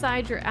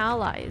alongside your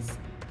allies.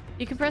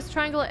 You can press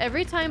triangle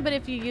every time, but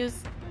if you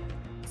use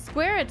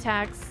square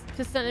attacks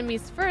to stun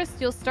enemies first,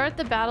 you'll start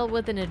the battle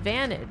with an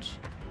advantage.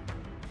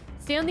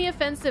 Stay on the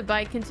offensive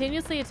by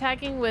continuously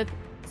attacking with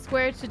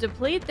square to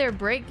deplete their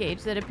break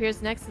gauge that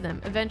appears next to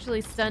them,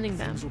 eventually stunning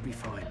them. Things will be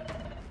fine.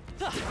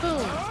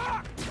 Boom.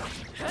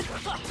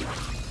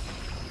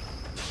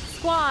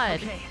 Squad.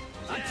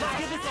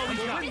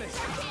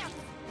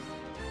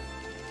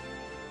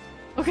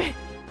 Okay.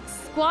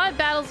 Squad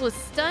battles with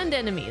stunned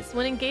enemies.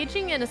 When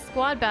engaging in a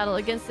squad battle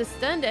against a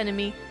stunned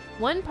enemy,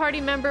 one party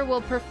member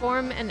will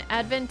perform an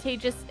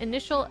advantageous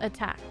initial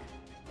attack.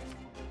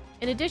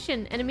 In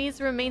addition, enemies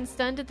remain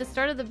stunned at the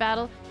start of the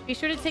battle. Be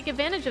sure to take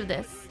advantage of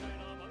this.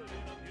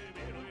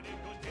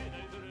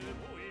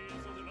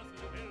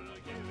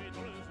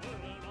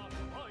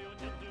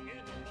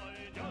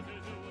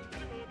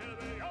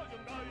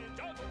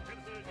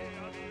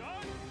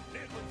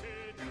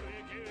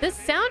 This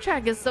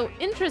soundtrack is so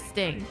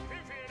interesting.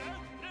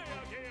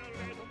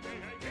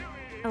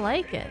 I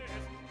like it.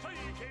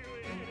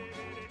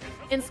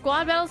 In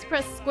squad battles,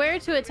 press square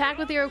to attack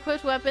with your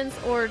equipped weapons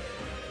or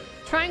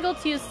triangle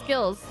to use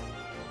skills,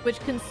 which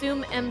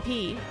consume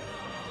MP.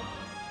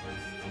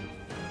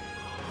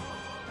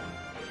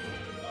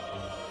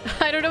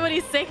 I don't know what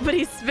he's saying, but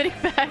he's spitting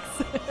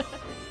facts.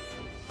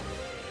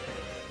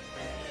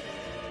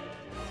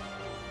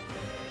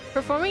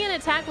 Performing an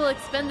attack will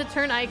expend the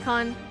turn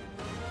icon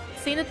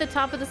seen at the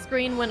top of the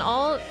screen. When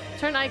all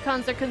turn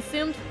icons are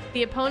consumed,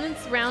 the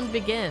opponent's round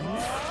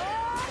begins.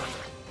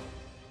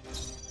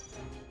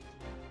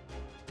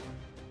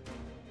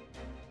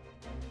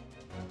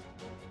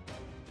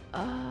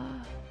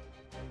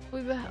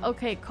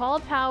 Okay, call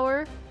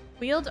power,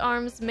 wield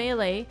arms,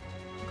 melee,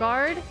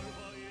 guard.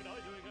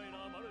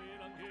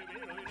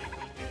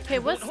 Okay,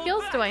 what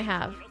skills do I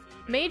have?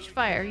 Mage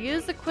fire.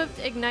 Use equipped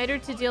igniter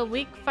to deal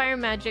weak fire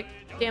magic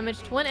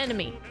damage to one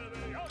enemy.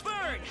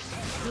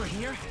 You're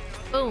here?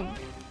 Boom.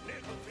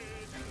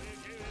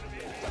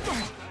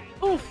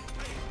 Oof.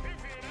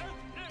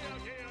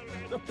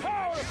 The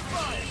power of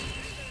fire!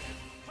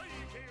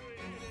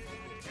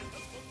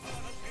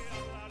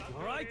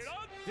 All right,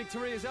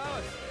 victory is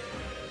ours.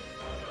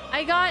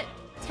 I got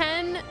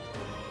 10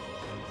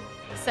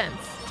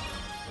 cents.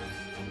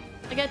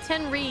 I got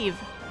 10 reeve.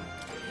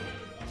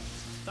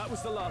 That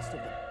was the last of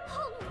them.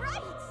 All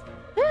right.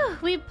 Whew,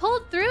 we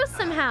pulled through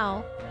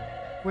somehow.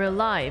 We're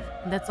alive,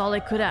 and that's all I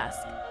could ask.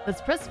 Let's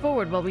press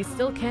forward while we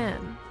still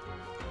can.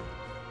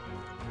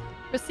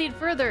 Proceed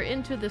further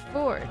into the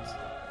fort.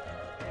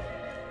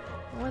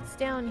 What's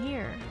down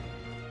here?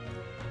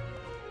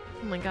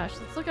 Oh my gosh,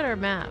 let's look at our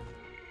map.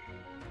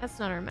 That's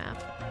not our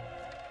map.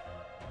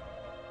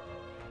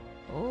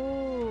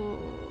 Oh.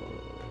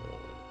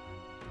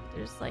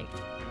 There's like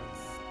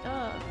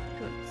stuff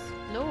to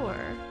explore.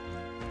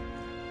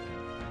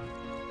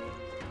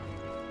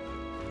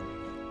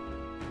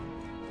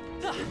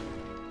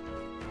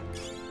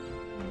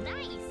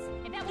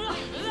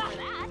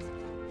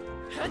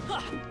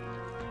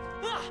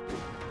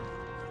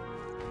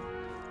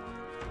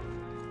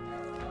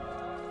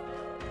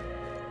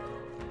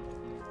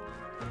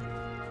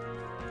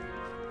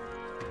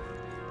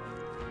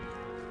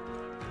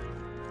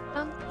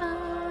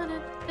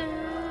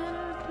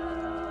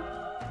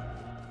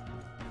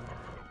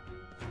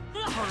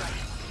 Alright,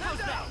 how's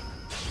that?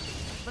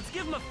 Let's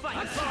give him a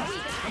fight.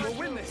 And we'll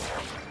win this.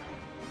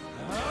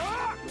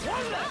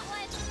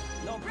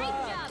 Not Great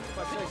bad. If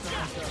I say so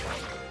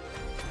myself.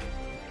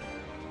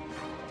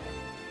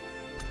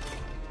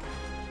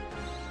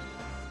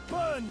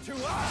 Burn to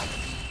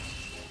ash!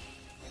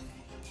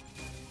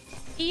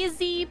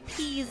 Easy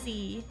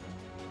peasy.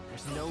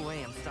 There's no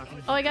way I'm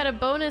stopping. Oh, I got a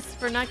bonus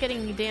for not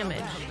getting damage.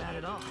 Not bad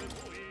at all.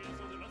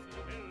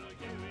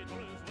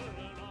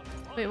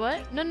 Wait,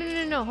 what?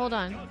 No, hold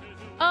on.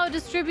 Oh,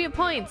 distribute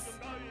points.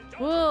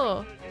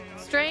 Whoa.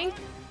 Strength,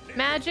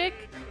 magic,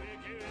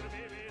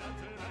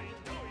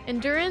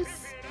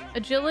 endurance,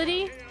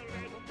 agility,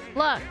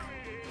 luck.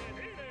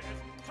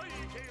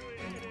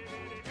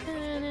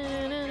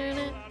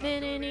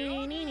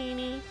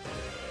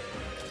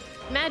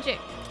 Magic.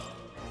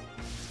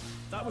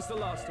 That was the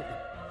last of them.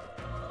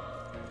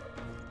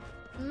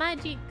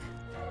 Magic.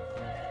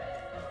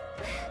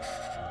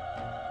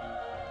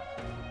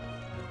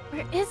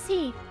 Where is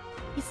he?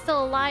 He's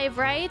still alive,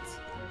 right?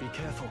 Be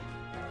careful.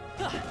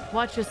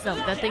 Watch yourself.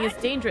 That thing is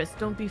dangerous.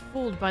 Don't be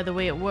fooled by the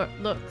way it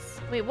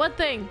looks. Wait, what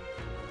thing?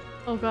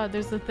 Oh god,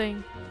 there's a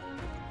thing.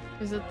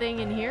 There's a thing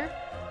in here?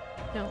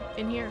 No,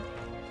 in here.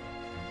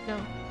 No,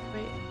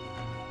 wait.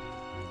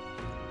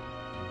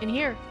 In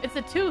here. It's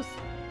a tooth.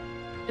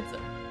 It's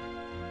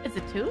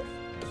a tooth?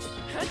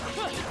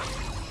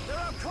 They're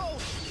out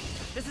cold.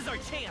 This is our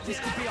chance. This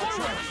could be our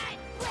chance.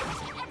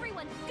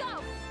 Everyone,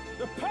 go!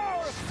 The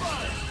power of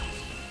fire!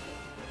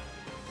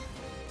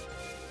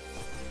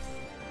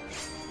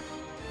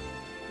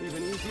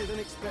 Even easier than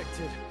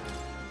expected.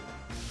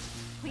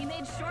 We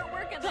made short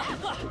work of that.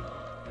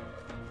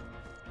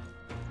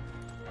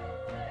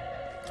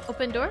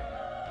 Open door?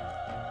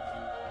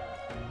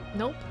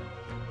 Nope.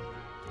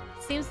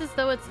 Seems as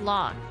though it's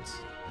locked.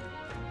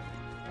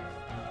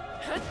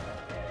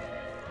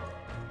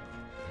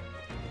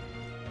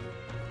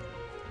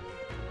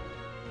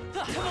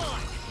 Come on!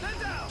 Stand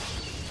down!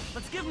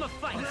 Let's give him a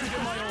fight. Let's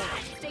give my order.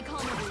 Stay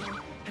calm,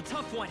 everyone. A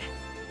tough one.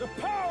 The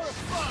power of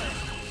fire!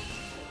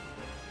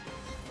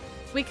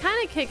 We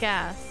kind of kick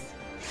ass.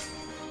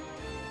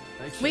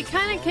 We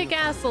kind of kick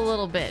ass a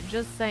little bit,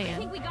 just I saying.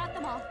 think we got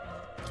them all.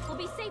 We'll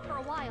be safe for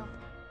a while.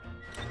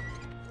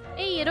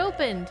 Hey, it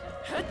opened.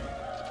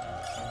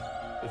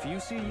 If you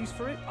see a use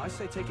for it, I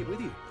say take it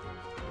with you.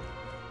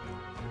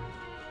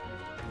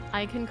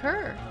 I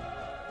concur.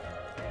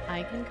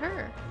 I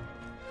concur.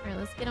 Alright,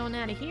 let's get on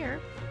out of here.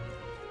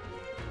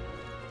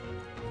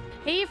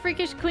 Hey,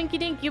 Freakish Quinky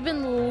Dink, you've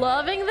been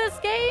loving this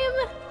game?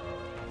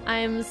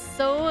 I'm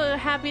so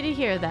happy to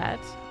hear that.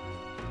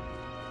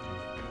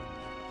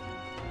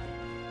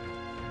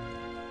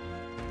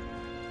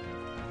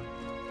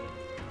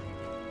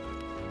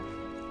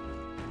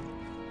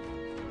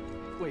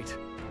 Wait.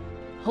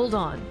 Hold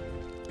on.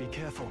 Be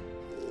careful.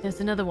 There's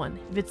another one.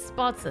 If it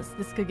spots us,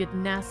 this could get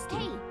nasty.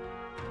 Hey.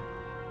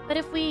 But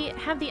if we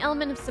have the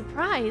element of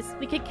surprise,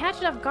 we could catch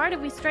it off guard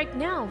if we strike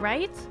now,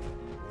 right?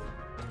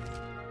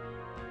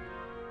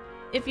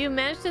 If you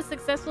manage to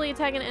successfully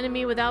attack an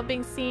enemy without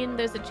being seen,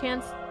 there's a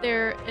chance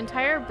their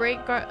entire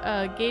break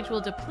gauge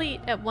will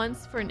deplete at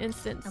once for an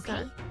instant.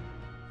 Okay.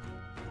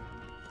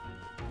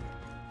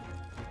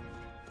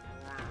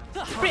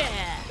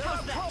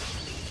 How's that?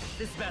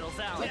 This battle's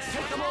out. Let's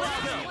take them all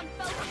out.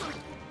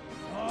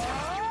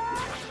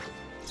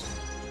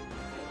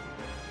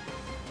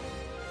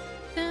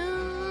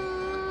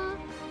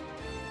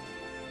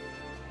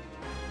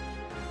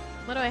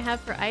 What do I have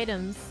for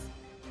items?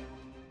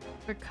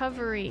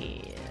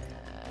 Recovery.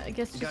 I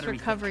guess just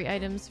recovery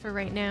items for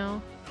right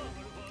now.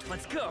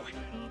 Let's go.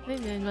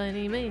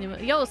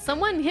 Yo,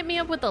 someone hit me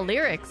up with the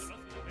lyrics.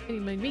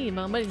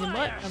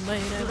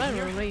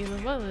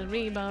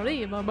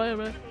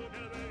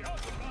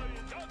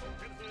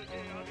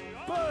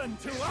 Burn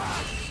to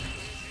ash!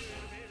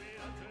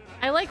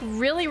 I like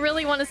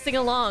really want to sing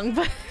along,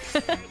 but I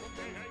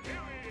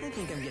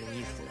think I'm getting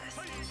used to this.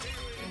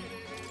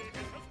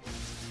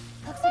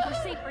 Looks like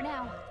we're safe for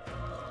now.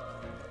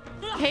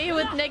 hey,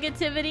 with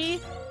negativity,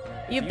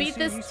 you beat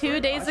this 2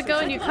 days ago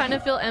and you kind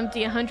of feel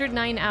empty.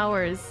 109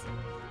 hours.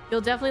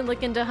 You'll definitely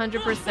look into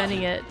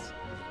 100%ing it.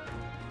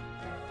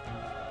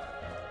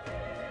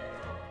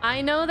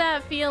 I know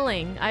that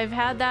feeling. I've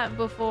had that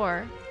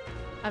before.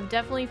 I've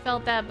definitely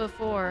felt that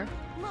before.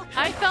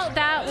 I felt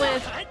that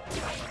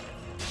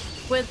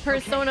with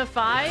Persona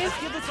 5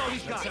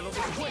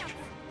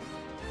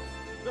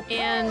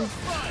 and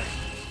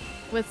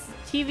with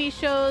TV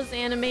shows,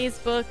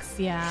 animes, books,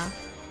 yeah.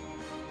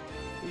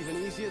 Even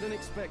easier than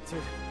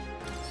expected.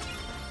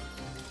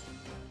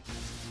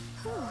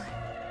 Whew.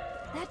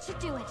 That should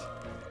do it.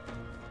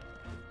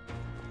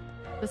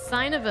 The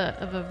sign of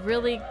a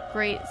really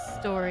great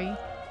story.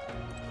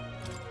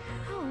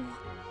 Oh.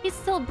 He's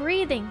still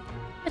breathing,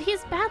 but but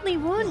he's badly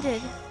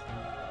wounded.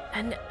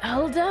 And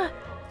Elda?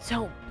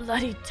 Don't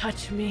bloody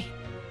touch me.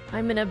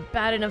 I'm in a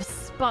bad enough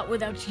spot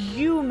without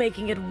you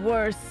making it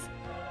worse.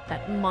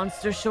 That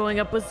monster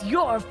showing up was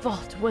your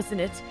fault,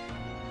 wasn't it?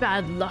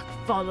 Bad luck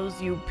follows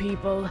you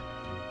people.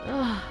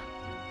 Ugh.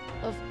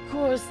 Of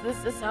course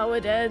this is how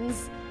it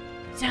ends.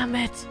 Damn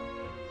it.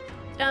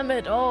 Damn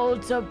it all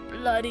to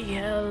bloody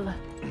hell.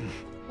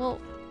 Well,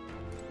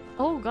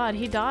 oh god,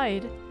 he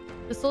died.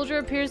 The soldier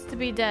appears to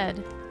be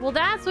dead. Well,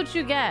 that's what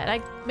you get.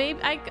 I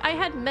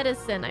had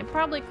medicine. I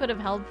probably could have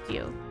helped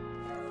you.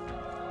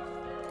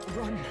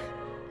 Run.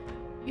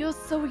 You're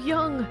so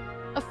young.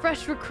 A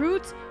fresh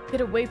recruit?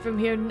 Get away from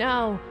here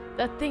now.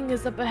 That thing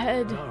is up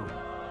ahead. No.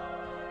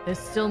 There's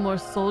still more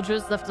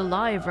soldiers left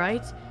alive,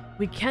 right?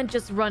 We can't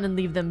just run and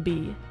leave them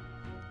be.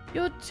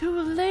 You're too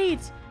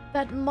late.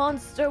 That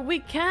monster, we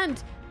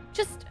can't.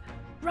 Just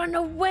run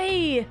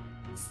away.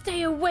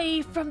 Stay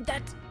away from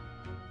that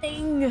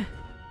thing.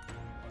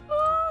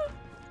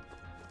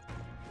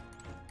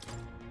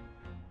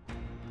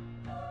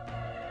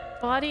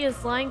 Body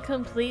is lying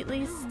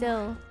completely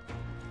still.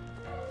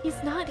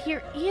 He's not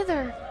here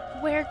either.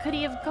 Where could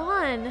he have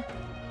gone?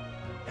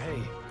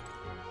 Hey.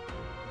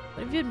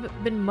 What have you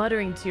been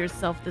muttering to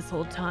yourself this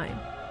whole time?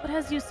 What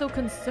has you so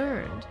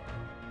concerned?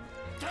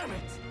 Damn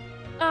it!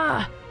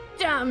 Ah!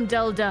 Damn,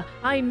 Delda!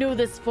 I knew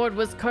this fort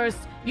was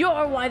cursed.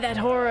 You're why that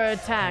horror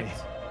attacked.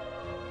 Hey.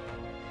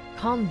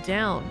 Calm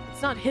down.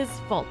 It's not his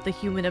fault the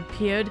human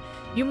appeared.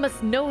 You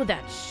must know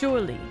that,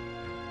 surely.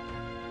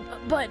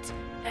 But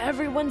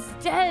everyone's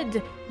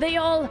dead. They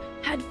all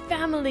had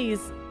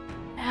families.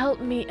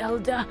 Help me,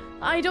 Elda.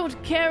 I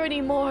don't care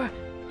anymore.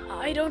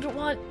 I don't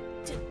want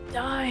to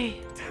die.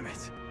 Damn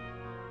it.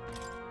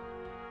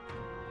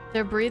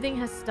 Their breathing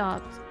has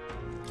stopped.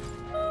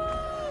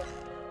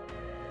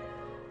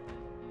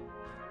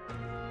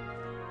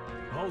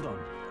 Hold on.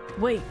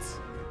 Wait.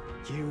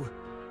 You...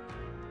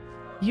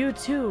 You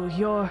too.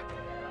 You're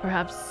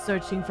perhaps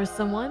searching for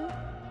someone?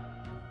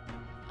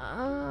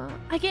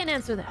 I can't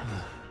answer that.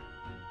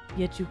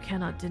 Yet you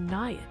cannot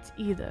deny it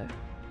either.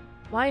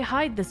 Why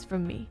hide this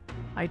from me?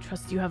 I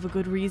trust you have a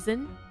good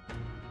reason.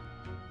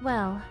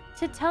 Well,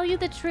 to tell you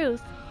the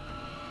truth...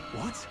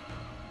 What?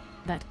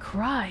 That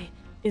cry,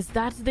 is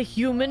that the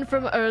human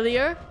from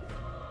earlier?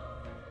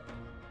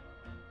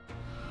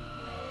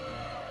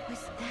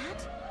 Was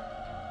that?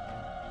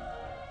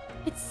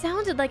 It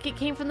sounded like it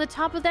came from the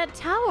top of that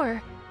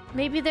tower.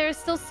 Maybe there are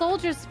still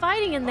soldiers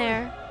fighting in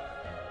there.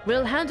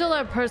 We'll handle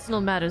our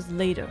personal matters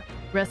later.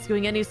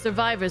 Rescuing any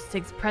survivors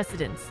takes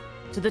precedence.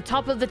 To the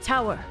top of the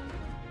tower.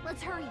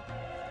 Let's hurry.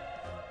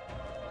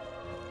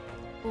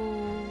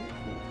 Oh,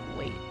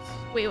 wait.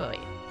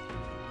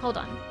 Hold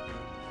on.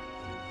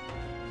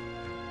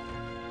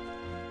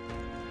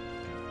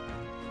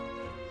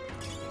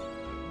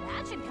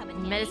 That should come in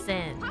handy.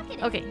 Medicine. Pocket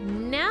it. Okay,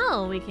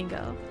 now we can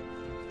go.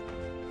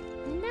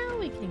 Now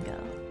we can go.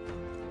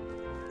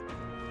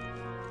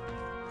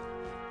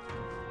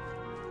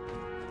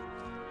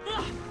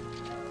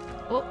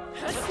 Oh,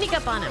 sneak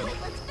up on him.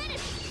 Let's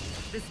finish.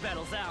 This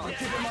battle's ours.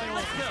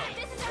 Let's go.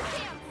 This is our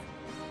chance.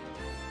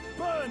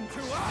 Burn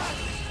to us!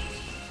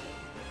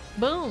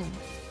 Boom.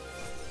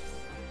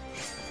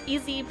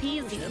 Easy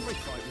peasy. Every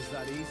fight was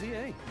that easy,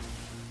 eh?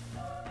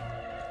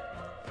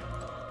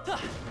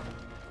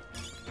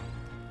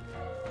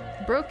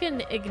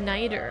 Broken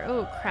igniter.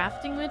 Oh,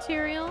 crafting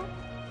material.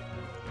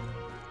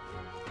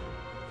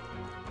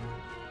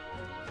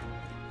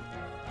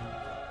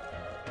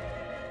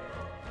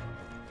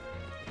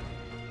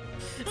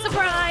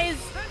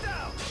 Surprise!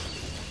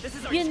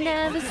 You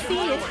never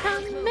see it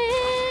coming.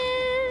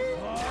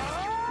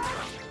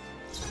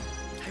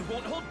 I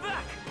won't hold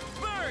back.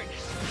 Burn!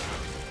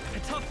 A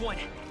tough one.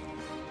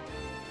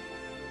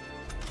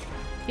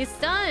 He's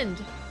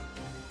stunned.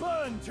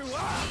 Burn to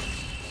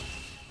us!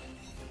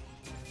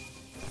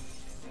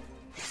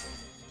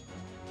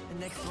 The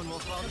next one will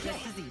fall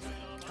just as easy.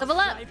 Level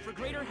up. Strive for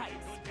greater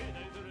heights.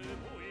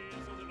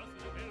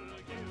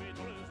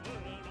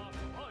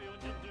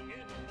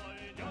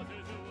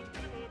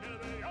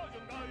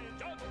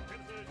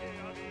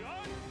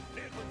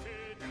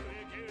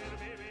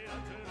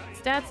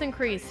 Stats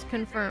increased.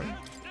 Confirm.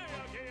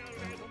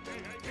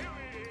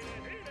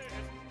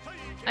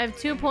 I have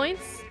 2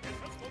 points.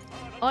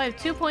 Oh, I have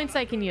 2 points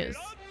I can use.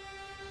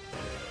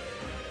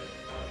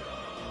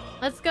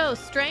 Let's go.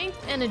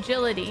 Strength and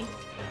agility.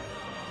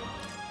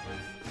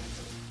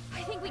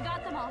 I think we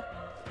got them all.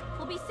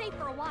 We'll be safe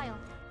for a while.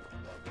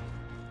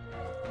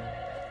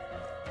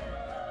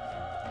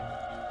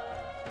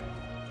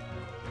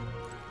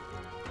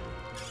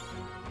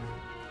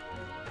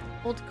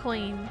 Old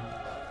coin.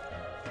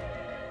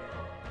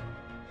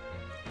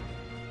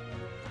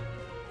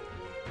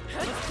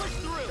 Let's push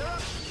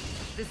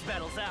through. This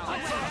battle's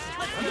ours.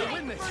 Let's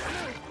win this.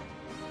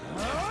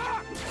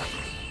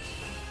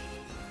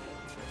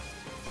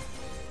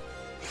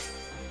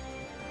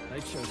 They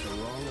chose the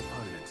wrong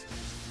opponent.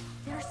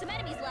 There are some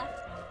enemies left.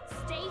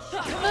 Stay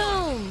sharp.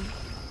 Boom.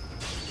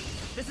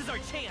 This is our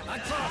chance.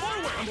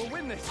 Forward, and we'll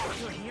win this.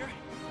 You're here.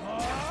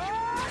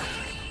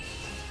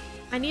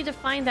 I need to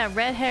find that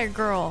red-haired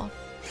girl.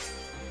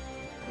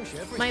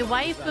 My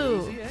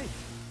waifu.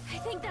 I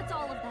think that's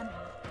all of them.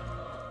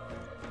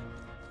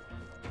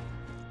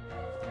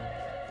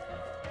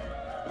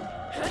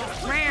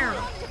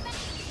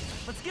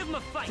 Let's give him a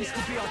fight. This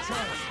could be our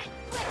chance.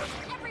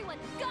 Everyone,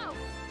 go!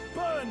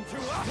 Burn to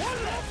us!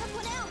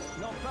 Someone else!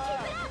 Not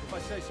bad, if I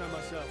say so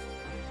myself.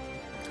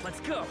 Let's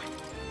go.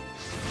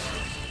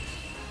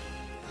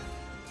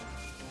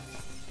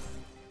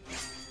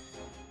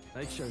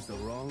 They chose the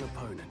wrong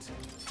opponent.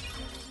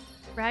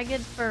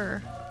 Ragged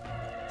fur.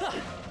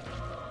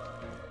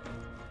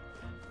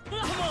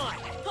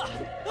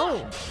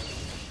 Oh,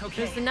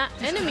 okay. There's an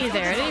enemy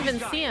there. I didn't even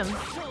see him.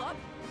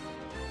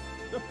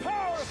 The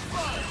power of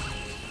fire.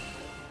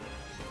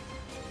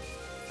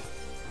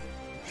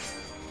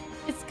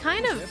 It's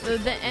kind of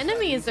the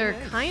enemies are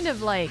kind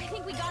of like I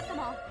think we got them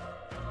all.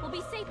 We'll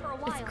be safe for a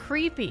while. it's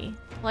creepy.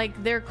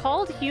 Like they're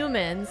called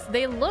humans.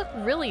 They look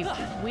really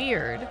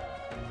weird.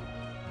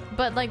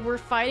 But like we're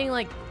fighting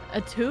like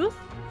a tooth?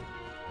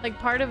 Like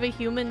part of a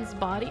human's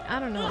body? I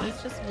don't know.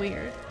 It's just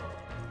weird.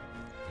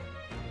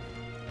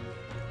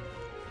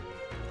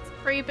 It's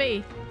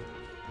creepy.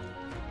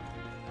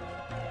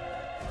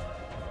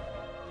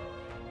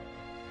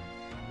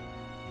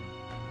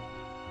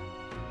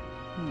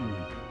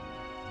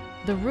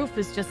 The roof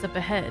is just up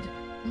ahead.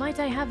 Might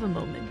I have a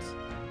moment?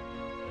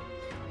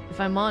 If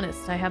I'm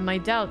honest, I have my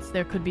doubts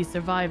there could be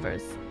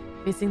survivors.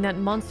 Facing that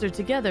monster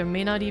together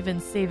may not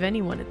even save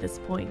anyone at this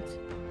point.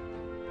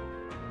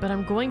 But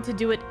I'm going to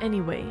do it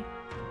anyway.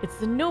 It's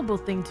the noble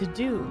thing to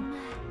do.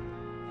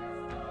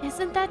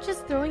 Isn't that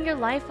just throwing your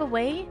life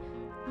away?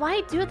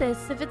 Why do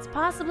this if it's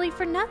possibly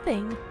for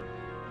nothing?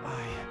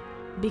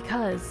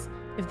 Because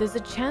if there's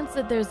a chance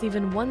that there's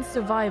even one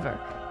survivor,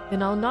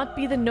 then I'll not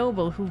be the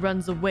noble who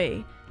runs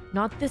away.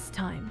 Not this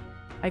time.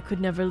 I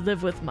could never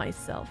live with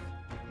myself.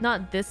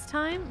 Not this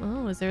time?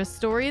 Oh, is there a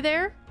story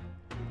there?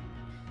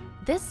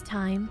 This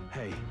time?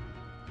 Hey.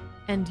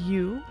 And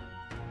you?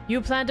 You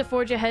plan to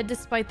forge ahead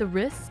despite the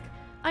risk?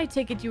 I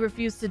take it you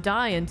refuse to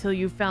die until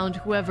you found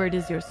whoever it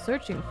is you're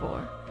searching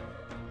for.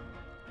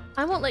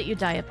 I won't let you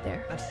die up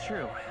there. That's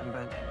true,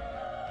 but...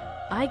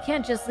 I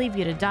can't just leave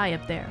you to die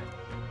up there.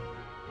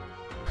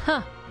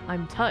 Huh,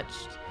 I'm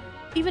touched.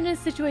 Even in a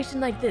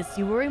situation like this,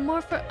 you worry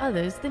more for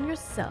others than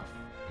yourself.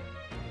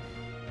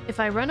 If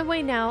I run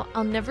away now,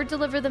 I'll never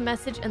deliver the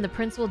message and the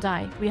prince will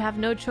die. We have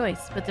no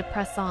choice but to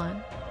press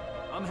on.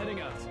 I'm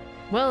heading out.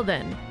 Well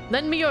then,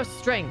 lend me your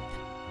strength.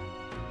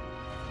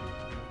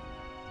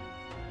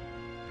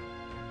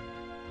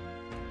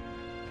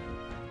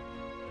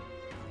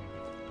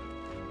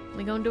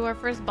 We gonna do our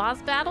first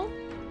boss battle?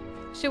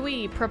 Should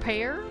we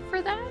prepare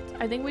for that?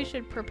 I think we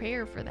should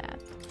prepare for that.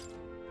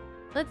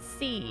 Let's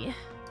see.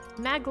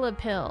 Magla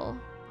pill.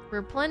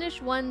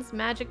 Replenish one's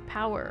magic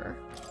power.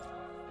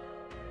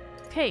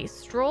 Okay,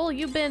 Stroll,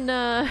 you've been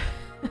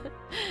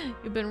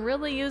you've been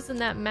really using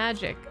that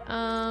magic.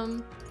 I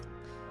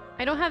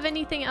don't have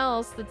anything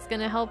else that's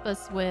gonna help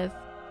us with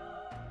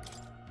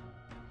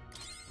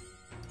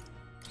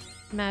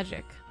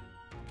magic.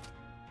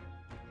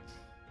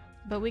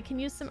 But we can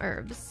use some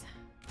herbs.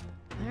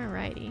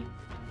 Alrighty.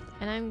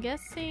 And I'm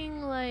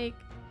guessing, like,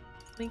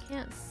 we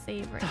can't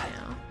save right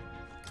now.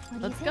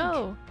 Let's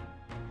go.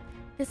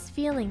 This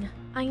feeling.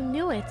 I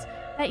knew it.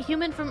 That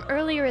human from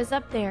earlier is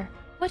up there.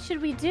 What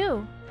should we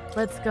do?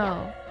 Let's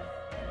go.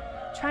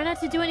 Try not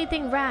to do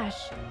anything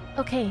rash.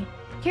 Okay,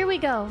 here we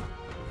go.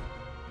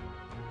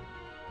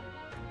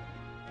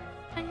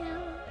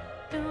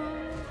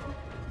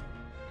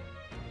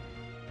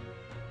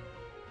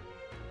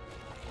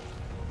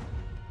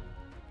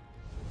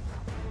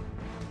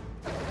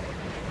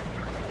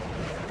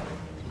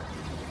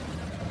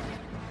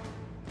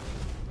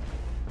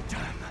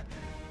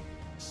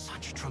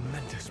 Such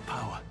tremendous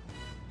power.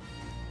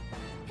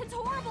 It's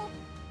horrible.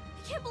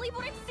 I can't believe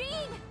what I'm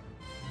seeing.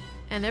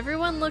 And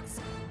everyone looks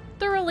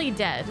thoroughly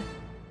dead.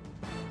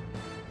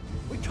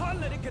 We can't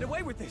let it get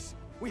away with this.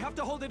 We have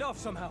to hold it off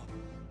somehow.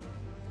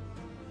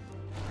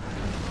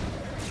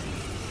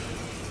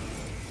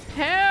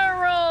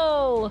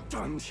 Peril!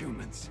 Damn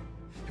humans.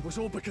 It was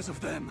all because of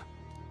them.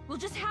 We'll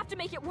just have to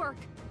make it work.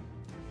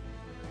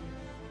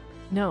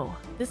 No,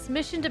 this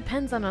mission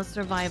depends on our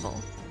survival.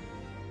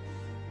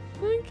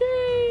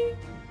 Okay.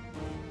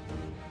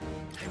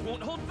 I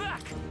won't hold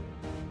back.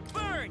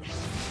 Burn!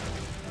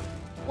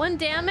 1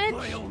 damage?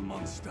 Vile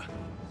monster.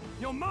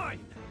 You're mine.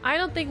 I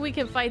don't think we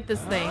can fight this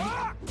thing.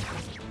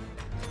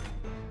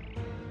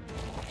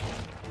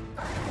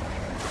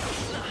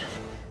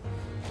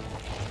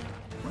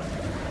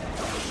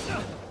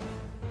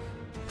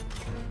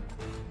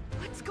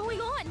 What's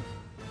going on?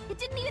 It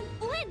didn't even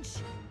flinch.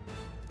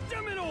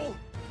 Damn it all!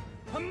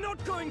 I'm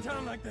not going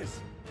down like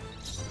this.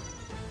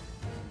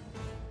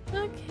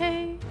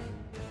 Okay.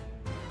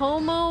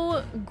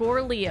 Homo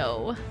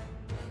Gorlio.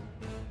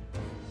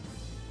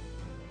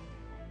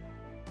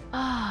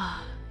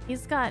 Ah,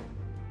 he's got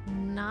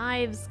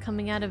knives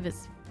coming out of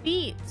his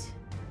feet.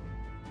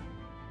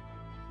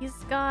 He's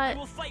got...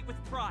 We'll fight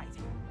with pride.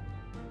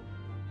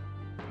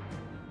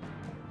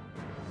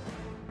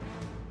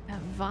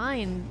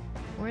 vine.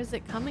 Where is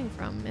it coming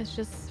from? It's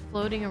just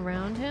floating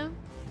around him.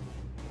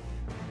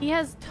 He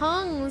has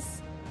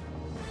tongues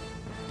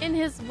in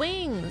his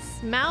wings,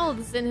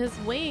 mouths in his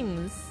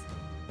wings.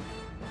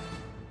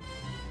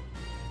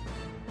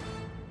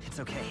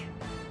 It's okay.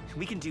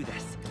 We can do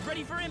this.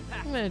 Ready for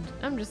impact.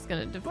 I'm just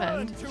gonna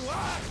defend.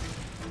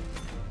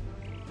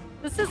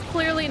 This is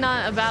clearly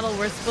not a battle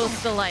we're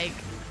supposed to like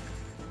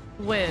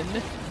win.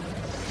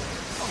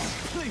 Oh,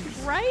 please.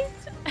 Right?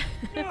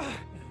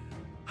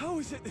 How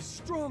is it this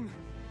strong?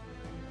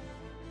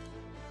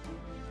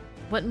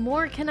 What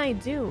more can I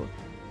do?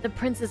 The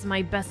prince is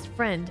my best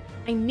friend.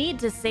 I need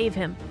to save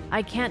him.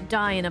 I can't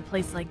die in a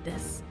place like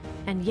this.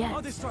 And yet...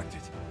 Are distracted.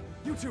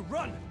 You two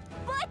run!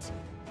 What?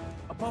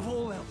 Above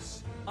all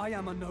else, I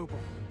am a noble.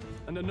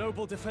 And a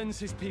noble defends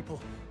his people.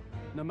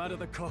 No matter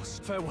the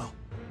cost. Farewell.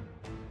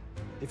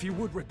 If you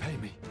would repay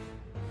me,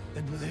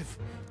 then live.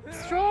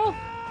 Stroll!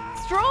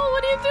 Stroll,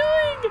 what are you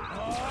doing?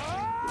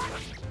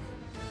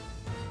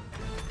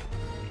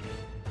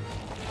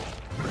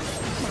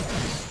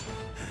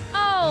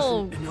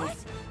 Oh! What?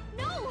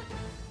 No!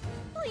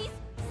 Please,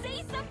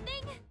 say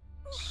something!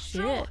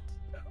 Shit.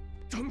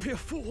 Don't be a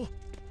fool.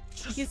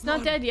 Just He's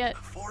not dead yet.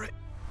 For it.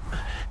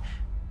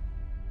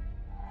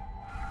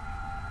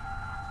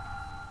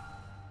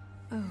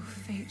 Oh,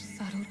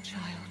 fate-saddled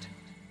child.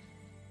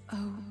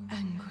 Oh,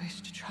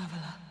 anguished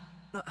traveler.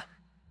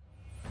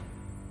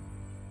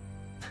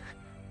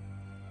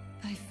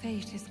 Thy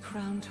fate is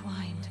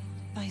crown-twined,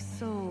 thy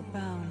soul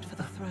bound for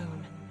the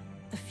throne.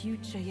 The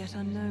future yet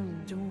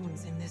unknown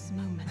dawns in this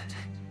moment.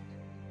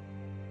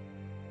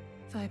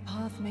 Thy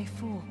path may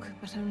fork,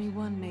 but only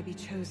one may be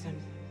chosen.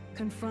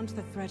 Confront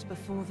the threat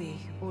before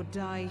thee, or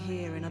die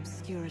here in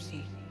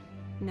obscurity.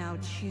 Now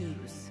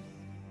choose.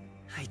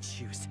 I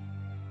choose.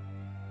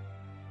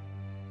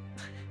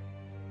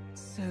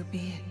 So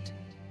be it.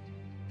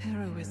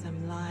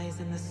 Heroism lies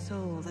in the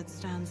soul that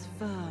stands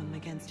firm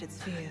against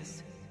its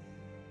fears.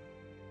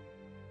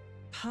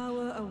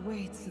 Power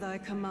awaits thy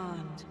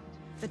command.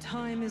 The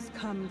time is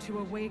come to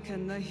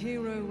awaken the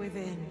hero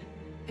within.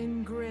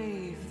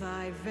 Engrave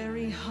thy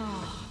very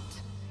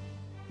heart.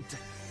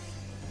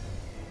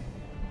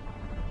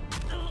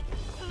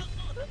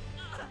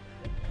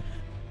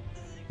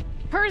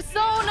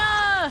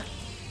 Persona!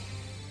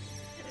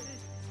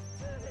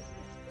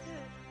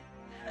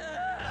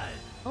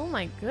 Oh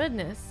my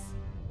goodness.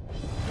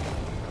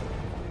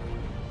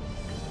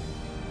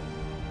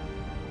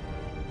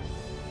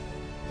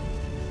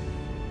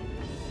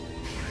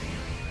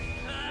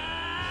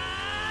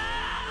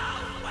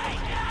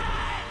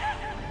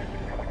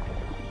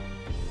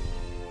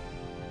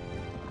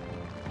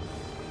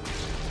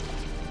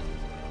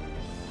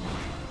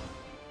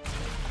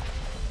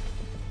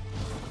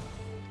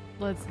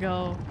 Let's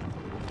go.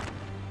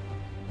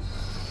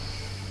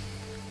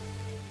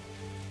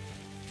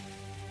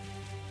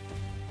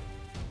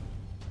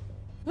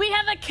 We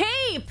have a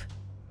cape!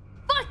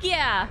 Fuck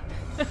yeah!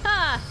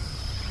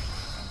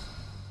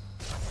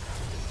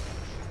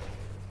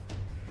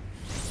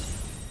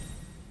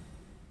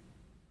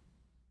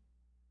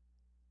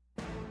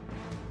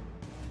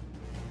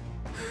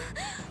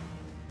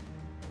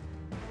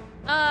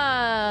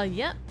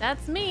 Yep,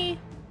 that's me.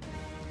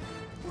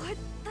 What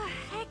the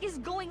heck is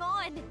going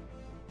on?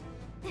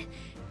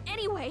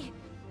 Anyway,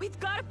 we've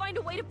got to find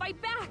a way to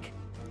fight back.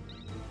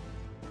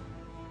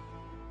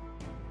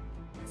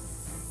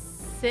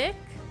 Sick?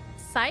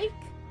 Psych?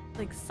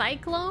 Like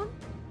cyclone?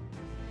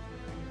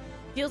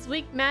 Deals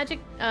weak magic,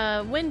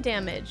 wind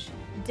damage.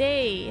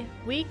 Day.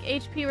 Weak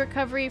HP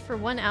recovery for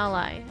one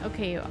ally.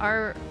 Okay,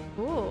 our...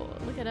 Ooh,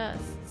 look at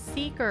us.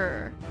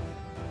 Seeker.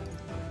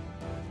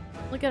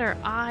 Look at our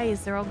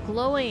eyes. They're all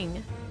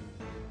glowing.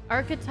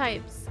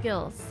 Archetype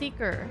skill.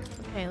 Seeker.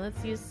 Okay,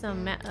 let's use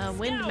some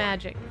wind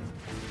magic.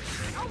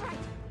 All right,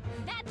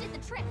 that did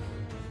the trick.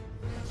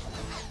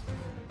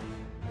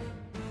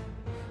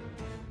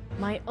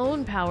 My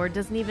own power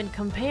doesn't even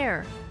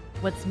compare.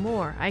 What's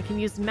more, I can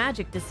use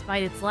magic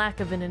despite its lack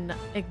of an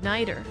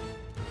igniter.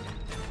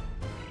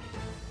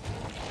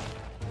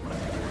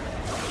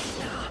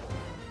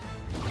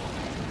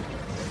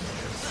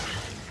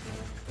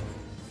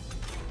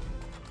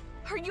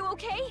 Are you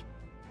okay?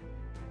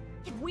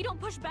 If we don't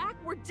push back,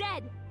 we're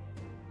dead.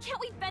 Can't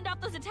we fend off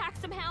those attacks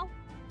somehow?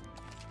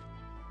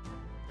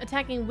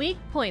 Attacking weak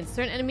points.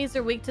 Certain enemies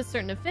are weak to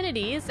certain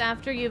affinities.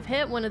 After you've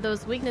hit one of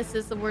those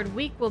weaknesses, the word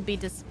weak will be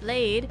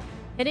displayed.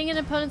 Hitting an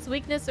opponent's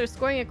weakness or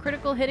scoring a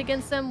critical hit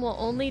against them will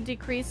only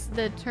decrease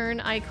the turn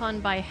icon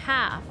by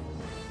half.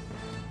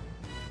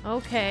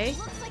 Okay.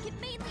 Looks like it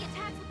mainly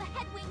attacks with the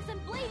head wings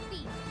and blade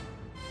feet.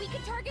 We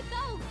can target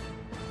those.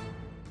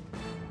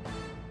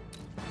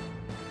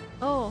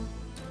 Oh.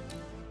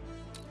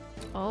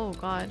 Oh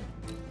god.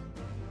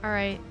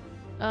 Alright.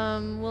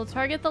 We'll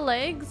target the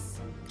legs.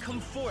 Come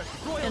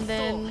forth, royal and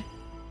then soul.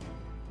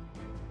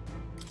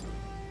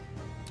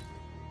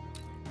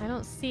 I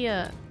don't see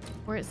a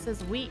where it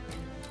says weak.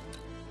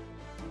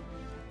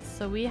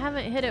 So we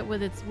haven't hit it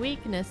with its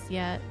weakness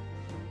yet.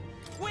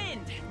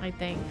 Wind. I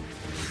think.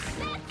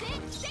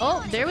 That's it.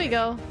 Oh, there we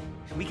go.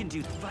 We can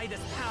do by this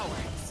power.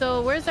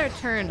 So where's our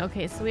turn?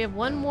 Okay, so we have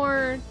one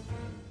more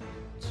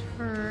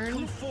turn.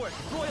 Come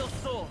forth, royal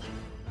soul.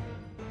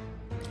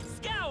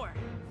 Scour.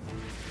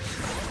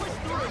 Push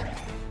through.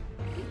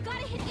 We've got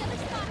to hit the other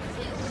spot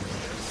too.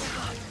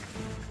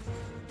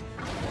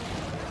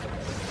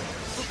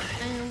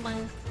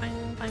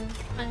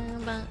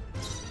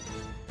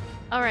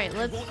 All right,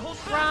 let's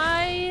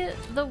try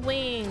the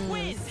wings.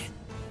 Wind.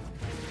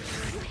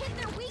 You hit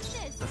their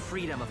weakness. The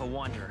freedom of a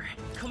wanderer.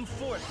 Come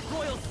forth,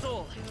 royal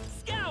soul.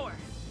 Scour.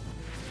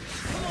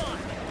 Come on.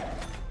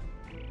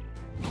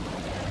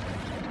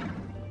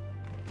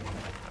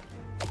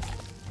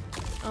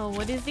 Oh,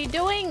 what is he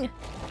doing?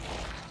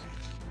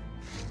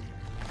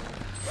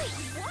 Wait,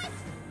 what?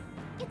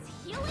 It's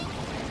healing?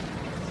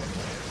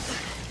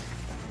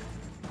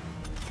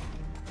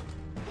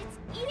 It's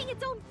eating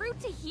its own fruit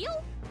to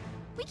heal?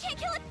 We can't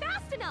kill it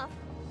fast enough!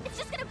 It's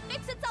just gonna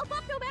fix itself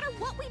up no matter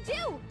what we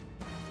do!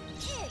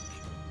 Pig!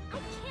 I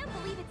can't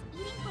believe it's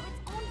eating from its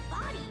own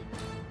body!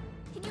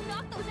 Can you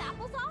knock those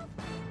apples off?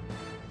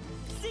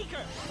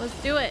 Seeker!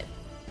 Let's do it.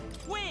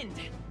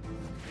 Wind!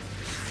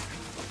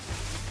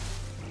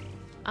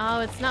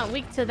 Oh, it's not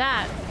weak to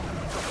that.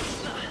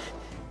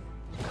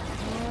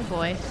 Oh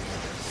boy.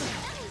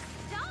 Nice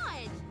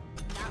dodge!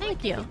 Not Thank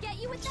like you. I could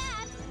get you with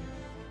that!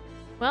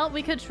 Well,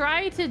 we could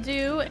try to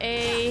do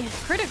a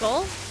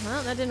critical.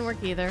 Well, that didn't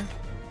work either.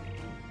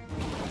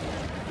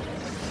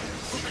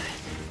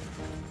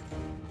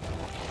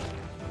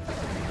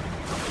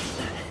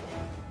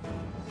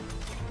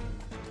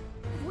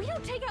 If we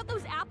don't take out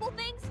those apple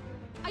things,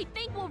 I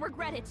think we'll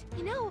regret it.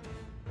 You know,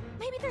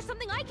 maybe there's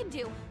something I can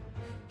do.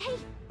 Hey,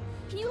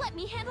 can you let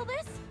me handle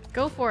this?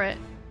 Go for it.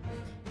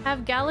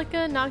 Have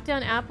Gallica knock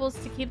down apples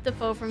to keep the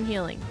foe from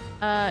healing.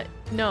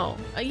 No.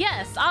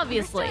 Yes,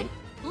 obviously.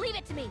 Understood. Leave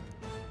it to me.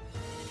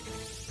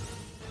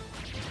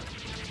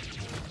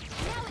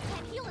 Now it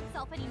can't heal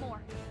itself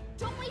anymore.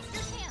 Don't waste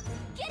your chance.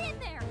 Get in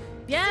there.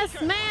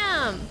 Yes,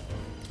 ma'am.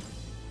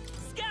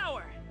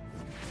 Scour.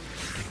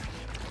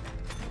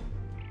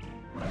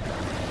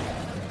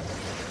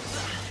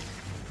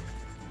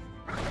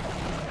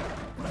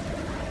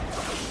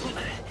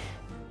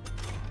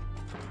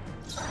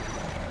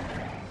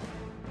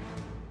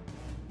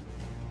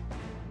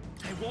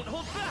 I won't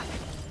hold back.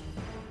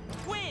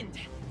 Wind.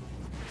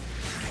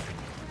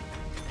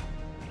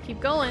 Keep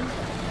going.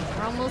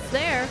 We're almost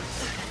there.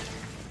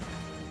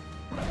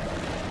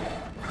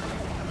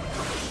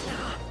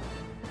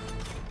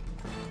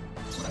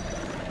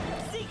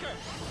 Seeker.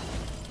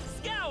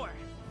 Scour.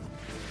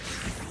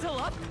 Still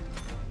up.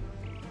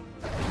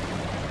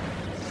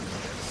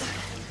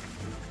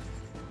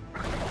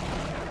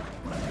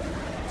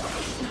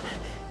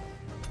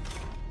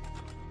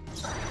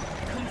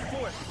 Come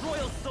forth,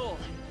 royal soul.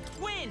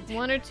 Wind.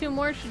 One or two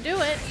more should do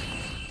it.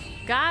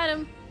 Got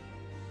him.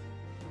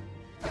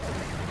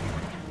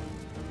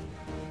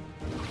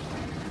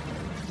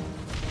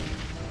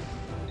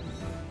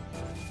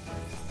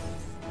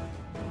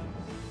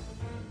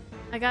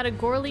 I got a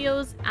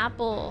Gorlio's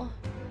apple.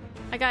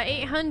 I got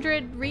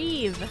 800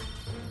 Reeve.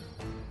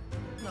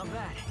 Not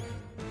bad.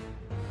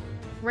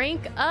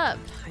 Rank up.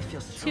 I feel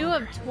 2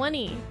 stronger. of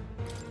 20.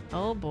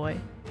 Oh boy.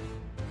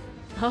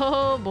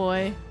 Oh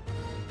boy.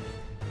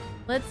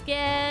 Let's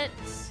get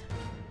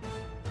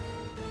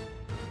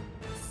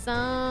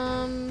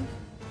some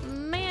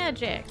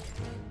magic.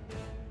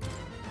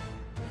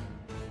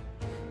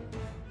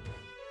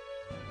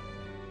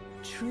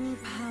 True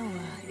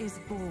power is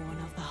born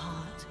of the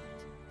heart,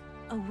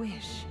 a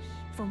wish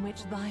from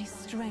which thy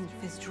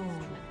strength is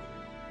drawn.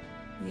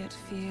 Yet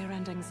fear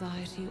and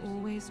anxiety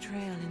always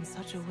trail in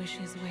such a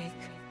wish's wake.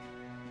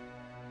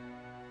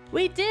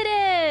 We did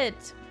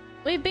it!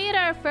 We beat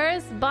our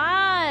first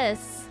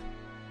boss!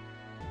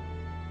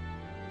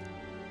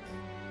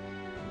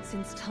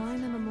 Since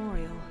time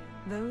immemorial,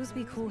 those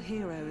we call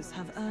heroes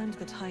have earned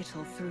the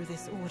title through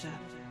this order.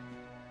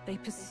 They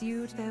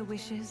pursued their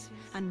wishes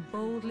and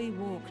boldly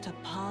walked a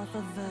path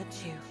of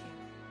virtue.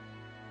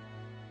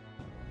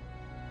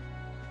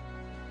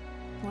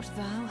 What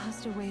thou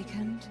hast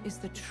awakened is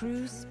the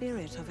true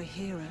spirit of a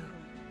hero.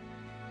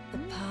 The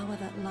power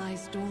that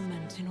lies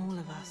dormant in all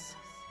of us.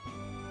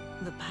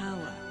 The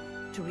power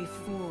to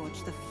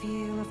reforge the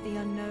fear of the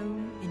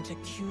unknown into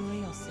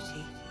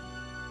curiosity.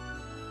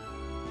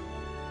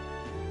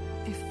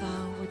 If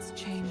thou wouldst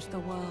change the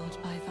world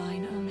by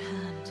thine own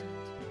hand,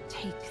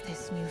 take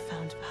this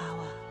newfound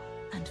power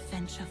and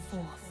venture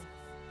forth.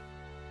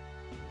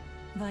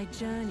 Thy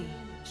journey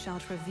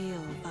shalt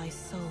reveal thy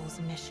soul's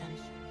mission.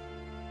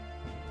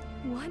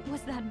 What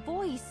was that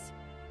voice?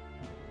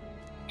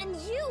 And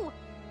you!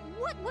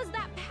 What was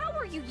that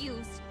power you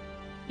used?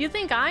 You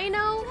think I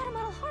know? You had a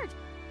metal heart,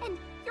 and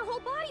your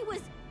whole body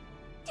was...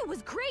 It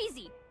was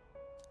crazy!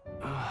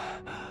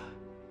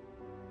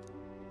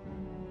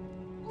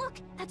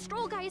 Look, that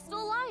Stroll guy is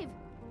still alive!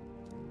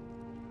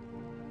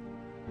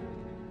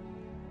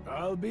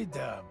 I'll be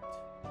damned.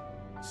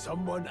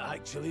 Someone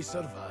actually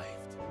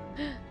survived.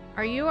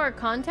 Are you our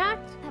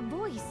contact? That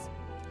voice...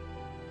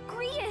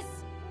 Grius!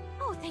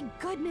 Oh, thank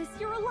goodness,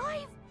 you're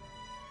alive!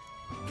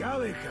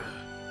 Gallica,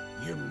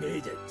 you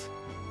made it.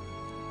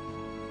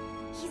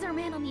 He's our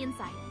man on the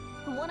inside.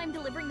 The one I'm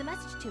delivering the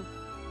message to.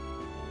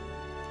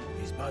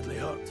 He's badly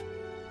hurt.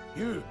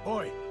 You,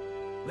 boy,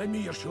 lend me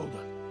your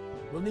shoulder.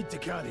 We'll need to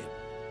carry him.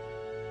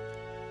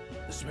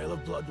 The smell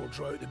of blood will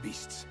draw out the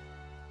beasts.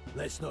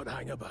 Let's not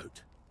hang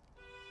about.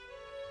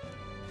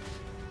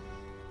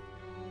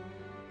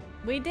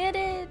 We did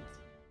it!